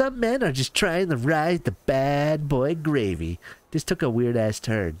 Some men are just trying to ride the bad boy gravy. This took a weird ass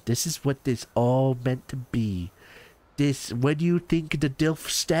turn. This is what this all meant to be. What do you think the DILF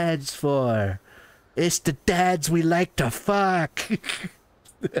stands for? It's the dads we like to fuck.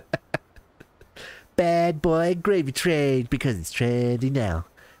 Bad boy gravy train because it's trendy now.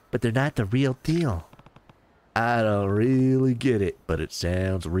 But they're not the real deal. I don't really get it, but it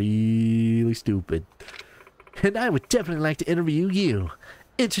sounds really stupid. And I would definitely like to interview you.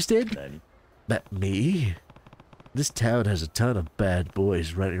 Interested? But me? This town has a ton of bad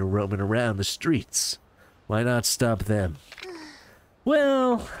boys roaming around the streets. Why not stop them?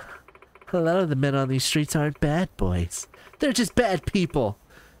 Well, a lot of the men on these streets aren't bad boys. They're just bad people.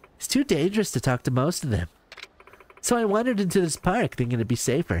 It's too dangerous to talk to most of them. So I wandered into this park thinking it'd be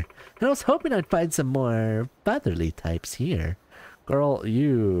safer. And I was hoping I'd find some more fatherly types here. Girl,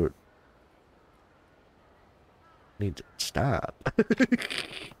 you need to stop.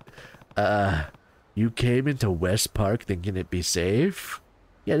 You came into West Park thinking it'd be safe?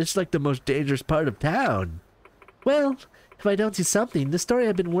 Yeah, this is like the most dangerous part of town. Well, if I don't do something, the story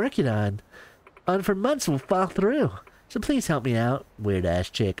I've been working on for months will fall through. So please help me out. Weird ass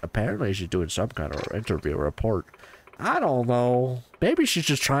chick. Apparently she's doing some kind of interview report. I don't know. Maybe she's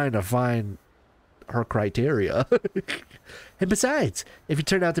just trying to find her criteria. And besides, if you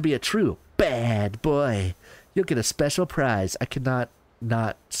turn out to be a true bad boy, you'll get a special prize. I cannot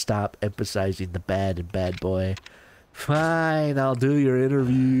not stop emphasizing the bad and bad boy. Fine, I'll do your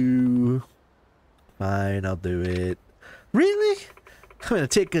interview. Fine, I'll do it. Really? I'm gonna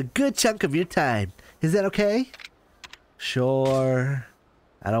take a good chunk of your time. Is that okay? Sure.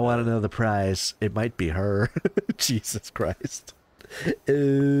 I don't want to know the prize. It might be her. Jesus Christ.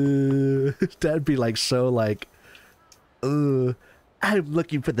 That'd be like so like... I'm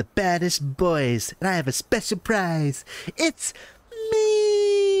looking for the baddest boys, and I have a special prize. It's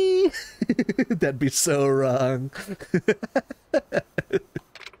me! That'd be so wrong.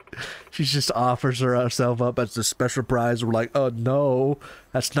 She just offers herself up as the special prize. We're like, oh no,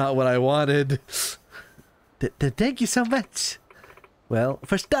 that's not what I wanted. Thank you so much. Well,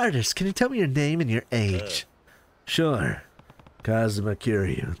 for starters, can you tell me your name and your age? Sure. Kazuma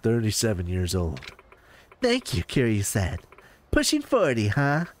Kiryu, 37 years old. Thank you, Kiryu said. Pushing 40,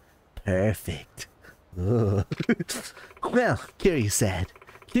 huh? Perfect. Well, Kiryu said,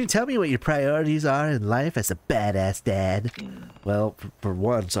 can you tell me what your priorities are in life as a badass dad? Well, for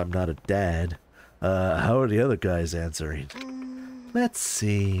once, I'm not a dad. How are the other guys answering? Let's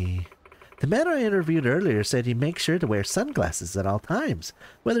see. The man I interviewed earlier said he makes sure to wear sunglasses at all times,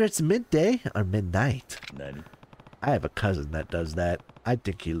 whether it's midday or midnight. I have a cousin that does that. I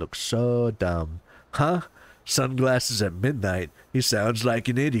think he looks so dumb. Huh? Sunglasses at midnight? He sounds like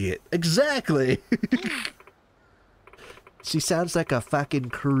an idiot. Exactly! She sounds like a fucking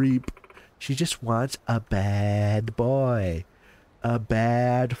creep. She just wants a bad boy. A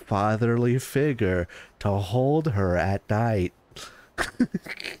bad fatherly figure to hold her at night.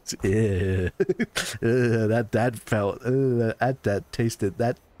 Yeah. That felt that tasted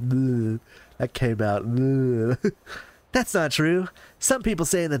that came out. That's not true. Some people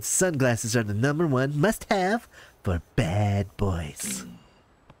say that sunglasses are the #1 must-have for bad boys.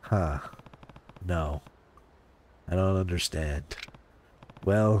 Huh. No. I don't understand.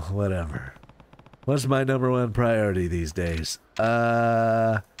 Well, whatever. What's my #1 priority these days?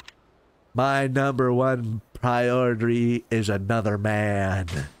 My #1 priority is another man.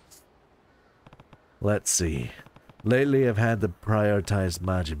 Let's see. Lately I've had to prioritize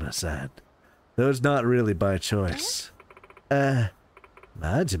Majima-san. Though it's not really by choice.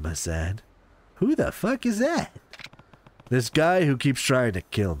 Majima-san? Who the fuck is that? This guy who keeps trying to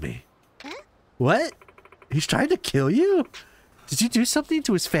kill me. What? He's trying to kill you? Did you do something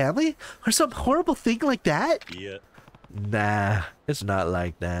to his family? Or some horrible thing like that? Yeah. Nah, it's not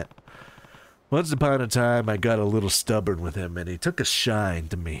like that. Once upon a time, I got a little stubborn with him and he took a shine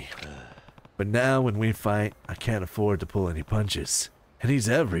to me. But now when we fight, I can't afford to pull any punches. And he's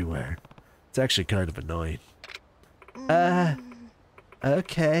everywhere. It's actually kind of annoying.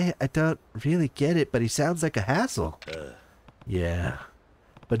 Okay, I don't really get it, but he sounds like a hassle. Yeah.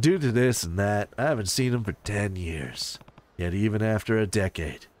 But due to this and that, I haven't seen him for 10 years. Yet even after a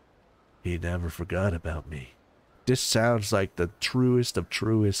decade, he never forgot about me. This sounds like the truest of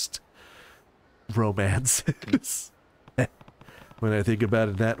truest romances. When I think about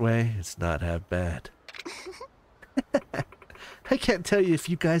it that way, it's not half bad. I can't tell you if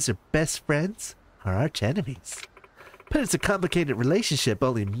you guys are best friends or arch enemies. But it's a complicated relationship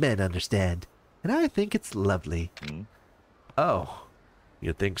only men understand. And I think it's lovely. Oh,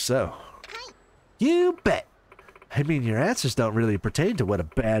 you think so? You bet. I mean, your answers don't really pertain to what a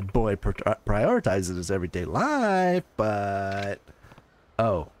bad boy prioritizes in his everyday life, but...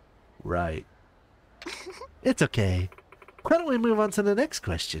 Oh, right. It's okay. Why don't we move on to the next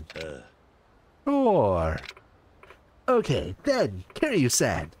question? Or... Okay, then,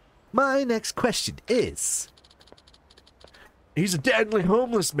 Kiryu-san. My next question is... He's a deadly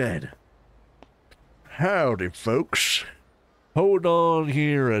homeless man. Howdy, folks. Hold on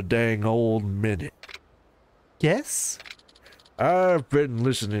here a dang old minute. Yes? I've been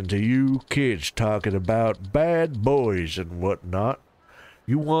listening to you kids talking about bad boys and whatnot.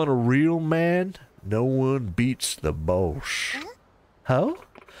 You want a real man? No one beats the boss. Oh?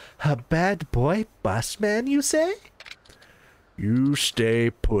 A bad boy boss man, you say? You stay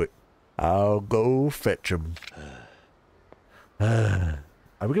put. I'll go fetch him.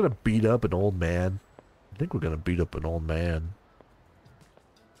 Are we gonna beat up an old man? I think we're gonna beat up an old man.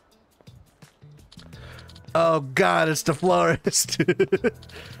 Oh god, it's the florist.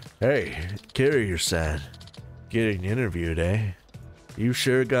 Hey, Kiryu-san. Getting interviewed, eh? You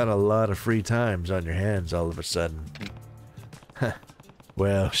sure got a lot of free times on your hands all of a sudden.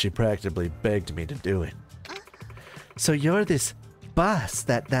 Well, she practically begged me to do it. So you're this boss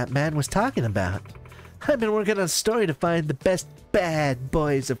that man was talking about. I've been working on a story to find the best bad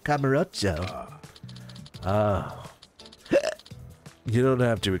boys of Kamurocho. Oh. You don't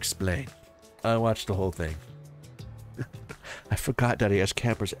have to explain. I watched the whole thing. I forgot that he has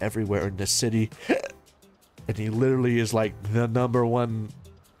campers everywhere in the city. And he literally is like the #1...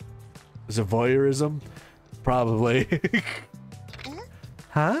 Is it voyeurism? Probably.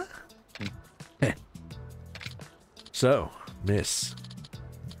 Huh? So, miss.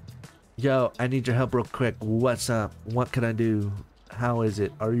 Yo, I need your help real quick. What's up? What can I do? How is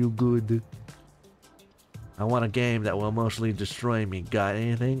it? Are you good? I want a game that will emotionally destroy me. Got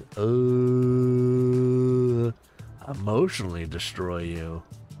anything? Emotionally destroy you.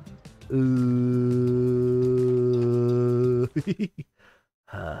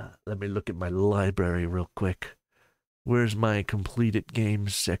 Let me look at my library real quick. Where's my completed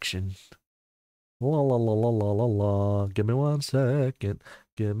games section? La la la la la la la. Give me 1 second.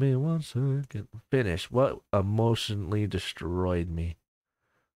 Give me 1 second. Finish. What emotionally destroyed me?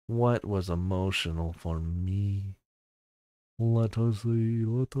 What was emotional for me? Let us see.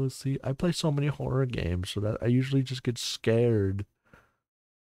 Let us see. I play so many horror games so that I usually just get scared.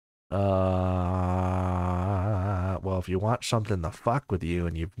 Well, if you want something to fuck with you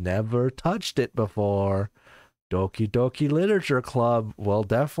and you've never touched it before, Doki Doki Literature Club will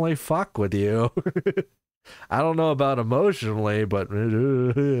definitely fuck with you. I don't know about emotionally, but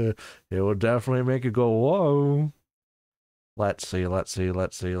it will definitely make it go, whoa. Let's see.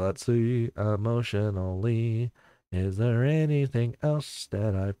 Emotionally. Is there anything else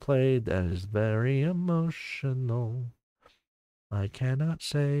that I played that is very emotional? I cannot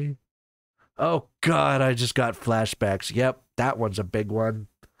say. Oh God, I just got flashbacks. Yep, that one's a big one.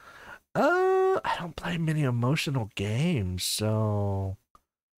 I don't play many emotional games, so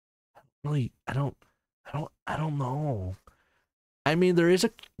really, I don't know. I mean, there's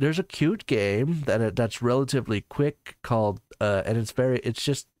a cute game that's relatively quick called and it's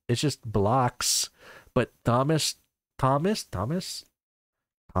just blocks, but Thomas. I'm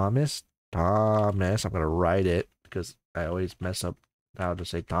gonna write it because I always mess up how to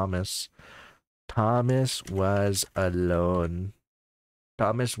say Thomas. Thomas was alone.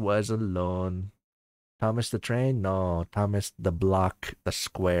 Thomas the train? No, Thomas the block, the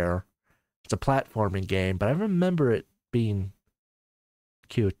square. It's a platforming game, but I remember it being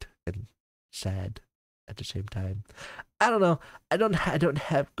cute and sad at the same time. I don't know. I don't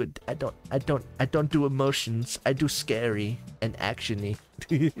do emotions. I do scary and actiony.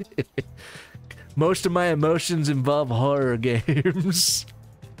 Most of my emotions involve horror games.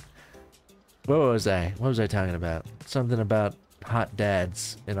 What was I talking about? Something about hot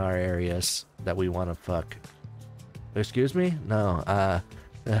dads in our areas that we want to fuck. Excuse me? No,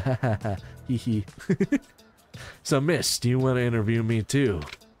 hee. So, miss, do you want to interview me too?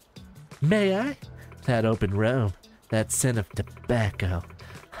 May I? That open robe, that scent of tobacco.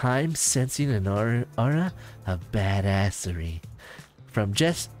 I'm sensing an aura of badassery. From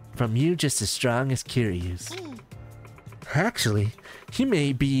you just as strong as Kiryu's. Actually, he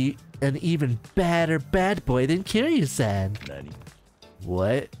may be an even badder bad boy than Kiryu-san.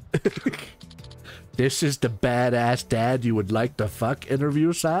 What? This is the badass dad you would like to fuck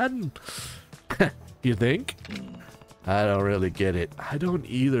interview-san? You think? I don't really get it. I don't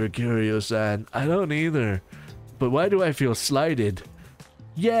either, Kiryu-san. I don't either. But why do I feel slighted?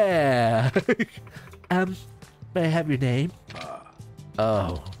 Yeah! May I have your name?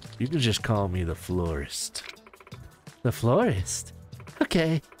 Oh, you can just call me the florist. The florist?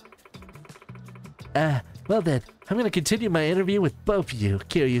 Okay. Well then, I'm gonna continue my interview with both of you,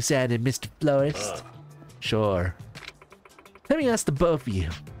 Kiryu-san and Mr. Florist. Sure. Let me ask the both of you.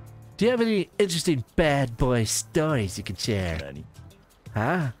 Do you have any interesting bad boy stories you can share?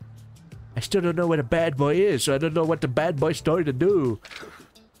 Huh? I still don't know what a bad boy is, so I don't know what the bad boy story to do.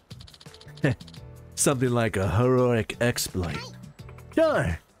 Something like a heroic exploit.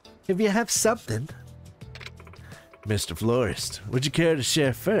 Sure, if you have something. Mr. Florist, would you care to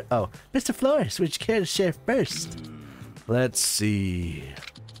share first? Oh, Mr. Florist, would you care to share first? Let's see.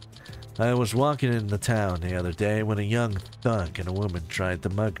 I was walking in the town the other day when a young thug and a woman tried to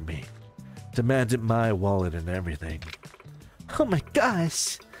mug me. Demanded my wallet and everything. Oh my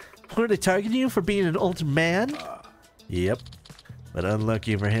gosh! Were they targeting you for being an older man? Yep. But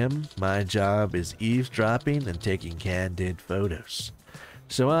unlucky for him, my job is eavesdropping and taking candid photos.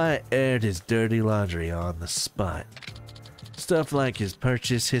 So I aired his dirty laundry on the spot. Stuff like his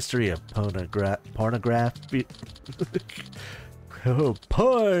purchase history of pornography. Oh,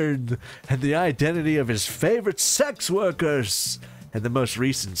 porn! And the identity of his favorite sex workers! And the most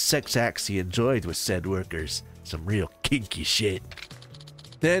recent sex acts he enjoyed with said workers. Some real kinky shit.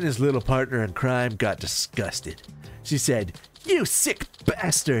 Then his little partner in crime got disgusted. She said, "You sick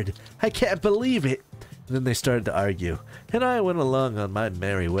bastard! I can't believe it!" And then they started to argue, and I went along on my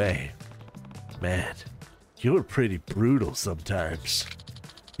merry way. Man, you're pretty brutal sometimes.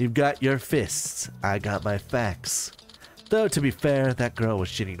 You've got your fists, I got my facts. Though, to be fair, that girl was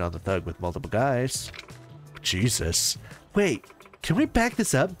cheating on the thug with multiple guys. Jesus. Wait, can we back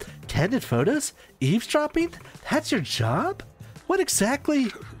this up? Candid photos? Eavesdropping? That's your job? What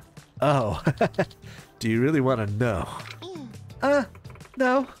exactly? Oh, do you really want to know?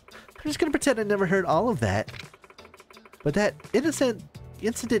 No. I'm just gonna pretend I never heard all of that. But that innocent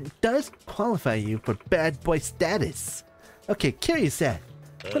incident does qualify you for bad boy status. Okay, Kiryu-san,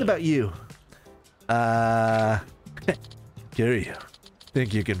 what about you? Kiryu,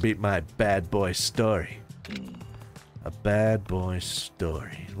 think you can beat my bad boy story? A bad boy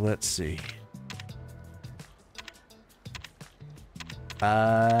story. Let's see.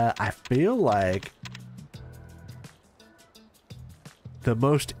 I feel like the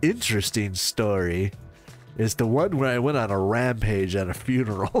most interesting story is the one where I went on a rampage at a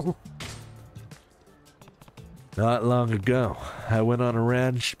funeral. Not long ago, I went on a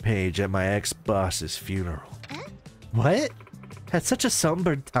rampage at my ex-boss's funeral. What? At such a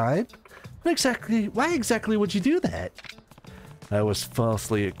somber time? Why exactly would you do that? I was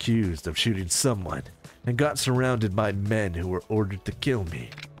falsely accused of shooting someone and got surrounded by men who were ordered to kill me.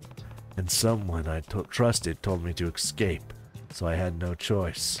 And someone I trusted told me to escape, so I had no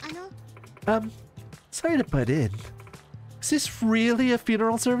choice. Sorry to butt in. Is this really a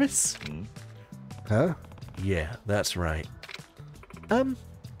funeral service? Huh? Yeah, that's right.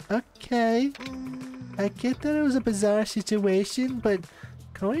 Okay. I get that it was a bizarre situation, but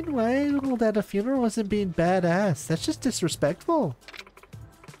going wild at a funeral wasn't being badass. That's just disrespectful.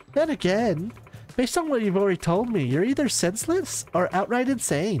 Then again, based on what you've already told me, you're either senseless or outright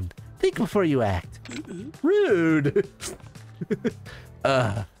insane. Think before you act. Rude.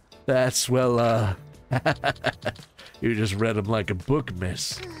 That's, well, you just read them like a book,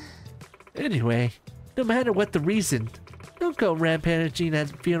 miss. Anyway, no matter what the reason, don't go rampaging at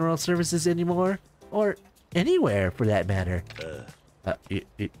funeral services anymore. Or anywhere, for that matter.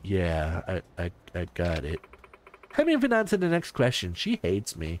 Yeah, I got it. Moving on to the next question. She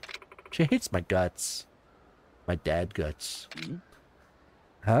hates me. She hates my guts. My dad guts.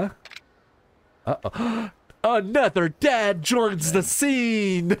 Huh? Uh-oh. Another dad joins the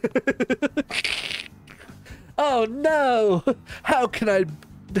scene! Oh no! How can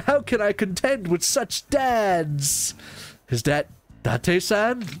I contend with such dads? Is that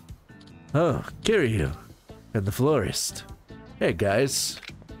Date-san? Oh, Kiryu. And the florist. Hey guys.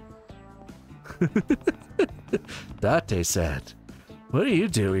 Date-san. What are you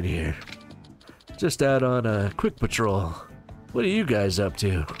doing here? Just out on a quick patrol. What are you guys up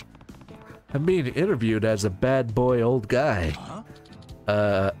to? I'm being interviewed as a bad boy old guy.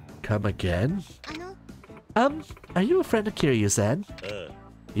 Come again? Are you a friend of Kiryu-san?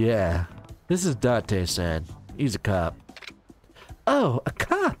 Yeah. This is Date-san. He's a cop. Oh, a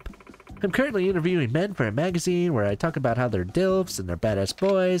cop! I'm currently interviewing men for a magazine where I talk about how they're DILFs and they're badass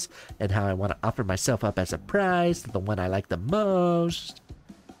boys, and how I want to offer myself up as a prize to the one I like the most.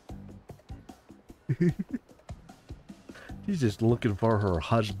 She's just looking for her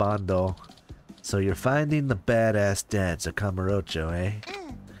husbando. So you're finding the badass dads of Kamurocho, eh?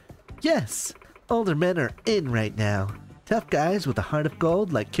 Yes! Older men are in right now. Tough guys with a heart of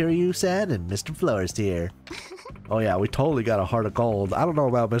gold like Kiryu-san and Mr. Florist here. Oh yeah, we totally got a heart of gold. I don't know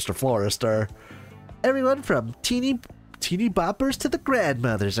about Mr. Florister. Everyone from teeny boppers to the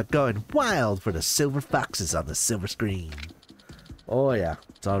grandmothers are going wild for the silver foxes on the silver screen. Oh yeah,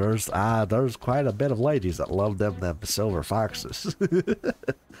 so there's quite a bit of ladies that love them silver foxes.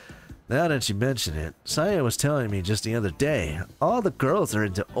 Now that you mention it, Saya was telling me just the other day, all the girls are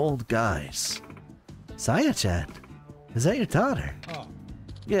into old guys. Saya-chan, is that your daughter? Oh.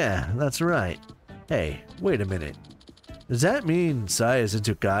 Yeah, that's right. Hey, wait a minute. Does that mean Saya's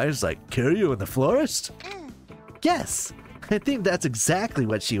into guys like Kiryu and the florist? Yes, I think that's exactly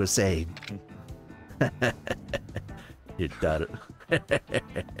what she was saying. Your daughter.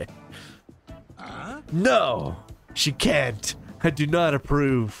 No, she can't. I do not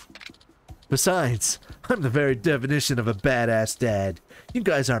approve. Besides, I'm the very definition of a badass dad. You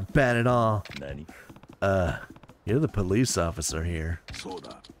guys aren't bad at all. You're the police officer here.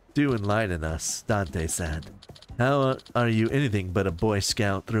 Do enlighten us, Dante-san. How are you anything but a Boy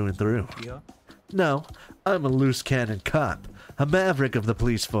Scout through and through? Yeah. No, I'm a loose cannon cop, a maverick of the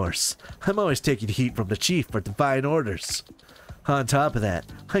police force. I'm always taking heat from the chief for defying orders. On top of that,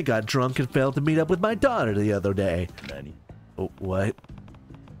 I got drunk and failed to meet up with my daughter the other day. Oh, what?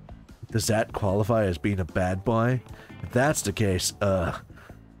 Does that qualify as being a bad boy? If that's the case,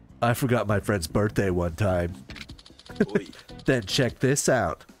 I forgot my friend's birthday one time. Then check this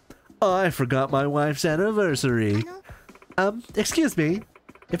out. I forgot my wife's anniversary. Excuse me.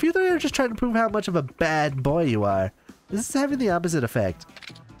 If you three are just trying to prove how much of a bad boy you are, this is having the opposite effect.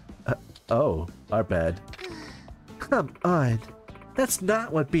 Oh, our bad. Come on. That's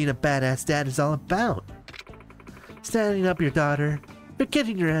not what being a badass dad is all about. Standing up your daughter,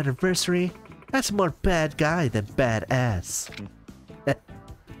 forgetting your anniversary, that's more bad guy than badass.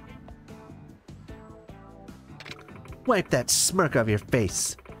 Wipe that smirk off your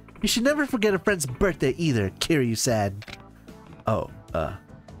face. You should never forget a friend's birthday either, Kiryu-san. Oh,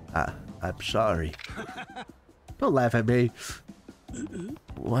 I'm sorry. Don't laugh at me.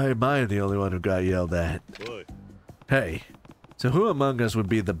 Why am I the only one who got yelled at? Hey, so who among us would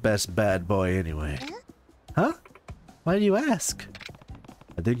be the best bad boy anyway? Huh? Why do you ask?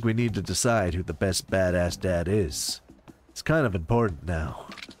 I think we need to decide who the best badass dad is. It's kind of important now.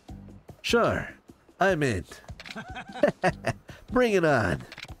 Sure, I'm in. Bring it on.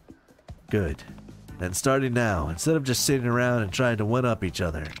 Good. Then starting now, instead of just sitting around and trying to one-up each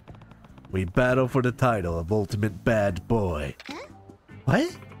other, we battle for the title of Ultimate Bad Boy.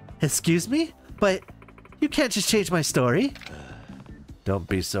 What? Excuse me? But you can't just change my story. Don't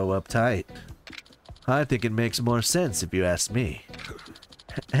be so uptight. I think it makes more sense if you ask me.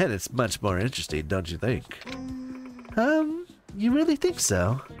 And it's much more interesting, don't you think? You really think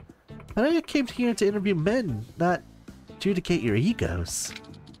so? But I came here to interview men, not adjudicate your egos.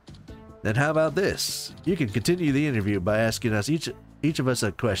 Then how about this? You can continue the interview by asking us each of us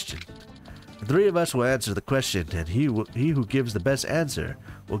a question. The three of us will answer the question, and he who gives the best answer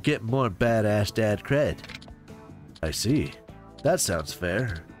will get more badass dad cred. I see. That sounds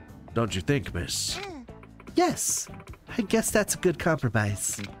fair. Don't you think, miss? Yes. I guess that's a good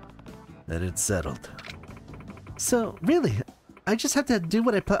compromise. Then it's settled. So, really, I just have to do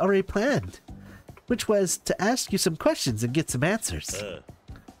what I already planned, which was to ask you some questions and get some answers.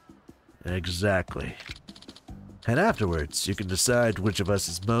 Exactly. And afterwards, you can decide which of us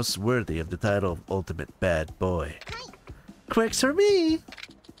is most worthy of the title of Ultimate Bad Boy. Quick for me!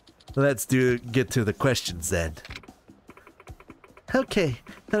 Let's get to the questions then. Okay,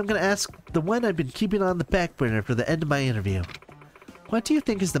 then I'm gonna ask the one I've been keeping on the back burner for the end of my interview. What do you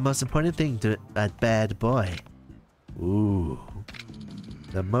think is the most important thing to a bad boy? Ooh.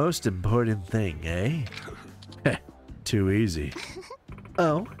 The most important thing, eh? Too easy.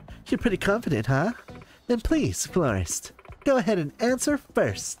 Oh, you're pretty confident, huh? Then please, Florist, go ahead and answer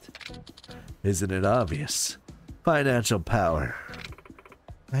first. Isn't it obvious? Financial power.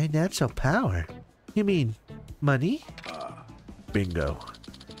 Financial power? You mean money? Bingo.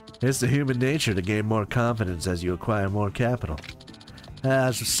 It's the human nature to gain more confidence as you acquire more capital.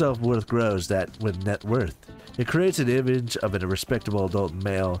 As self-worth grows with net worth, it creates an image of a respectable adult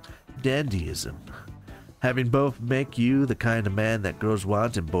male dandyism. Having both make you the kind of man that girls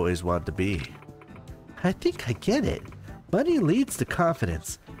want and boys want to be. I think I get it. Money leads to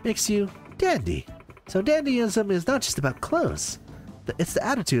confidence, makes you dandy. So dandyism is not just about clothes. It's the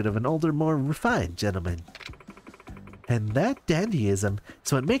attitude of an older, more refined gentleman. And that dandyism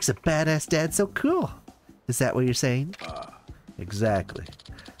is what makes a badass dad so cool. Is that what you're saying? Exactly.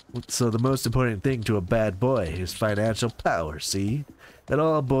 So the most important thing to a bad boy is financial power, see? It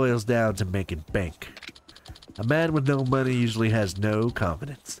all boils down to making bank. A man with no money usually has no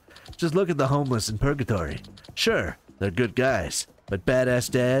confidence. Just look at the homeless in purgatory. Sure, they're good guys, but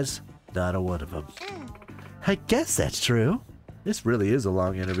badass dads, not a one of them. I guess that's true. This really is a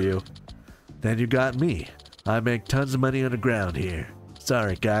long interview. Then you got me. I make tons of money underground here.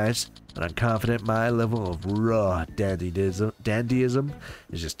 Sorry guys, but I'm confident my level of raw dandyism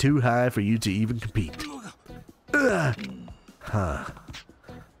is just too high for you to even compete. Huh.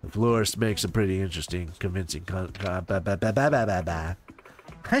 The florist makes a pretty interesting, convincing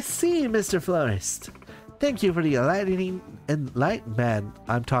I see, Mr. Florist. Thank you for the man.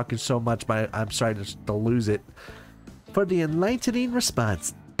 I'm talking so much, I'm starting to lose it. For the enlightening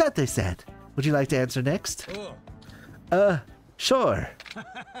response. That they said. Would you like to answer next? Sure.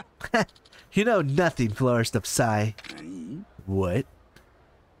 You know nothing, Florist of Psy. What?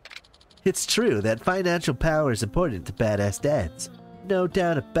 It's true that financial power is important to badass dads. No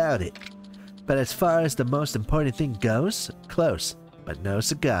doubt about it. But as far as the most important thing goes, close, but no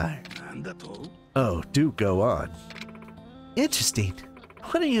cigar. Oh, do go on. Interesting.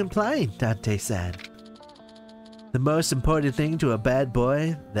 What are you implying, Dante-san? The most important thing to a bad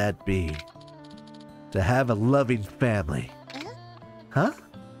boy, that'd be to have a loving family. Huh?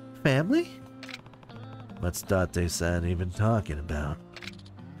 Family? What's Dante-san even talking about?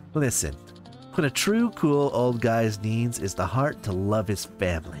 Listen, what a true cool old guy's needs is the heart to love his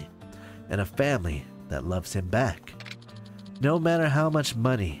family, and a family that loves him back. No matter how much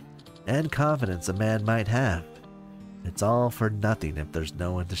money and confidence a man might have, it's all for nothing if there's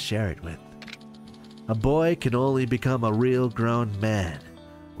no one to share it with. A boy can only become a real grown man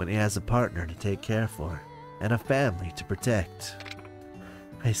when he has a partner to take care for and a family to protect.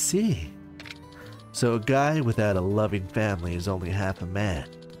 I see. So a guy without a loving family is only half a man.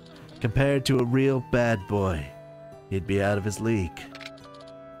 Compared to a real bad boy, he'd be out of his league.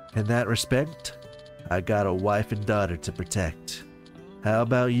 In that respect, I got a wife and daughter to protect. How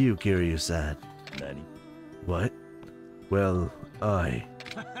about you, Kiryu-san? Nani? What? Well,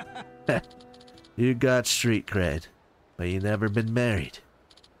 you got street cred, but you never been married.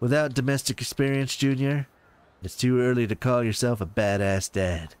 Without domestic experience, Junior, it's too early to call yourself a badass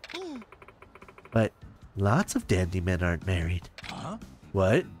dad. But lots of dandy men aren't married. Huh?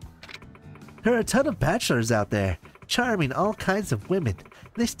 What? There are a ton of bachelors out there, charming all kinds of women,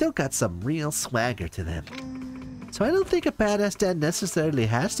 and they still got some real swagger to them. So I don't think a badass dad necessarily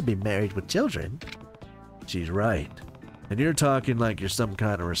has to be married with children. She's right. And you're talking like you're some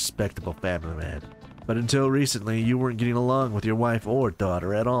kind of respectable family man. But until recently, you weren't getting along with your wife or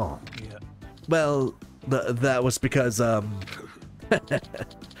daughter at all.いや Well, that was because,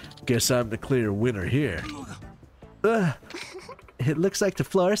 guess I'm the clear winner here. It looks like the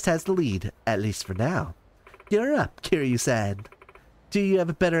florist has the lead, at least for now. You're up, Kiryu-san. Do you have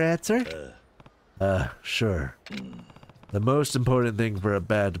a better answer? Sure. The most important thing for a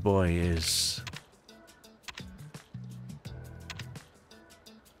bad boy is...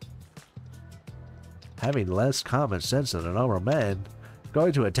 having less common sense than a normal man.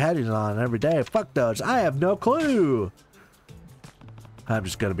 Going to a tattoo salon every day. Fuck those. I have no clue. I'm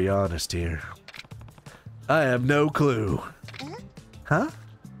just gonna be honest here. I have no clue. Huh?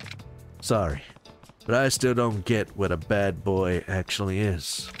 Sorry. But I still don't get what a bad boy actually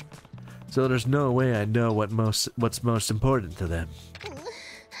is. So there's no way I know what's most important to them.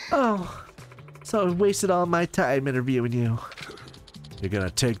 Oh. So I wasted all my time interviewing you. You're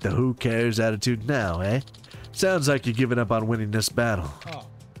gonna take the who cares attitude now, eh? Sounds like you're giving up on winning this battle. Oh.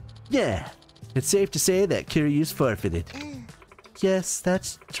 Yeah, it's safe to say that Kiryu's forfeited. Yes,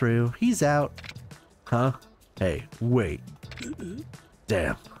 that's true. He's out. Huh? Hey, wait.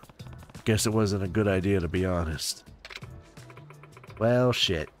 Damn. Guess it wasn't a good idea, to be honest. Well,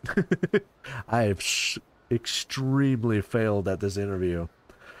 shit. I have extremely failed at this interview.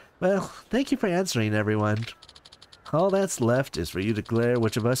 Well, thank you for answering, everyone. All that's left is for you to declare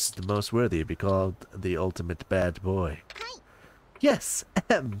which of us is the most worthy to be called the ultimate bad boy. Yes,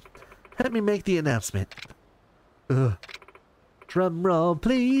 let me make the announcement. Drum roll,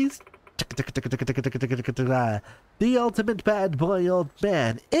 please. The ultimate bad boy old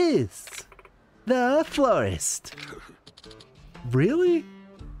man is the florist. Really?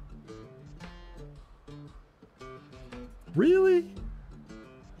 Really?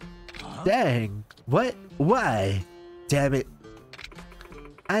 Dang. What? Why? Damn it.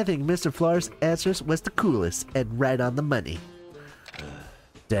 I think Mr. Florist's answers was the coolest and right on the money.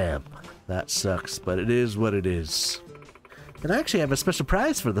 Damn. That sucks, but it is what it is. And I actually have a special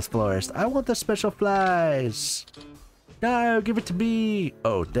prize for this florist. I want the special flies. No, give it to me.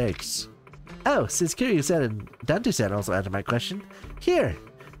 Oh, thanks. Oh, since Kiryu-san and Dante-san also answered my question, here.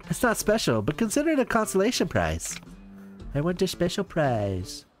 It's not special, but consider it a consolation prize. I want a special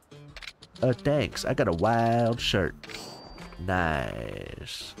prize. Oh, thanks. I got a wild shirt.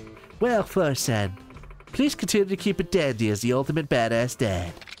 Nice. Well, Florist-san, please continue to keep it dandy as the ultimate badass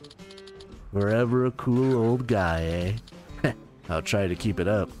dad. Forever a cool old guy, eh? I'll try to keep it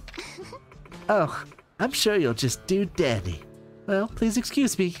up. Oh, I'm sure you'll just do dandy. Well, please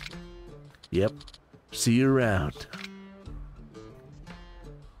excuse me. Yep. See you around.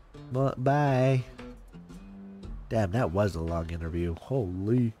 Well, bye. Damn, that was a long interview.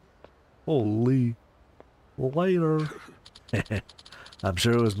 Holy. Later. I'm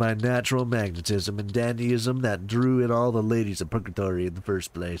sure it was my natural magnetism and dandyism that drew in all the ladies of Purgatory in the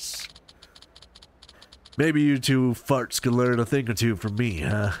first place. Maybe you two farts can learn a thing or two from me,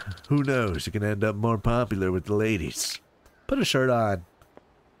 huh? Who knows, you can end up more popular with the ladies. Put a shirt on.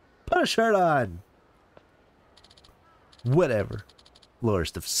 Put a shirt on! Whatever.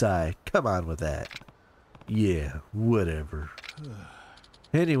 Florist of Psy, come on with that. Yeah, whatever.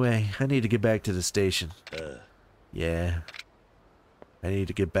 Anyway, I need to get back to the station. Yeah. I need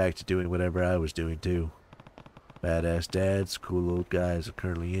to get back to doing whatever I was doing too. Badass dads, cool old guys are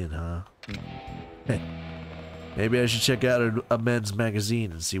currently in, huh? Maybe I should check out a men's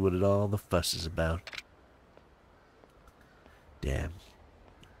magazine and see what all the fuss is about. Damn,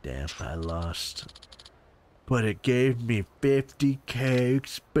 I lost. But it gave me 50k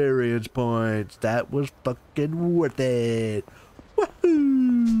experience points. That was fucking worth it.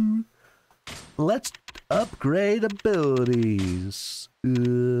 Woohoo! Let's upgrade abilities.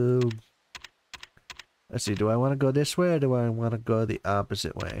 Let's see, do I want to go this way or do I want to go the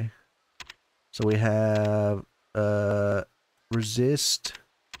opposite way? So we have resist,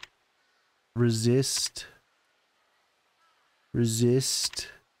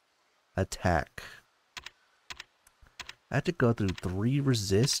 attack. I have to go through 3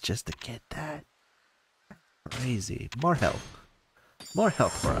 resists just to get that. Crazy. More health. More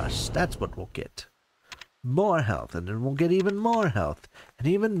health for us. That's what we'll get. More health, and then we'll get even more health, and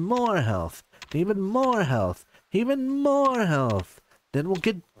even more health, and even more health, even more health. Then we'll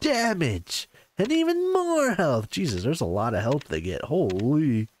get damage, and even more health. Jesus, there's a lot of health they get.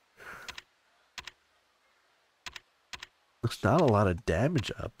 Holy. There's not a lot of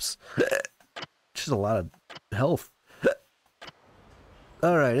damage ups. Just a lot of health.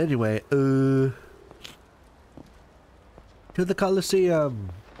 Alright, anyway, to the Coliseum.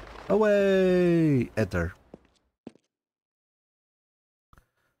 Away! Enter.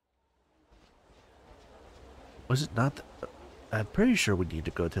 Was it not? I'm pretty sure we need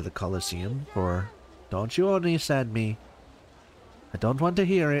to go to the Colosseum for... Don't you only send me. I don't want to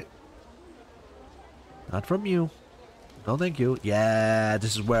hear it. Not from you. No, thank you. Yeah,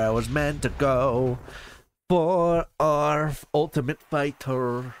 this is where I was meant to go. For our ultimate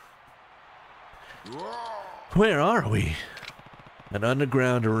fighter. Where are we? An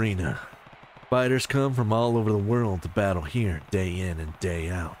underground arena. Fighters come from all over the world to battle here, day in and day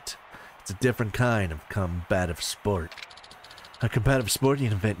out. It's a different kind of combative sport. A combative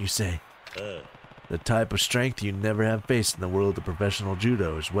sporting event, you say? The type of strength you never have faced in the world of professional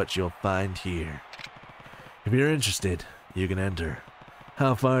judo is what you'll find here. If you're interested, you can enter.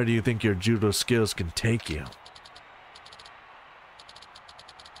 How far do you think your judo skills can take you?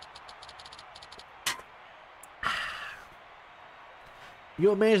 You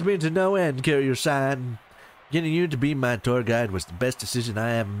amaze me to no end, Kiryu-san. Getting you to be my tour guide was the best decision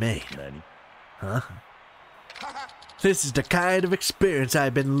I ever made. Huh? This is the kind of experience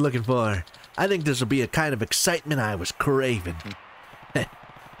I've been looking for. I think this will be a kind of excitement I was craving.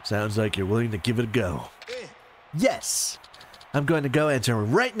 Sounds like you're willing to give it a go. Yes! I'm going to go enter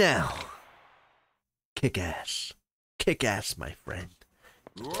right now. Kick ass. Kick ass, my friend.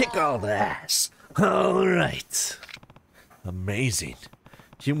 Kick all the ass. Alright. Amazing.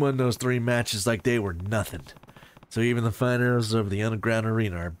 You won those 3 matches like they were nothing. So even the fighters of the underground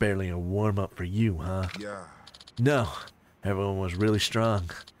arena are barely a warm-up for you, huh? Yeah. No. Everyone was really strong.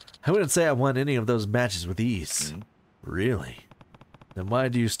 I wouldn't say I won any of those matches with ease. Really? Then why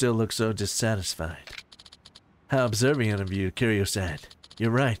do you still look so dissatisfied? How observant of you, Kiryu-san.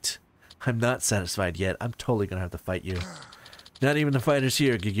 You're right. I'm not satisfied yet. I'm totally gonna have to fight you. Not even the fighters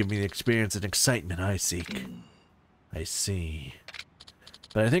here can give me the experience and excitement I seek. I see.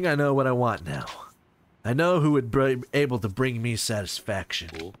 But I think I know what I want now. I know who would be able to bring me satisfaction.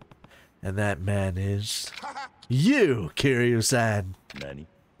 Cool. And that man is... you, Kiryu-san! Nani?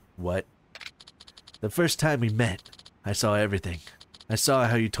 What? The first time we met, I saw everything. I saw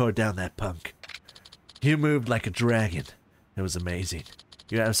how you tore down that punk. You moved like a dragon. It was amazing.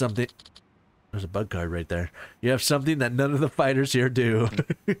 You have something... There's a bug card right there. You have something that none of the fighters here do.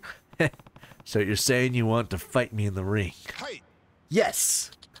 So you're saying you want to fight me in the ring?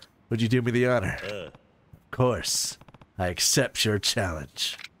 Yes! Would you do me the honor? Of course. I accept your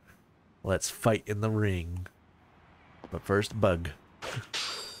challenge. Let's fight in the ring. But first, bug.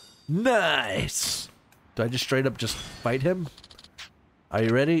 Nice! Do I just straight up just fight him? Are you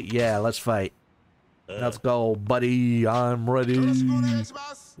ready? Yeah, let's fight. Let's go, buddy. I'm ready.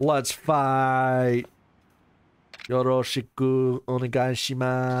 Let's fight. Yoroshiku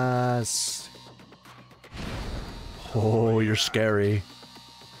onegaishimasu. Oh, you're scary.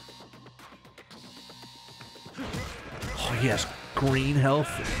 Oh, he has green health.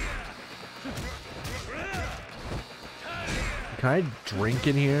 Can I drink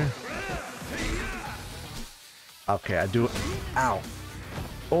in here? Okay, I do it. Ow.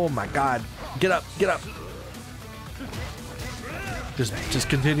 Oh my god. Get up, get up. Just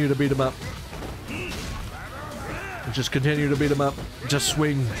continue to beat him up. Just continue to beat him up. Just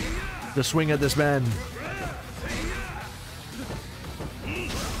swing. Just swing at this man.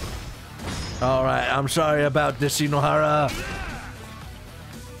 Alright, I'm sorry about this, Inohara.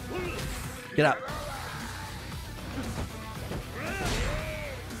 Get up.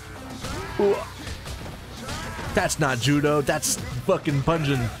 Ooh. That's not judo, that's fucking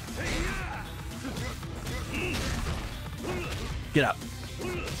punching. Get up.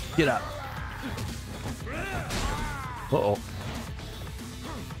 Get up. Uh-oh.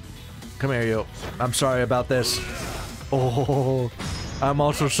 Come here, you. I'm sorry about this. Oh, I'm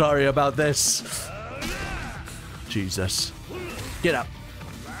also sorry about this. Jesus. Get up.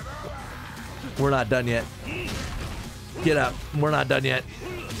 We're not done yet. Get up. We're not done yet.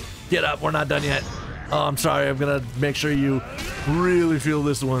 Get up. We're not done yet. Oh, I'm sorry. I'm gonna make sure you really feel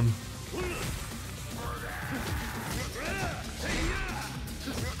this one.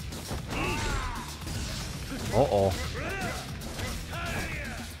 Uh-oh.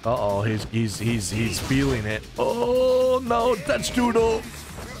 Uh-oh, he's feeling it. Oh no, that's judo.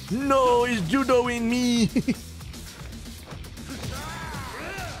 No, he's judoing me.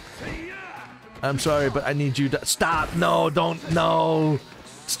 I'm sorry, but I need you to stop. No, don't. No.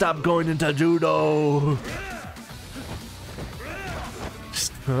 Stop going into judo.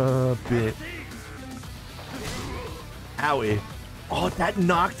 Stop it. Owie. Oh, that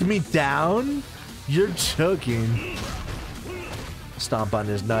knocked me down? You're joking. Stomp on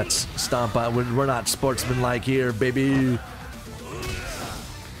his nuts. Stomp on. We're not sportsmanlike here, baby.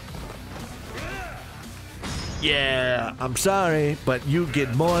 Yeah, I'm sorry, but you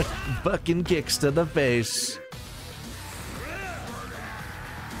get more fucking kicks to the face.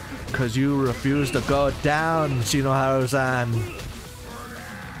 Because you refuse to go down, Shinoharu-san.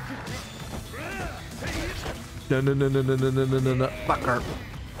 No. Fucker.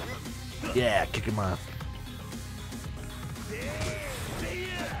 Yeah, kick him off.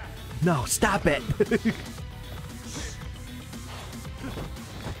 No, stop it.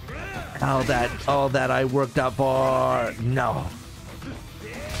 all that I worked out for. No.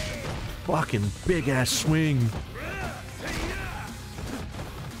 Fucking big ass swing.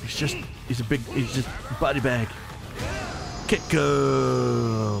 He's just body bag. Kick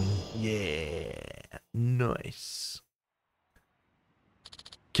him. Yeah. Nice.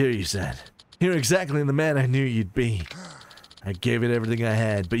 Kiryu-san, you're exactly the man I knew you'd be. I gave it everything I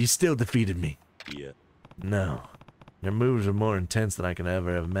had, but you still defeated me. Yeah. No. Your moves are more intense than I can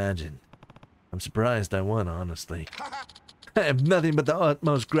ever have imagined. I'm surprised I won, honestly. I have nothing but the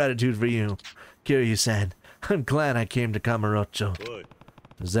utmost gratitude for you, Kiryu-san. I'm glad I came to Kamurocho. Boy.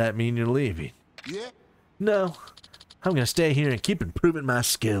 Does that mean you're leaving? Yeah? No. I'm gonna stay here and keep improving my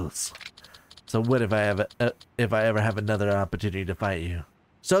skills. So what if I ever have another opportunity to fight you?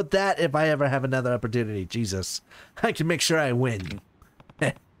 So that if I ever have another opportunity, Jesus, I can make sure I win.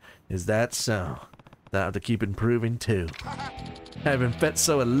 Is that so? Then I have to keep improving too. I haven't felt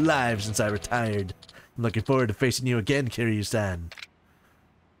so alive since I retired. I'm looking forward to facing you again, Kiryu-san.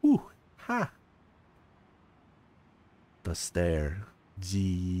 Ooh, ha. The stare. Gee.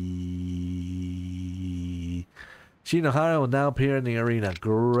 Shinohara will now appear in the arena.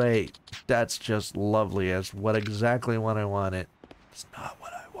 Great. That's just lovely. That's exactly what I wanted. It's not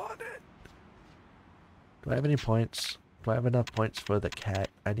what I wanted. Do I have any points? Do I have enough points for the cat?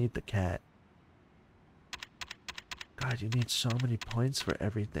 I need the cat. God, you need so many points for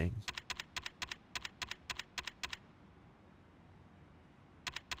everything.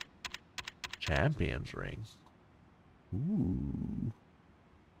 Champions ring. Ooh.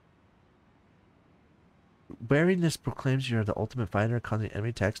 Wearing this proclaims you're the ultimate fighter, causing enemy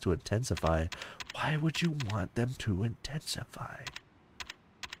attacks to intensify. Why would you want them to intensify?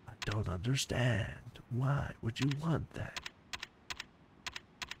 I don't understand. Why would you want that?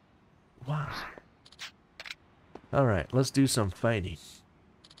 Why? Alright, let's do some fighting.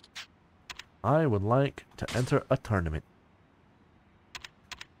 I would like to enter a tournament.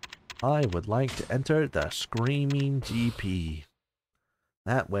 I would like to enter the Screaming GP.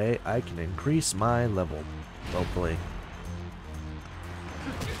 That way I can increase my level, hopefully.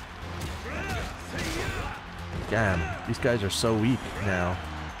 Damn, these guys are so weak now.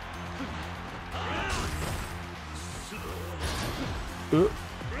 Did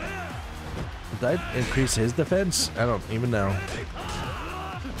that increase his defense? I don't even know.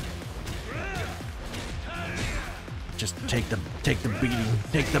 Just take the beating.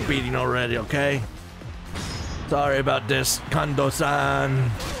 Take the beating already, okay? Sorry about this,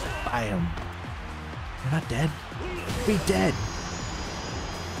 Kondo-san. Bam. You're not dead? Be dead.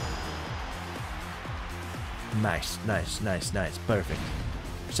 Nice. Perfect.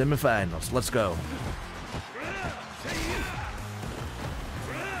 Semifinals. Let's go.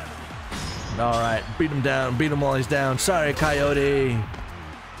 Alright, beat him down. Beat him while he's down. Sorry, Coyote.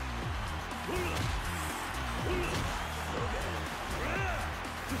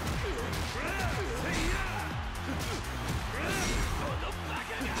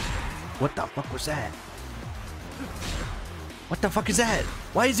 What the fuck was that? What the fuck is that?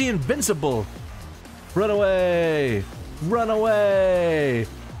 Why is he invincible? Run away! Run away!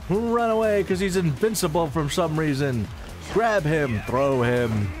 Run away, because he's invincible for some reason. Grab him, throw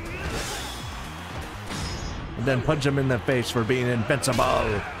him. And then punch him in the face for being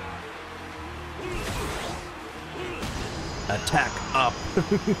invincible. Attack up.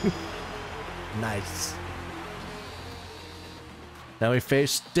 Nice. Now we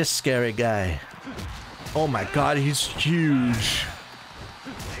face this scary guy. Oh my god, he's huge.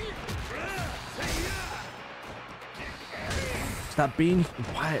 Stop being...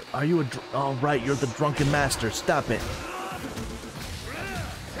 Why are you a... Oh right, you're the drunken master. Stop it.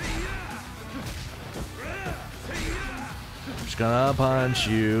 Just gonna punch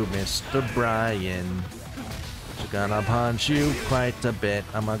you, Mr. Brian. Just gonna punch you quite a bit.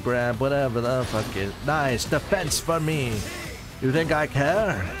 I'm gonna grab whatever the fuck is... Nice defense for me. You think I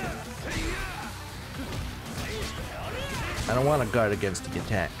care? I don't want to guard against the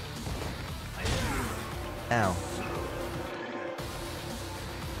attack. Ow.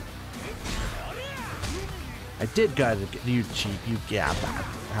 I did guard against you, cheat. You gap.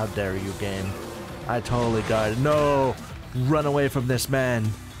 How dare you, game? I totally guarded. No! Run away from this man.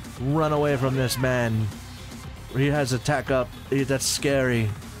 Run away from this man. He has attack up. That's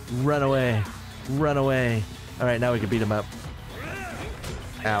scary. Run away. Run away. Alright, now we can beat him up.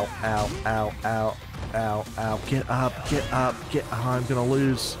 Ow, ow, ow, ow, ow, ow. Get up, get up, get... Oh, I'm gonna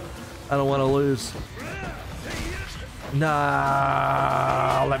lose. I don't want to lose.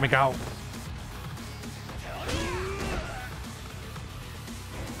 No, let me go.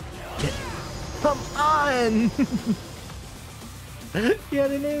 Come on! He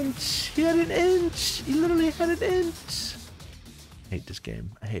had an inch. He had an inch. He literally had an inch. I hate this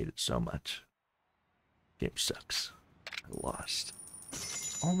game. I hate it so much. Game sucks. I lost.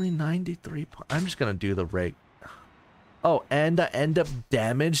 Only 93 points. I'm just gonna do the rig. Oh, and I end up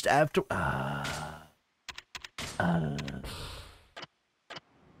damaged after.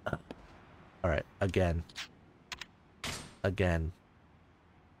 Alright, again. Again.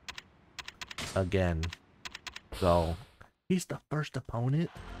 Again. Go. He's the first opponent?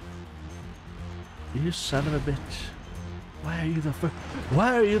 You son of a bitch. Why are you the first?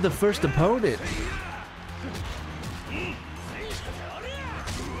 Why are you the first opponent?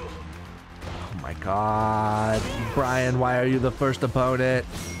 Oh my god. Brian, why are you the first opponent?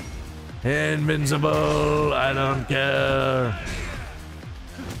 Invincible. I don't care.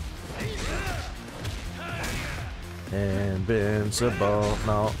 Invincible.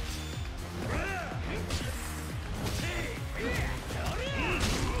 No.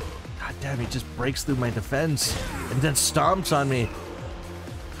 God damn, he just breaks through my defense and then stomps on me.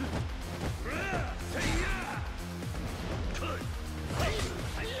 Oh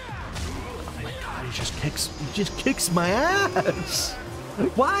my god, he just kicks my ass.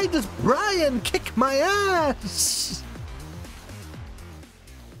 Why does Brian kick my ass?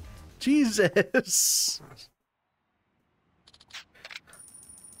 Jesus.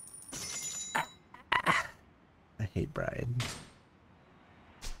 I hate Brian.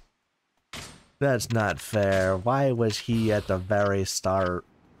 That's not fair. Why was he at the very start?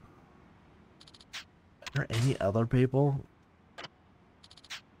 Are there any other people?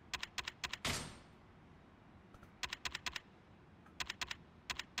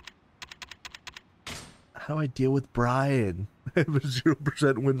 How do I deal with Brian? I have a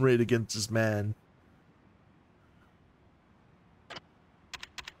 0% win rate against this man.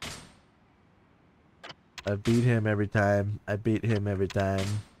 I beat him every time. I beat him every time.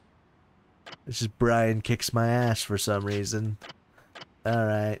 It's just Brian kicks my ass for some reason.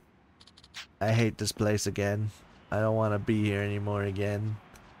 Alright. I hate this place again. I don't want to be here anymore again.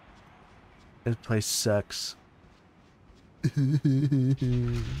 This place sucks. I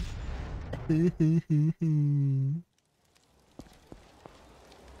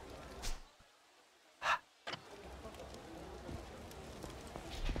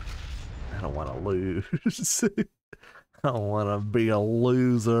don't want to lose. I don't want to be a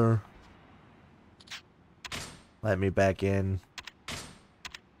loser. Let me back in.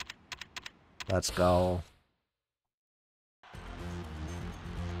 Let's go.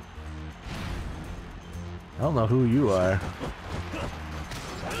 I don't know who you are.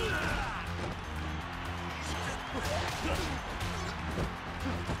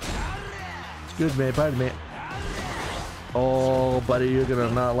 Excuse me, pardon me. Oh, buddy, you're gonna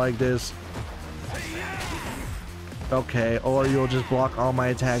not like this. Okay, or you'll just block all my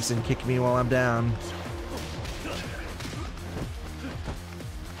attacks and kick me while I'm down.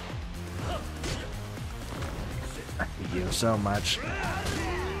 I hate you so much.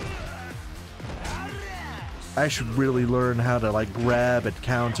 I should really learn how to like grab and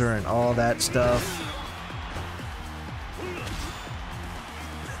counter and all that stuff.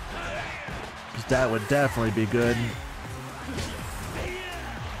 Because that would definitely be good.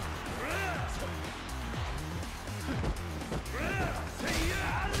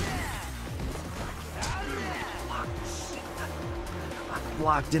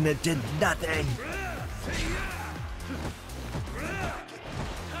 Blocked and it did nothing.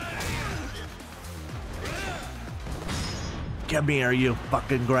 Come here, you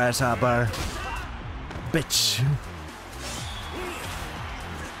fucking grasshopper. Bitch.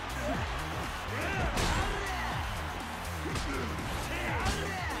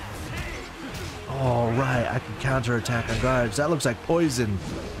 All right, I can counterattack on guards. That looks like poison.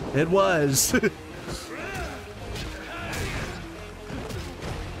 It was.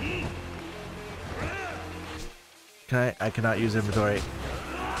 I cannot use inventory.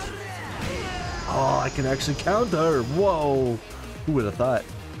 Oh, I can actually counter. Whoa. Who would have thought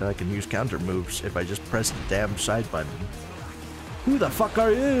that I can use counter moves if I just press the damn side button? Who the fuck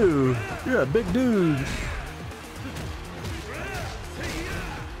are you? You're a big dude.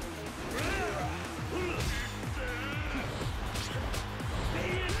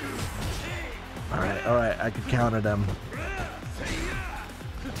 Alright, I can counter them.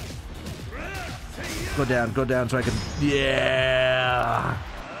 Go down so I can... Yeah!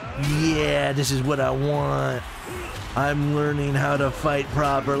 Yeah, this is what I want. I'm learning how to fight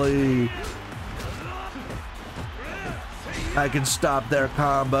properly. I can stop their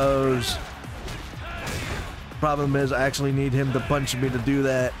combos. Problem is, I actually need him to punch me to do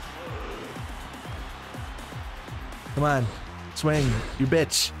that. Come on, swing, you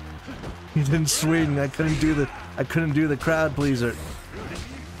bitch. He didn't swing. I couldn't do the crowd pleaser.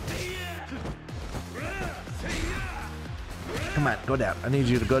 Come on, go down. I need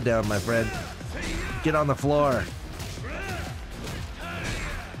you to go down, my friend. Get on the floor.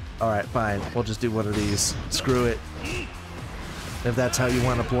 Alright, fine. We'll just do one of these. Screw it. If that's how you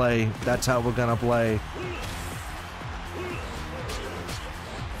want to play, that's how we're gonna play.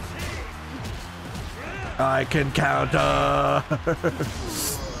 I can counter!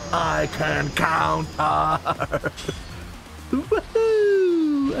 I can counter!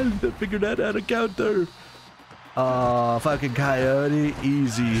 Woohoo! I figured out how to counter. Oh, fucking Coyote.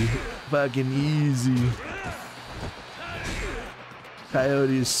 Easy. Fucking easy.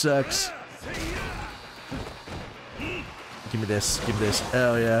 Coyote sucks. Give me this. Give me this.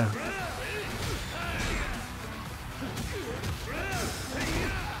 Hell yeah.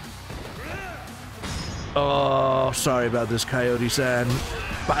 Oh, sorry about this, Coyote-san.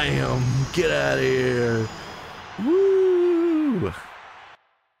 Bam! Get out of here. Woo!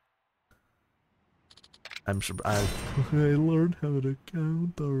 I learned how to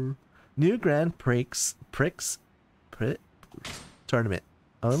counter. New Grand Prix tournament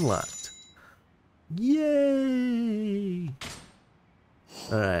unlocked. Yay!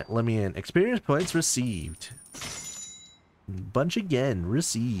 Alright, let me in. Experience points received. Bunch again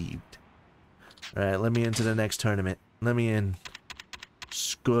received. Alright, let me into the next tournament. Let me in.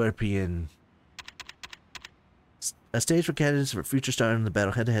 Scorpion. A stage for candidates for future stars in the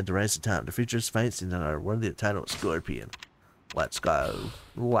battle head-to-head to rise to top. The future fights that are worthy of the title of Scorpion. Let's go.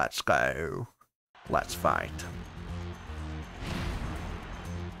 Let's go. Let's fight.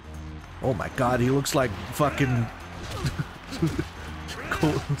 Oh my god, he looks like fucking...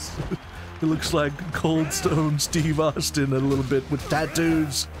 He looks like Cold Stone Steve Austin a little bit with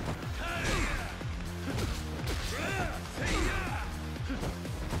tattoos.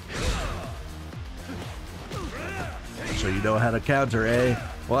 So you know how to counter, eh?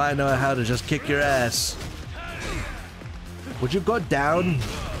 Well, I know how to just kick your ass. Would you go down?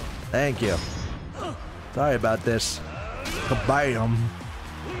 Thank you. Sorry about this. Kabam.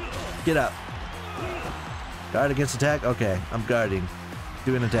 Get up. Guard against attack? Okay, I'm guarding.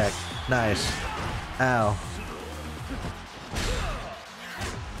 Do an attack. Nice. Ow.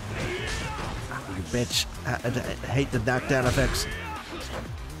 Oh, you bitch. I hate the knockdown effects.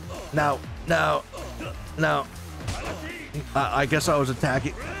 No. No. No. I guess I was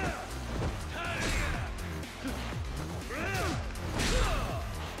attacking.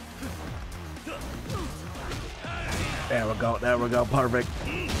 There we go. There we go. Perfect.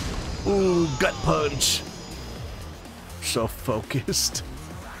 Ooh, gut punch. So focused.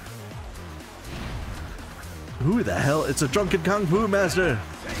 Who the hell? It's a drunken kung fu master.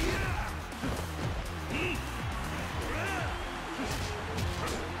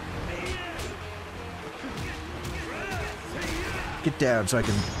 Get down so I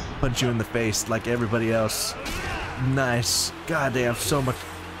can punch you in the face like everybody else. Nice. God, they have so much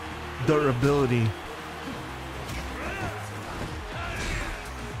durability.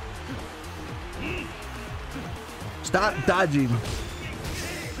 Stop dodging.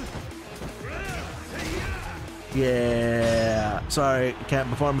 Yeah. Sorry, can't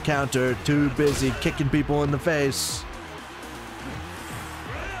perform a counter. Too busy kicking people in the face.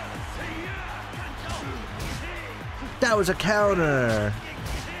 That was a counter.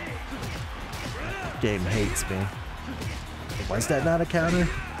 Game hates me. Was that not a counter?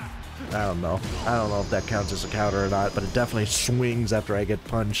 I don't know. I don't know if that counts as a counter or not, but it definitely swings after I get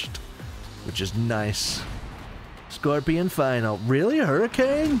punched, which is nice. Scorpion final. Really,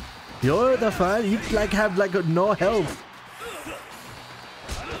 Hurricane? You're the final? You like have like no health.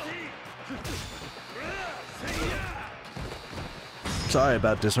 Sorry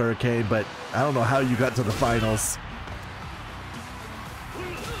about this, Hurricane, but I don't know how you got to the finals.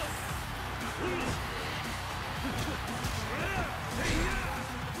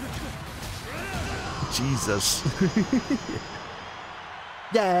 Jesus.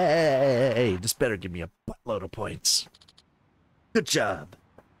 Yay! This better give me a buttload of points. Good job.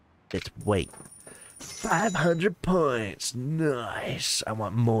 Let's wait. 500 points. Nice. I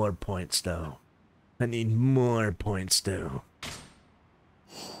want more points, though. I need more points, though.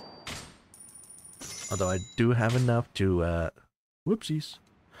 Although I do have enough to, whoopsies.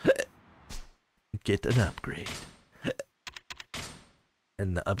 Get an upgrade.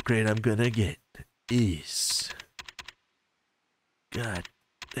 And the upgrade I'm gonna get is... God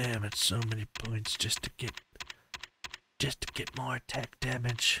damn it, so many points just to get more attack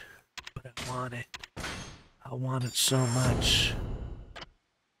damage. But I want it. I want it so much.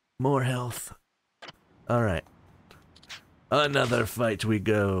 More health. Alright. Another fight we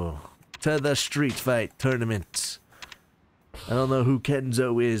go. To the street fight tournament. I don't know who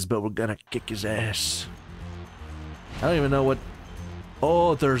Kenzo is, but we're gonna kick his ass. I don't even know what...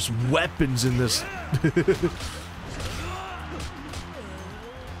 Oh, there's weapons in this.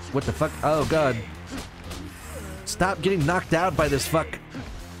 What the fuck? Oh, God. Stop getting knocked out by this fuck.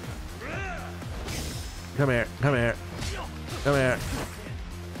 Come here, come here. Come here.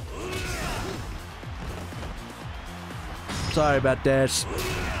 Sorry about that.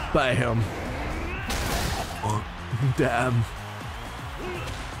 Bam. Oh, damn.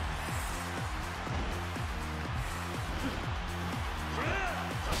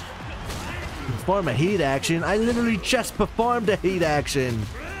 Perform a heat action? I literally just performed a heat action.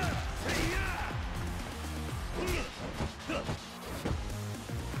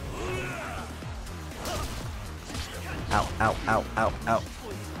 Ow, ow, ow, ow, ow.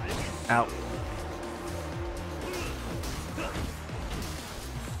 Ow.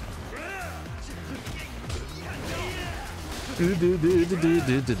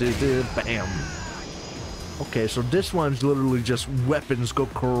 Bam. Okay, so this one's literally just weapons go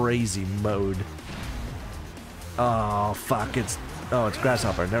crazy mode. Oh, fuck, it's... Oh, it's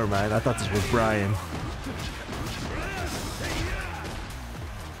Grasshopper. Never mind. I thought this was Brian.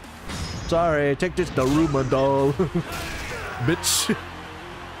 Sorry, take this Daruma doll. Bitch.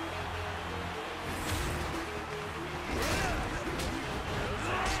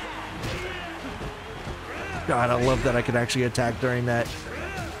 God, I love that I can actually attack during that.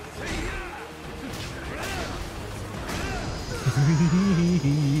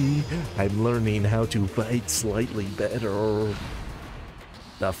 I'm learning how to fight slightly better.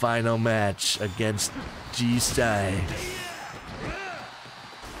 The final match against G-Stai.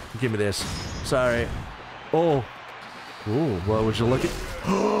 Give me this. Sorry. Oh. Ooh, what would you look at?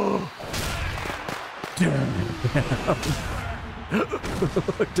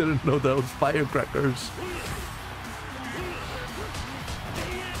 I didn't know that was firecrackers.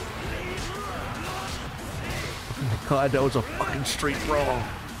 Oh my God, that was a fucking street brawl.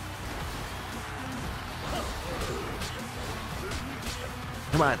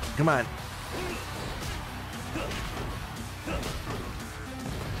 Come on, come on.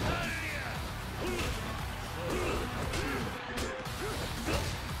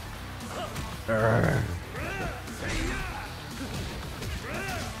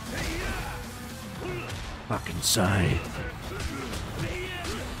 Fucking sigh.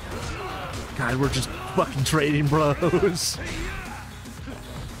 God, we're just fucking trading, bros.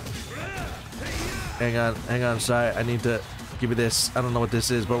 Hang on, Sai. I need to give you this. I don't know what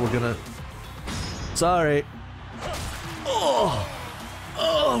this is, but we're gonna... Sorry.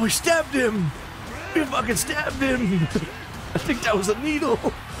 Oh, we stabbed him. We fucking stabbed him. I think that was a needle.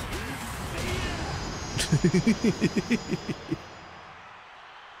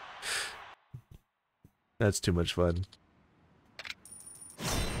 That's too much fun.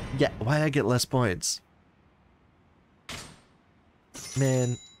 Yeah, why I get less points?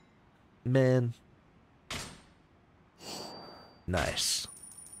 Man. Nice.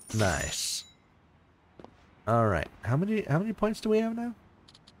 Nice. Alright, how many points do we have now?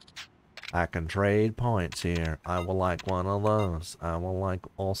 I can trade points here. I will like one of those. I will like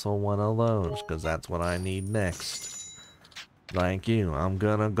also one of those, because that's what I need next. Thank you. I'm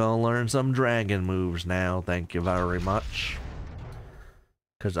gonna go learn some dragon moves now. Thank you very much.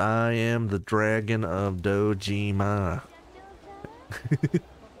 Because I am the dragon of Dojima.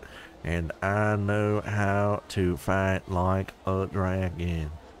 And I know how to fight like a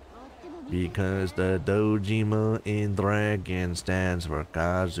dragon. Because the Dojima in dragon stands for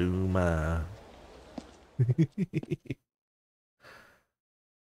Kazuma.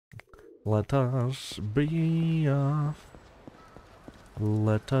 Let us be off.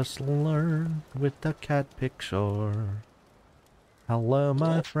 Let us learn with the cat picture. Hello,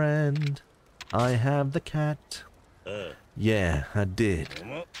 my friend. I have the cat. Yeah, I did.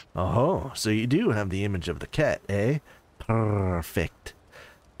 Oh, so you do have the image of the cat, eh? Perfect.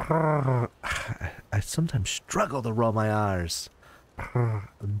 I sometimes struggle to roll my R's.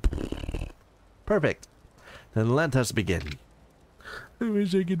 Perfect. Then let us begin. I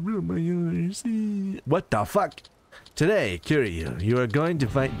wish I could roll my R's. What the fuck? Today, Kiryu, you are going to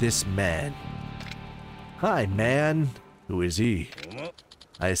fight this man. Hi, man. Who is he?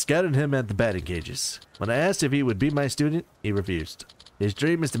 I scouted him at the batting cages. When I asked if he would be my student, he refused. His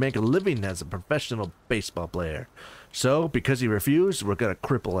dream is to make a living as a professional baseball player. So, because he refused, we're gonna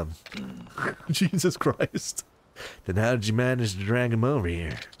cripple him. Jesus Christ. Then how did you manage to drag him over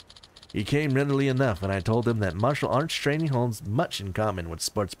here? He came readily enough when I told him that martial arts training holds much in common with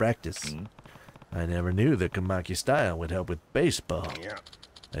sports practice. I never knew the Kamaki style would help with baseball.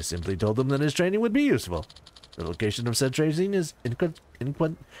 I simply told him that his training would be useful. The location of said training is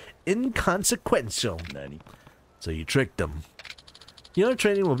inconsequential. So you tricked him. Your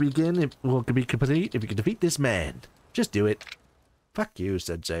training will be complete if you can defeat this man. Just do it. Fuck you,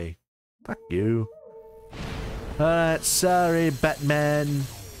 Sensei. Fuck you. Alright, sorry, Batman.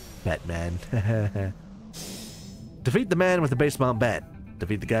 Batman. Defeat the man with the baseball bat.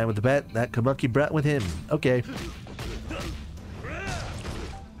 Defeat the guy with the bat that Kabuki brought with him. Okay.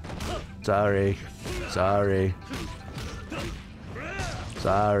 Sorry. Sorry.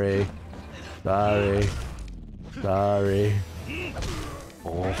 Sorry. Sorry. Sorry.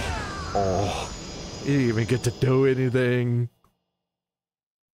 Oh. You didn't even get to do anything.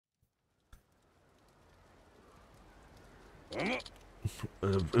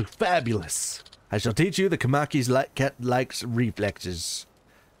 Fabulous. I shall teach you the Kamaki's cat-like reflexes.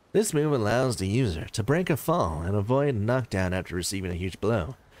 This move allows the user to break a fall and avoid a knockdown after receiving a huge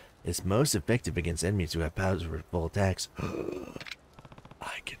blow. It's most effective against enemies who have powerful attacks.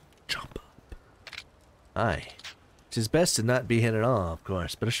 I can jump up. Aye. It is best to not be hit at all, of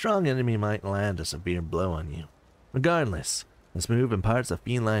course, but a strong enemy might land a severe blow on you. Regardless, this move imparts a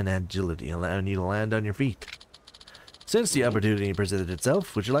feline agility, allowing you to land on your feet. Since the opportunity presented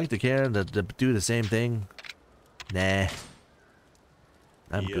itself, would you like to do the same thing? Nah.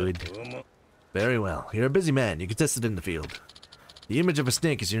 I'm good. Very well. You're a busy man. You can test it in the field. The image of a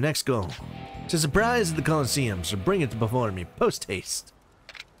snake is your next goal. It's a surprise at the Colosseum, so bring it before me, post-haste.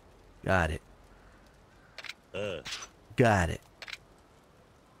 Got it. Got it.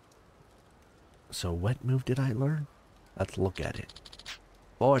 So what move did I learn? Let's look at it.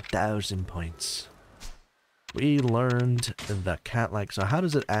 4,000 points. We learned the cat-like. So how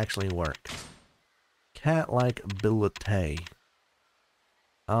does it actually work? Cat-like ability.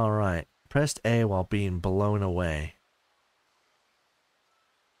 Alright. Press A while being blown away.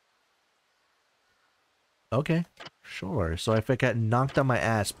 Okay. Sure. So if I get knocked on my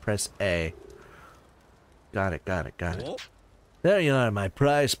ass, press A. Got it, got it, got it. There you are, my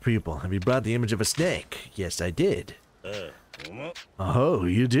prized pupil. Have you brought the image of a snake? Yes, I did. Oh,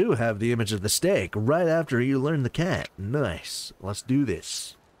 you do have the image of the snake right after you learn the cat. Nice. Let's do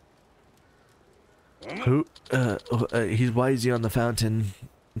this. Who? Why is he on the fountain?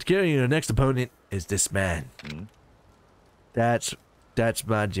 Carrying your next opponent is this man. That's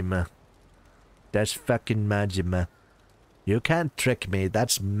Majima. That's fucking Majima. You can't trick me.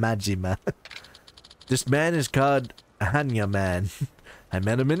 That's Majima. This man is called Hanya Man. I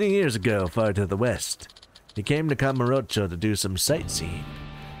met him many years ago, far to the west. He came to Kamurocho to do some sightseeing,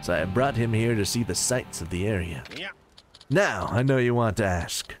 so I brought him here to see the sights of the area. Now, I know you want to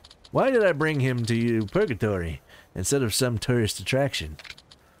ask, why did I bring him to you Purgatory instead of some tourist attraction?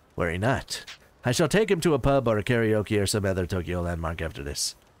 Worry not. I shall take him to a pub or a karaoke or some other Tokyo landmark after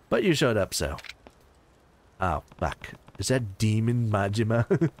this. But you showed up, so. Oh, fuck. Is that Demon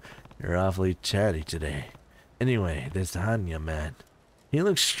Majima? You're awfully chatty today. Anyway, there's the Hanya Man. He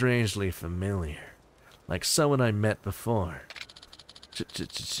looks strangely familiar. Like someone I met before.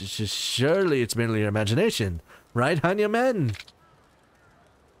 Surely it's merely your imagination. Right, Hanya Man?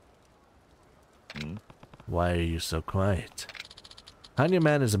 Why are you so quiet? Hanya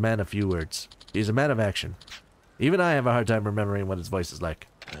Man is a man of few words. He's a man of action. Even I have a hard time remembering what his voice is like.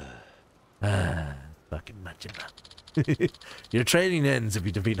 Fucking Majima. Your training ends if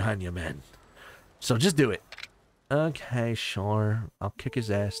you defeat Hanya Man. So just do it. Okay, sure. I'll kick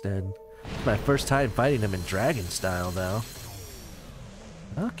his ass then. It's my first time fighting him in dragon style, though.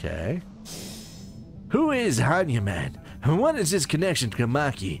 Okay. Who is Hanya Man? And what is his connection to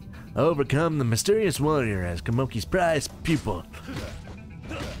Kamaki? Overcome the mysterious warrior as Kamoki's prized pupil.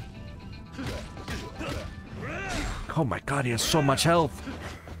 Oh my god, he has so much health.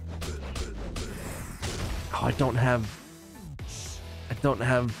 Oh, I don't have...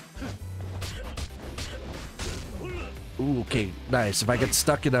 Ooh, okay, nice. If I get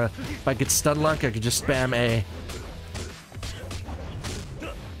stuck in a... If I get stun lock, I can just spam A.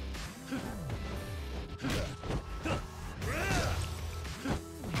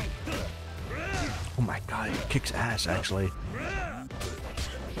 Oh my god, he kicks ass, actually.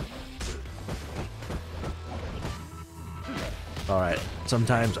 Alright,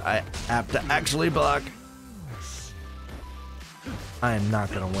 sometimes I have to actually block. I am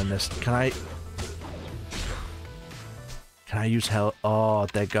not gonna win this. Can Can I use health? Oh,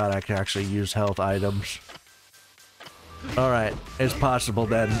 thank God I can actually use health items. Alright, it's possible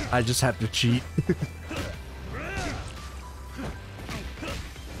then. I just have to cheat.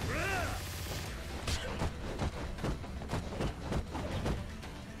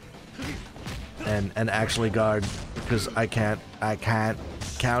 and actually guard, because I can't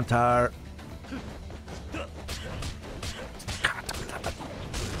counter.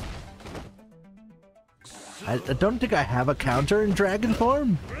 I don't think I have a counter in dragon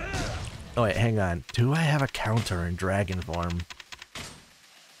form. Oh wait, hang on. Do I have a counter in dragon form?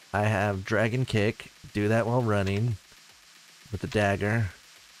 I have dragon kick. Do that while running with the dagger.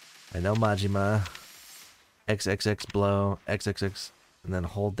 I know Majima. XXX blow. XXX. And then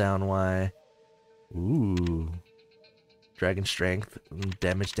hold down Y. Ooh. Dragon strength.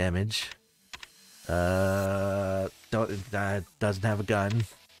 Damage. Doesn't have a gun.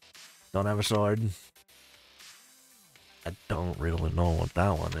 Don't have a sword. I don't really know what that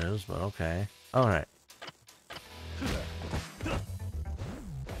one is, but okay. Alright.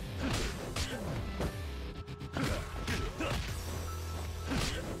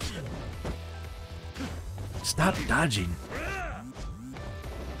 Stop dodging.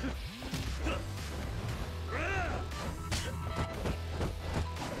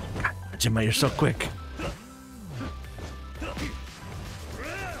 God, Jimmy, you're so quick.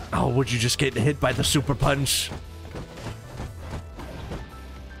 Oh, would you just get hit by the super punch?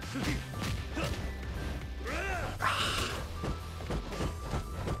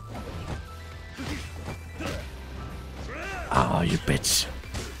 Oh, you bitch.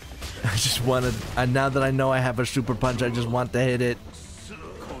 I just wanted, and now that I know I have a super punch, I just want to hit it.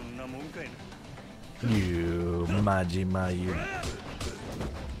 You, Majima, you.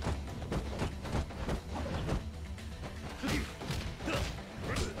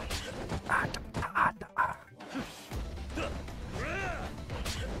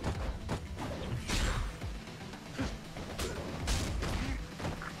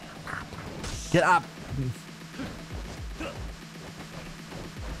 Get up!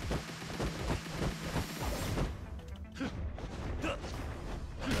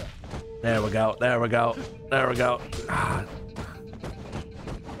 There we go, there we go, there we go. Ah.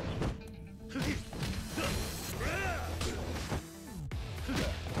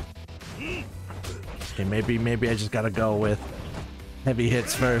 Okay, maybe I just gotta go with heavy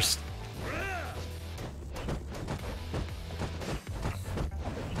hits first.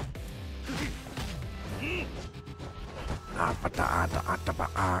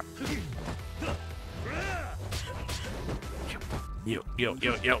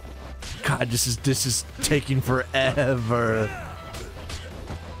 Yo. God, this is taking forever.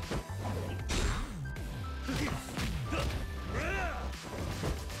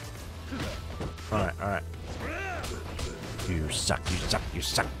 Alright. You suck.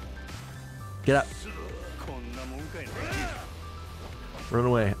 Get up. Run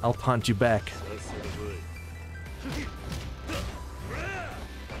away. I'll taunt you back.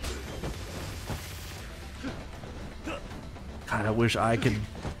 God, I wish I could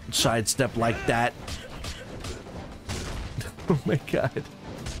sidestep like that. Oh my God.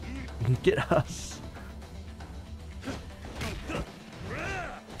 Get up.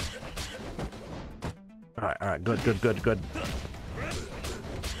 Alright, good.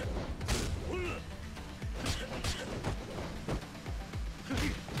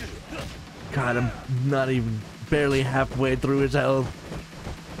 God, I'm not even barely halfway through his health.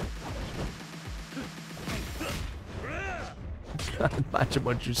 God, Majima,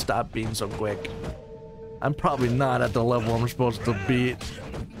 why don't you stop being so quick? I'm probably not at the level I'm supposed to be.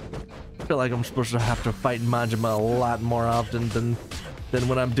 I feel like I'm supposed to have to fight Majima a lot more often than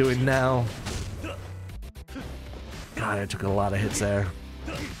what I'm doing now. God, I took a lot of hits there.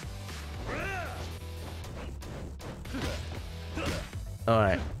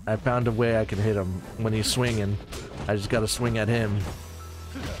 Alright, I found a way I can hit him when he's swinging. I just gotta swing at him.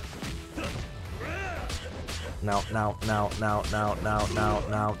 No.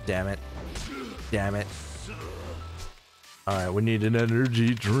 Damn it. Alright, we need an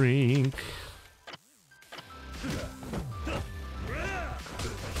energy drink.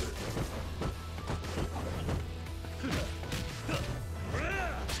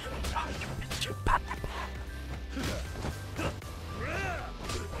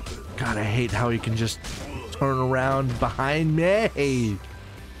 God, I hate how he can just turn around behind me.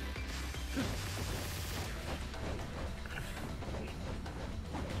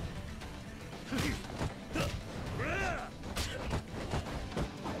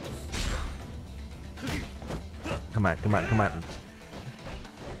 Come on.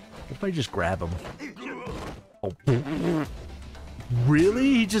 What if I just grab him? Oh.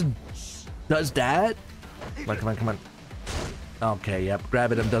 just does that? Come on, come on. Okay, yep.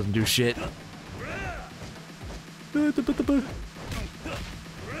 Grabbing him doesn't do shit.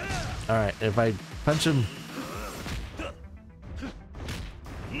 Alright, if I punch him...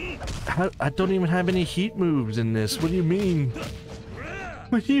 I don't even have any heat moves in this. What do you mean?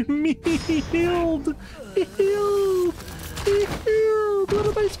 What do you mean? He healed! He healed! He healed! What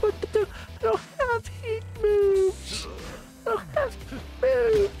am I supposed to do? I don't have heat moves! I don't have heat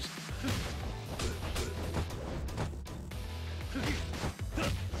moves!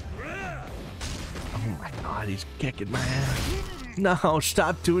 Oh my god, he's kicking my ass. No,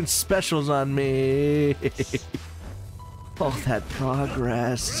 stop doing specials on me. All that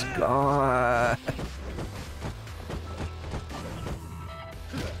progress, God.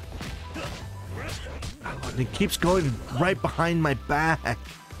 Oh, and it keeps going right behind my back.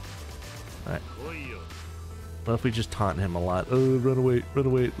 Alright. What if we just taunt him a lot? Oh, run away,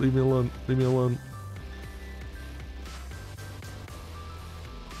 leave me alone, leave me alone.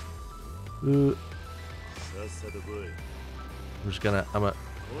 I'm just gonna, oh,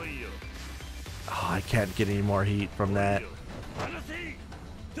 I can't get any more heat from that.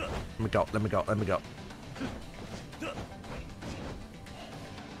 Let me go, let me go, let me go.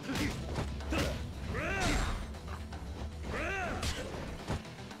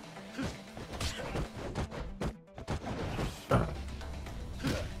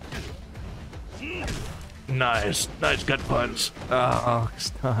 Nice, nice gut punch. Oh,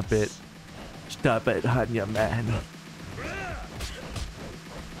 stop it. Stop it, Hanya, man.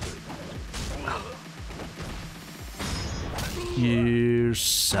 You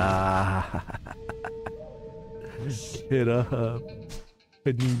suck. Get up.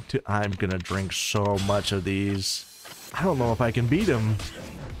 I need to. I'm gonna drink so much of these. I don't know if I can beat him.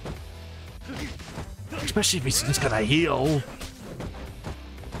 Especially if he's just gonna heal.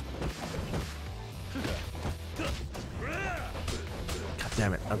 God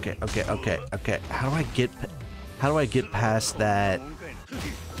damn it. Okay, okay, okay, okay. How do I get past that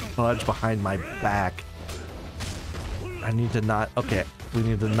fudge behind my back? I need to not. Okay, we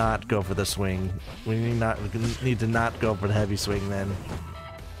need to not go for the swing. We need to not go for the heavy swing then.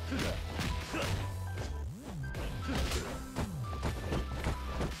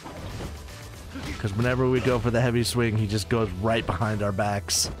 Because whenever we go for the heavy swing, he just goes right behind our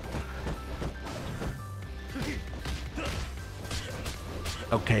backs.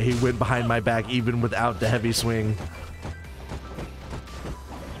 Okay, he went behind my back even without the heavy swing.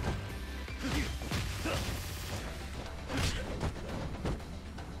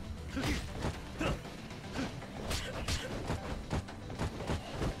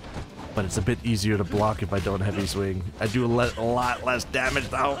 But it's a bit easier to block if I don't heavy swing. I do a lot less damage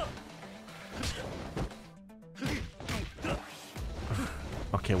though.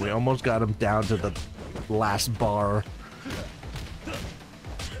 Okay, we almost got him down to the last bar.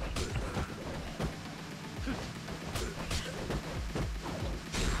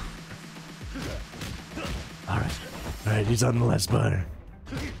 Alright, he's on the last bar.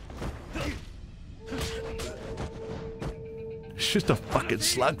 It's just a fucking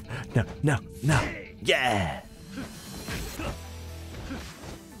slug. No, no, no. Yeah!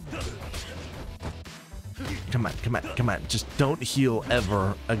 Come on, come on, come on. Just don't heal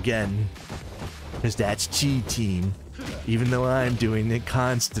ever again. Because that's cheating. Even though I'm doing it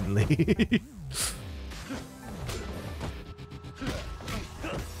constantly.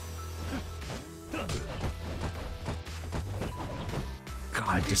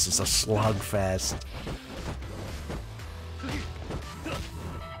 God, this is a slugfest.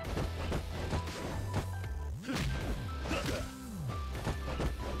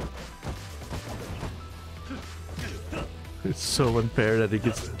 It's so unfair that he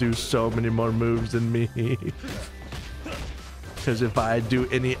gets to do so many more moves than me. Because if I do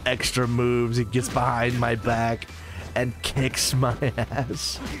any extra moves, he gets behind my back and kicks my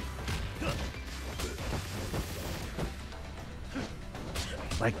ass.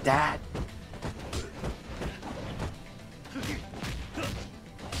 Like that.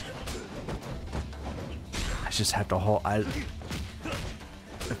 I just have to hold.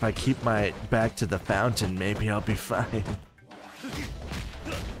 If I keep my back to the fountain, maybe I'll be fine.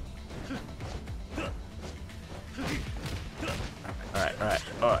 Alright.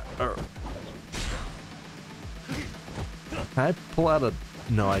 Can I pull out a...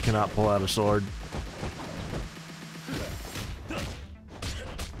 No, I cannot pull out a sword.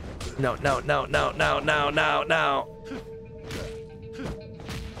 No. Okay,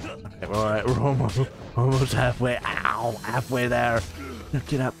 alright, we're almost halfway. Ow, halfway there. No,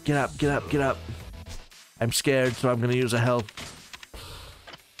 get up. I'm scared, so I'm gonna use a health.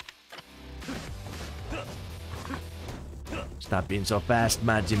 Stop being so fast,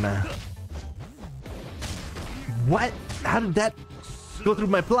 Majima. What? How did that go through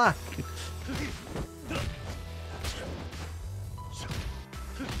my block?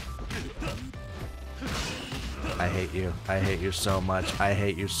 I hate you. I hate you so much. I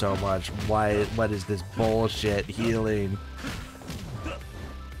hate you so much. Why? What is this bullshit healing?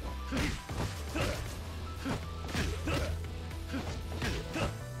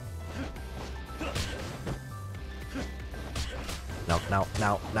 No, no,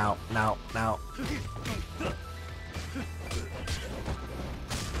 no, no, no, no.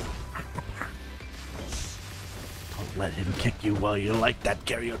 Don't let him kick you while you like that,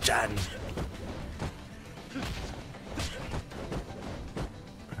 Garyo-chan.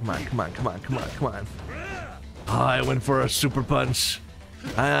 Come on, come on, come on, come on, come on. Oh, I went for a super punch.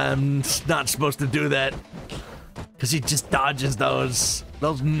 I'm not supposed to do that. Because he just dodges those.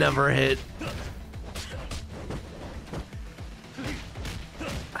 Those never hit.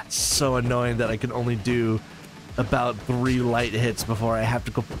 That's so annoying that I can only do about 3 light hits before I have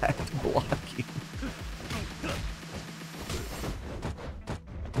to go back to blocking.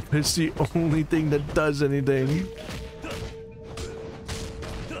 It's the only thing that does anything.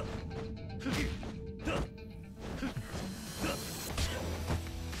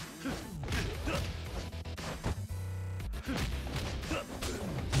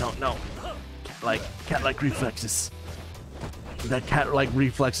 No. Cat-like reflexes. That cat-like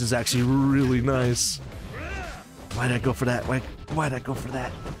reflex is actually really nice. Why'd I go for that? Why'd I go for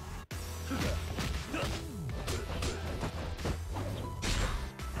that?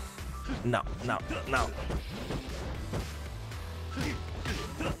 No.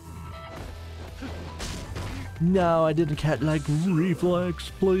 No, I didn't cat-like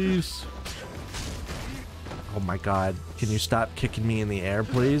reflex, please. Oh my god. Can you stop kicking me in the air,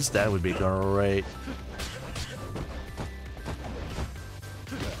 please? That would be great. Alright.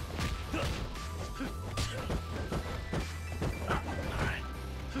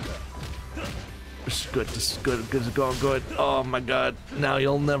 This is good, this is good, this is going good. Oh my god. Now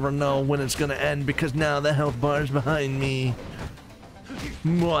you'll never know when it's gonna end because now the health bar is behind me.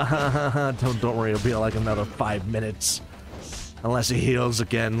 Don't worry, it'll be like another 5 minutes. Unless he heals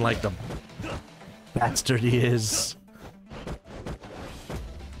again like the bastard he is.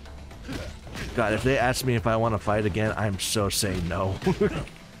 God, if they ask me if I want to fight again, I'm so saying no.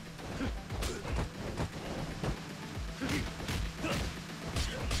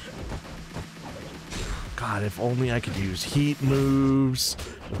 God, if only I could use heat moves.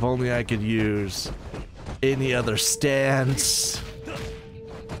 If only I could use any other stance.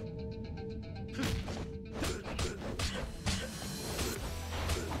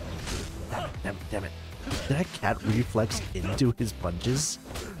 Damn it. Did I cat reflex into his punches?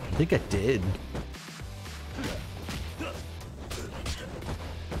 I think I did.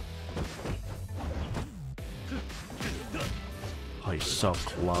 Oh, he's so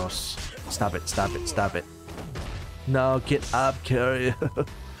close. Stop it, stop it, stop it. No, get up, Carrier.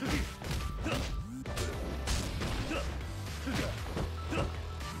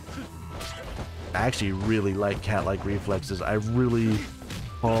 I actually really like cat-like reflexes. I really...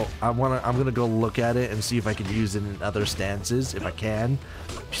 Well, I'm gonna go look at it and see if I can use it in other stances. If I can,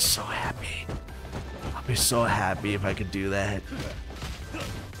 I'll be so happy. I'll be so happy if I could do that.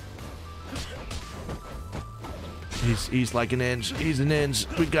 He's like an inch. He's an inch.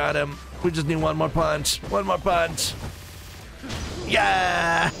 We got him. We just need one more punch. One more punch.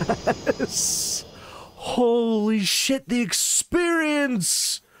 Yes! Holy shit! The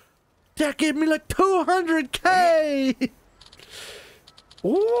experience. That gave me like 200K.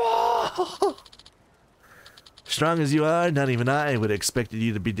 Whoa! Strong as you are, not even I would have expected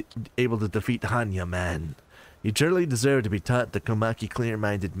you to be able to defeat Hanya, man. You truly deserve to be taught the Komaki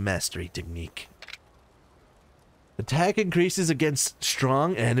clear-minded mastery technique. Attack increases against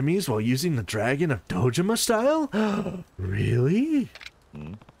strong enemies while using the Dragon of Dojima style? Really?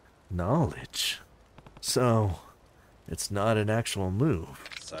 Knowledge. So, it's not an actual move.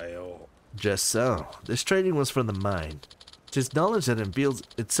 Just so. This training was for the mind. It is knowledge that reveals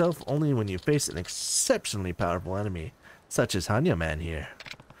itself only when you face an exceptionally powerful enemy, such as Hanya Man here.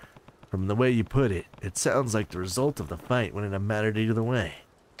 From the way you put it, it sounds like the result of the fight wouldn't have mattered either way.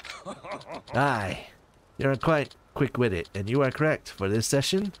 Aye, you're quite quick-witted, and you are correct. For this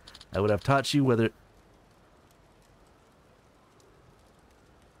session, I would have taught you whether...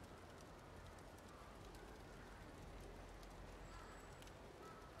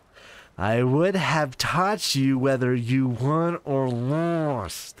 I would have taught you whether you won or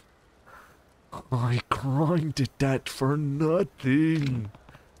lost. I grinded that for nothing.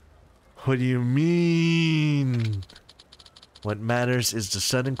 What do you mean? What matters is the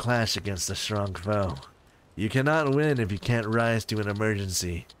sudden clash against a strong foe. You cannot win if you can't rise to an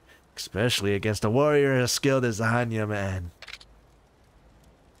emergency, especially against a warrior as skilled as Hanya man.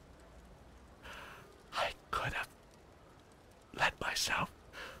 I could have let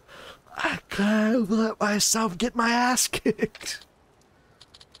myself get my ass kicked.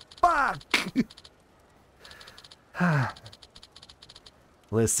 Fuck!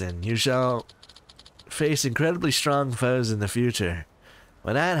 Listen, you shall face incredibly strong foes in the future.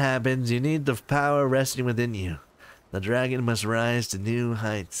 When that happens, you need the power resting within you. The dragon must rise to new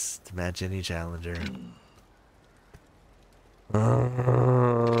heights to match any challenger. I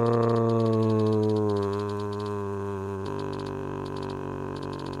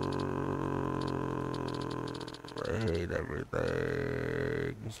hate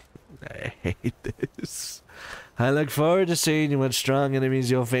everything. I hate this. I look forward to seeing what strong enemies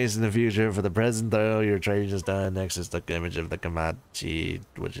you'll face in the future. For the present, though, your training is done. Next is the image of the Kamachi,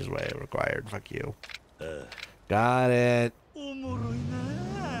 which is way required. Fuck you. Got it. Why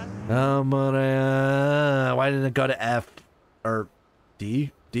didn't it go to F? Or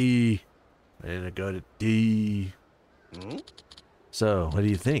D? D. Why didn't it go to D? So, what do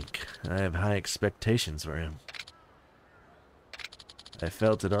you think? I have high expectations for him. I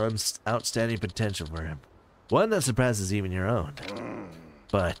felt an outstanding potential for him. One that surpasses even your own.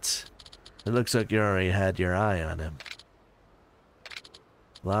 But it looks like you already had your eye on him.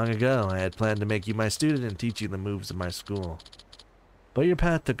 Long ago, I had planned to make you my student and teach you the moves of my school. But your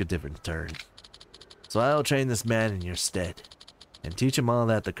path took a different turn. So I will train this man in your stead, and teach him all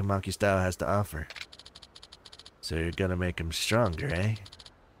that the Kamaki style has to offer. So you're gonna make him stronger, eh?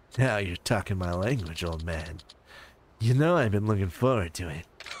 Now you're talking my language, old man. You know I've been looking forward to it.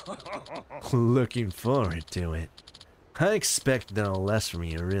 Looking forward to it. I expect no less from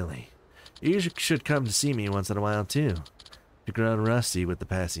you, really. You should come to see me once in a while, too. You've grown rusty with the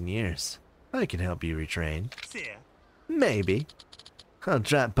passing years. I can help you retrain. Maybe. I'll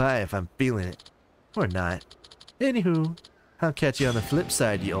drop by if I'm feeling it. Or not. Anywho, I'll catch you on the flip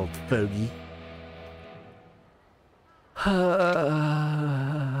side, you old fogey.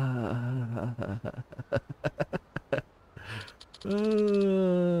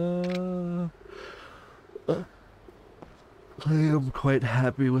 I am quite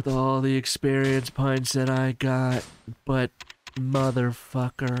happy with all the experience points that I got, but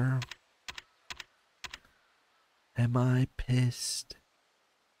motherfucker, am I pissed?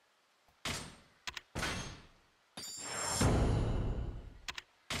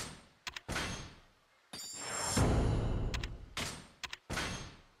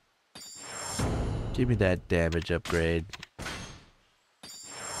 Give me that damage upgrade.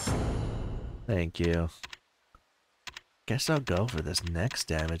 Thank you. Guess I'll go for this next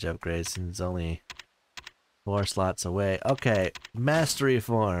damage upgrade since it's only 4 slots away. Okay, mastery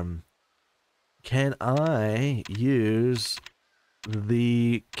form. Can I use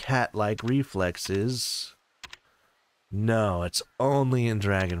the cat-like reflexes? No, it's only in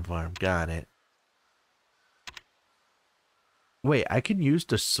dragon form. Got it. Wait, I can use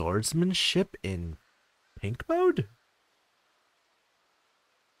the swordsmanship in pink mode?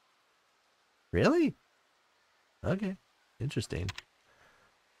 Really? Okay, interesting.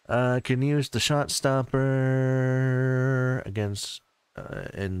 Can use the shot stopper against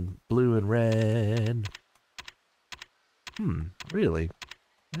in blue and red. Really?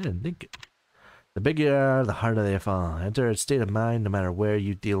 I didn't think it. The bigger you are, the harder they fall. Enter a state of mind no matter where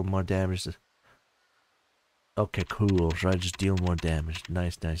you deal more damage. Okay, cool. So I just deal more damage.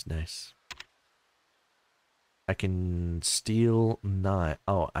 Nice, nice, nice. I can steal knife.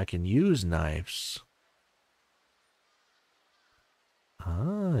 Oh, I can use knives.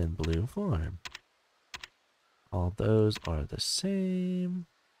 Ah, in blue form. All those are the same.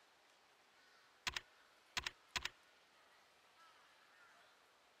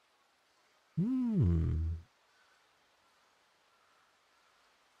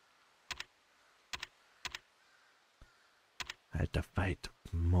 I have to fight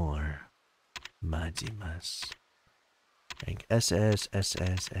more Majimas. Rank SS,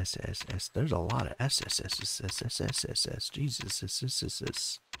 SS, SSS. There's a lot of SSS, SSS, Jesus,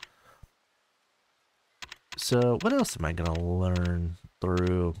 SSS. So, what else am I gonna learn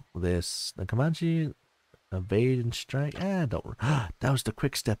through this? The Comanche, evade and strike. Don't. That was the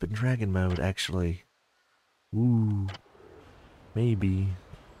quick step in dragon mode, actually. Ooh, maybe.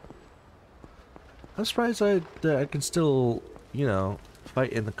 I'm surprised that I can still, you know,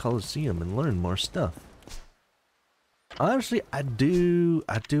 fight in the Colosseum and learn more stuff. Honestly, I do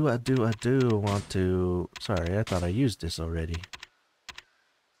want to. Sorry, I thought I used this already.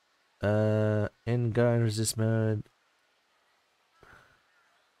 In guard resist mode.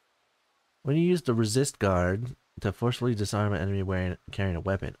 When you use the resist guard to forcefully disarm an enemy carrying a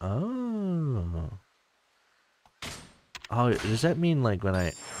weapon. Oh. Oh, does that mean like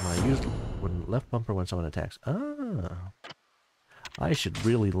when left bumper when someone attacks? Oh. I should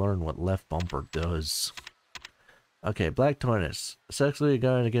really learn what left bumper does. Okay, Black Tortoise. Successfully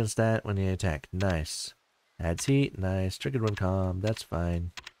guard against that when you attack. Nice. Adds heat. Nice. Triggered when calm. That's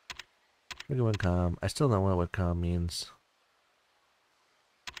fine. Triggered when calm. I still don't know what calm means.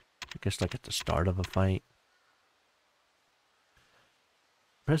 I guess like at the start of a fight.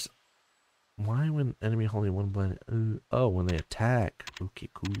 Press... Why when enemy holding one button? Oh, when they attack. Okay,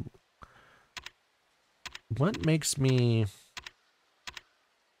 cool. What makes me...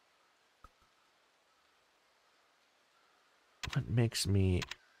 What makes me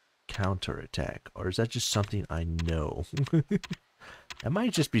counterattack? Or is that just something I know? It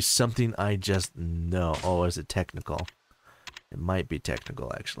might just be something I just know. Oh, is it technical? It might be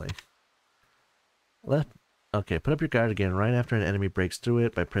technical, actually. Left. Okay, put up your guard again right after an enemy breaks through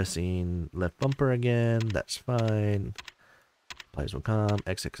it by pressing left bumper again. That's fine. Applies when calm.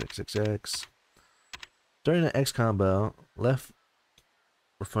 XXXXX. During an X combo, left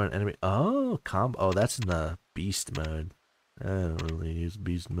for an enemy. Oh, combo. Oh, that's in the beast mode. I don't really use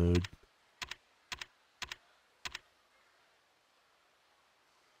beast mode.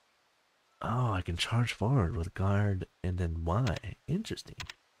 Oh, I can charge forward with guard and then Y. Interesting.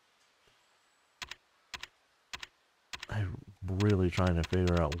 I'm really trying to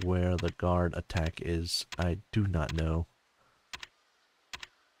figure out where the guard attack is. I do not know.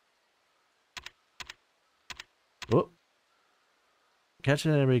 Oh. Catch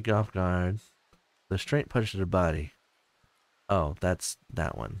an enemy off guard. The straight punch to the body. Oh, that's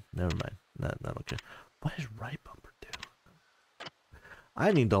that one. Never mind. Not okay. What does right bumper do?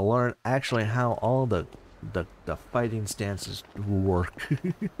 I need to learn actually how all the fighting stances work.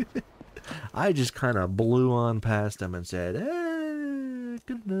 I just kind of blew on past them and said,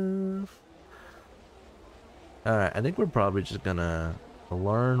 good enough. Alright, I think we're probably just gonna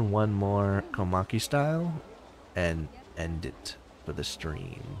learn one more Komaki style and end it for the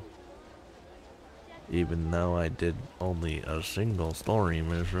stream. Even though I did only a single story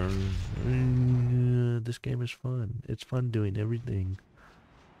mission, this game is fun. It's fun doing everything.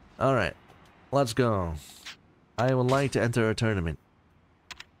 Alright, let's go. I would like to enter a tournament.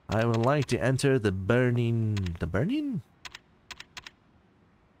 I would like to enter the burning... The burning?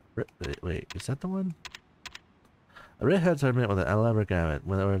 Wait, is that the one? A red hat tournament with an elaborate gamut,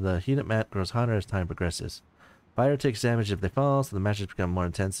 where the heated mat grows hotter as time progresses. Fighter takes damage if they fall, so the matches become more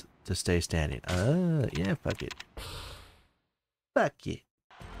intense to stay standing. Yeah, fuck it. Fuck it.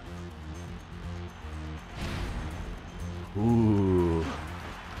 Ooh.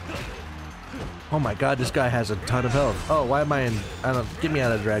 Oh my god, this guy has a ton of health. Oh, why am I in... I don't... Get me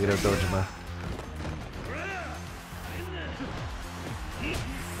out of Dragon of Dojima.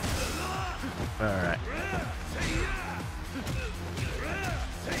 Alright.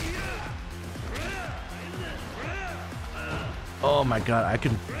 Oh my god, I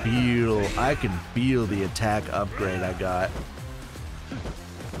can feel the attack upgrade I got.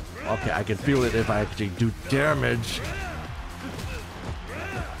 Okay, I can feel it if I actually do damage.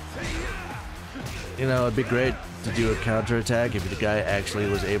 You know, it'd be great to do a counterattack if the guy actually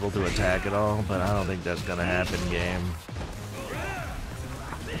was able to attack at all, but I don't think that's gonna happen, game.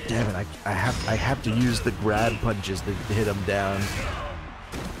 Damn it, I have to use the grab punches to hit him down.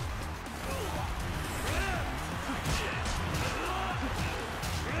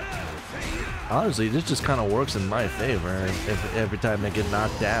 Honestly, this just kind of works in my favor. If every time they get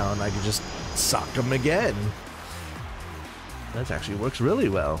knocked down, I can just sock them again. That actually works really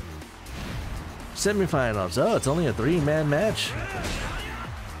well. Semifinals. Oh, it's only a 3-man match.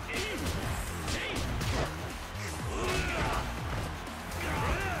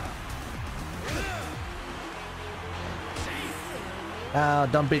 No,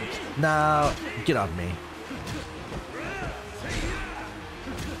 don't be... No, get off me.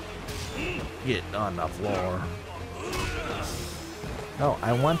 Get on the floor. No,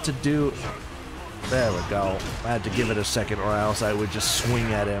 I want to do... There we go. I had to give it a second or else I would just swing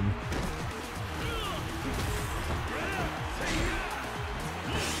at him.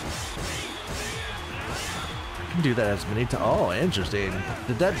 I can do that as many times. Oh, interesting.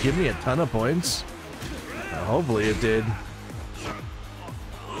 Did that give me a ton of points? Hopefully it did.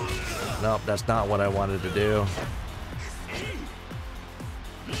 Nope, that's not what I wanted to do.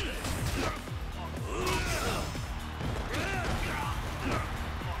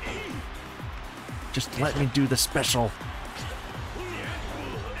 Just let me do the special.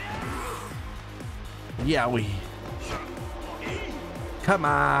 Yeah, Come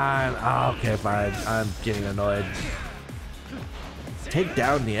on. Oh, okay, fine. I'm getting annoyed. Take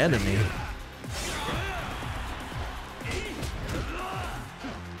down the enemy.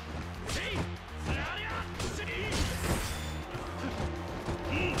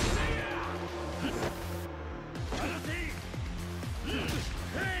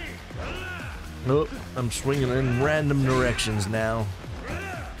 Oh, I'm swinging in random directions now.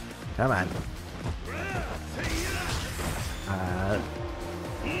 Come on.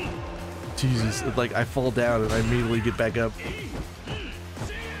 Jesus, it's like I fall down and I immediately get back up.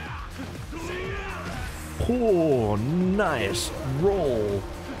 Oh, nice roll.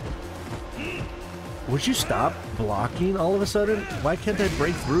 Would you stop blocking all of a sudden? Why can't I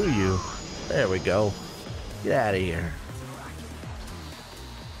break through you? There we go. Get out of here.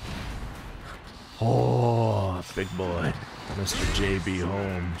 Oh, big boy. Mr. J.B.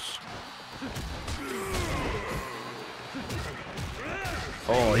 Holmes.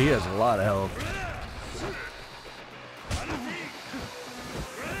 Oh, he has a lot of health.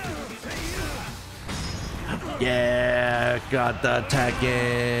 Yeah, got the attack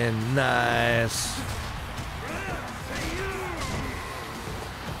in. Nice.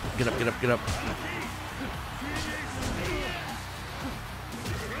 Get up, get up, get up.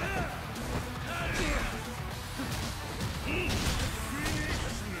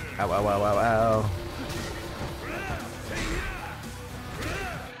 Ow, ow, ow, ow, ow.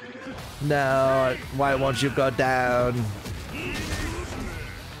 No, why won't you go down?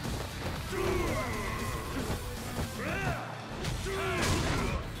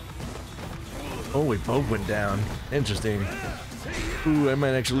 Oh, we both went down. Interesting. Ooh, I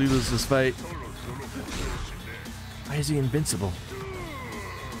might actually lose this fight. Why is he invincible?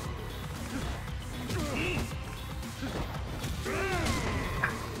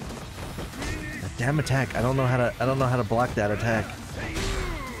 That damn attack. I don't know how to block that attack.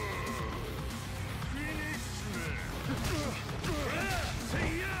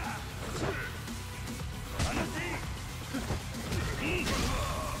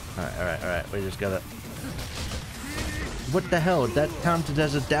 Alright, we just gotta... What the hell? That counted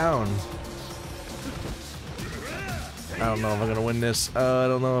as a down. I don't know if I'm gonna win this. I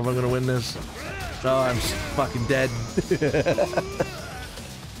don't know if I'm gonna win this. Oh, I'm fucking dead.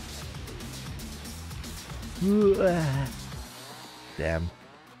 Damn.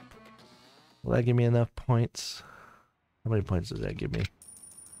 Will that give me enough points? How many points does that give me?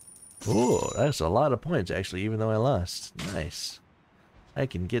 Oh, that's a lot of points actually, even though I lost. Nice. I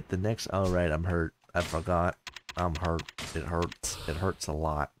can get the next... Oh, right, I'm hurt. I forgot. I'm hurt. It hurts. It hurts a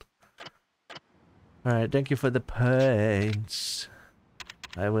lot. Alright, thank you for the points.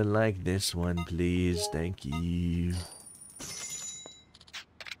 I would like this one, please. Thank you.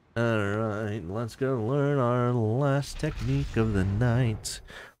 Alright, let's go learn our last technique of the night,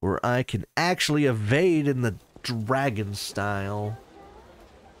 where I can actually evade in the dragon style.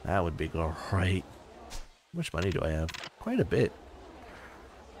 That would be great. How much money do I have? Quite a bit.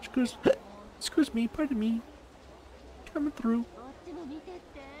 Excuse me, pardon me. Coming through.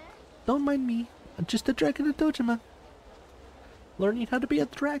 Don't mind me. I'm just a dragon of Dojima. Learning how to be a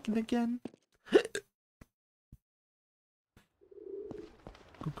dragon again.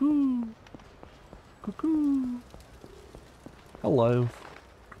 Cuckoo. Cuckoo. Hello.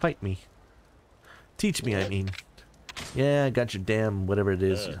 Fight me. Teach me, I mean. Yeah, I got your damn whatever it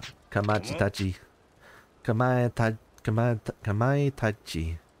is. Kamachi-tachi.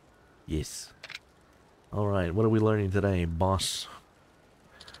 Kamaitachi. Yes. Alright, what are we learning today, boss?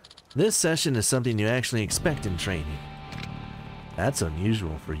 This session is something you actually expect in training. That's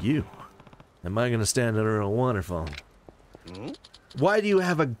unusual for you. Am I gonna stand under a waterfall? Why do you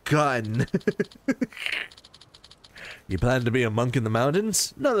have a gun? You plan to be a monk in the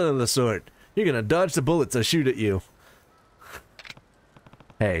mountains? Nothing of the sort. You're gonna dodge the bullets I shoot at you.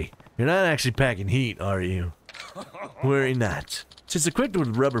 Hey, you're not actually packing heat, are you? Worry not. It's equipped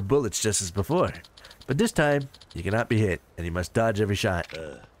with rubber bullets just as before. But this time, you cannot be hit, and you must dodge every shot.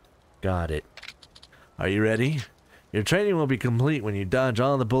 Got it. Are you ready? Your training will be complete when you dodge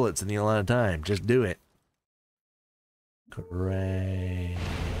all the bullets in the allotted time. Just do it. Great.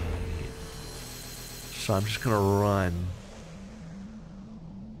 So I'm just gonna run.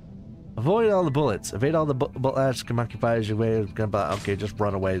 Avoid all the bullets. Evade all the bullets. Can occupy your way. Okay, just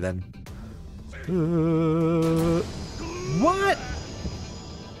run away then. What?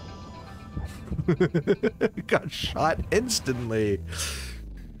 Got shot instantly.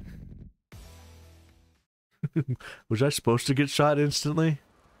 Was I supposed to get shot instantly?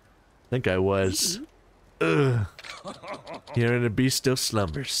 I think I was. Ugh. Here the beast still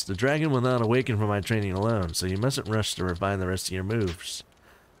slumbers. The dragon will not awaken from my training alone, so you mustn't rush to refine the rest of your moves.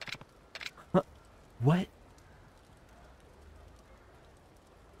 Huh? What?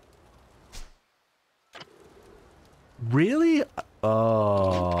 Really?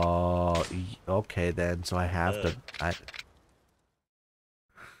 Oh, okay then. So I have to.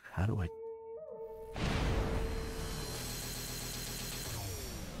 How do I?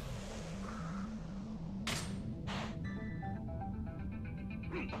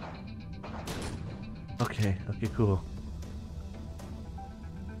 Okay. Okay. Cool.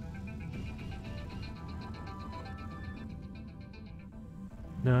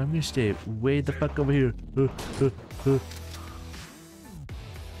 No, I'm gonna stay way the fuck over here.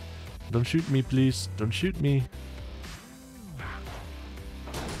 Don't shoot me, please. Don't shoot me.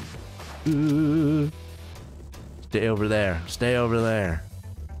 Stay over there. Stay over there.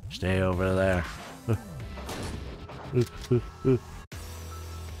 Stay over there.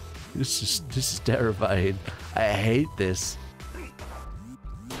 This is terrifying. I hate this.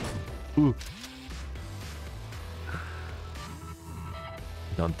 Ooh.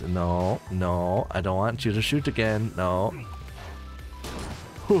 No, I don't want you to shoot again. No.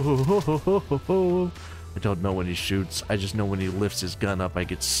 I don't know when he shoots. I just know when he lifts his gun up, I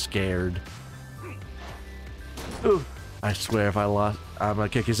get scared. Ooh. I swear if I lost, I'm gonna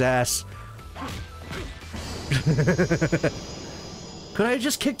kick his ass. Could I have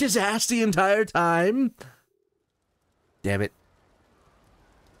just kicked his ass the entire time? Damn it.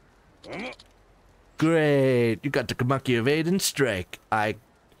 Great. You got the Kamaki evade and strike. I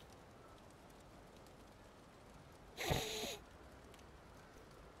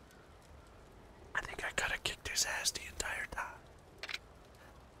think I could have kicked his ass the entire time.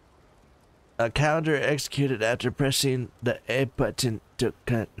 A counter executed after pressing the A button to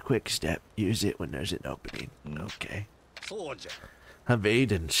cut quick step. Use it when there's an opening. Okay.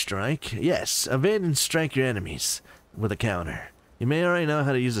 Evade and strike? Yes, evade and strike your enemies with a counter. You may already know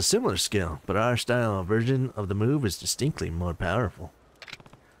how to use a similar skill, but our style version of the move is distinctly more powerful.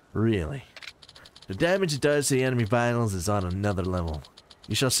 Really. The damage it does to the enemy vitals is on another level.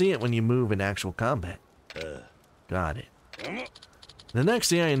 You shall see it when you move in actual combat. Got it. The next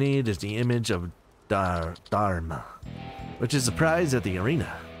thing I need is the image of Dharma, which is a prize at the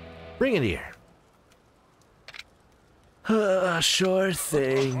arena. Bring it here. Sure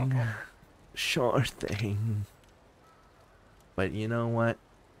thing. Sure thing. But you know what?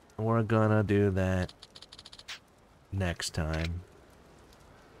 We're gonna do that next time.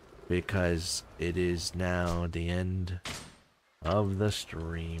 Because it is now the end of the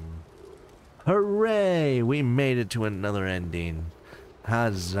stream. Hooray! We made it to another ending.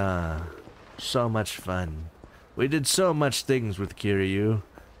 Huzzah. So much fun. We did so much things with Kiryu.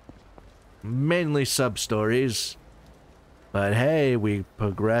 Mainly sub-stories. But hey, we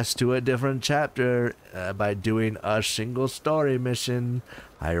progressed to a different chapter by doing a single story mission.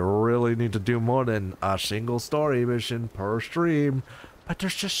 I really need to do more than a single story mission per stream. But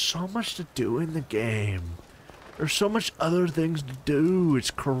there's just so much to do in the game. There's so much other things to do. It's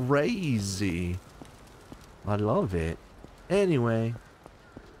crazy. I love it. Anyway,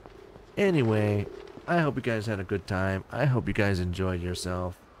 I hope you guys had a good time. I hope you guys enjoyed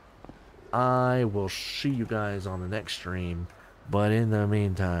yourself. I will see you guys on the next stream. But in the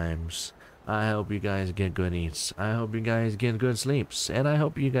meantimes, I hope you guys get good eats. I hope you guys get good sleeps. And I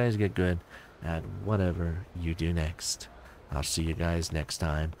hope you guys get good at whatever you do next. I'll see you guys next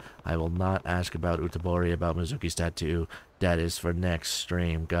time. I will not ask about Utabori about Mizuki's tattoo. That is for next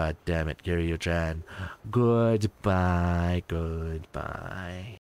stream. God damn it, Kiryu-chan. Goodbye.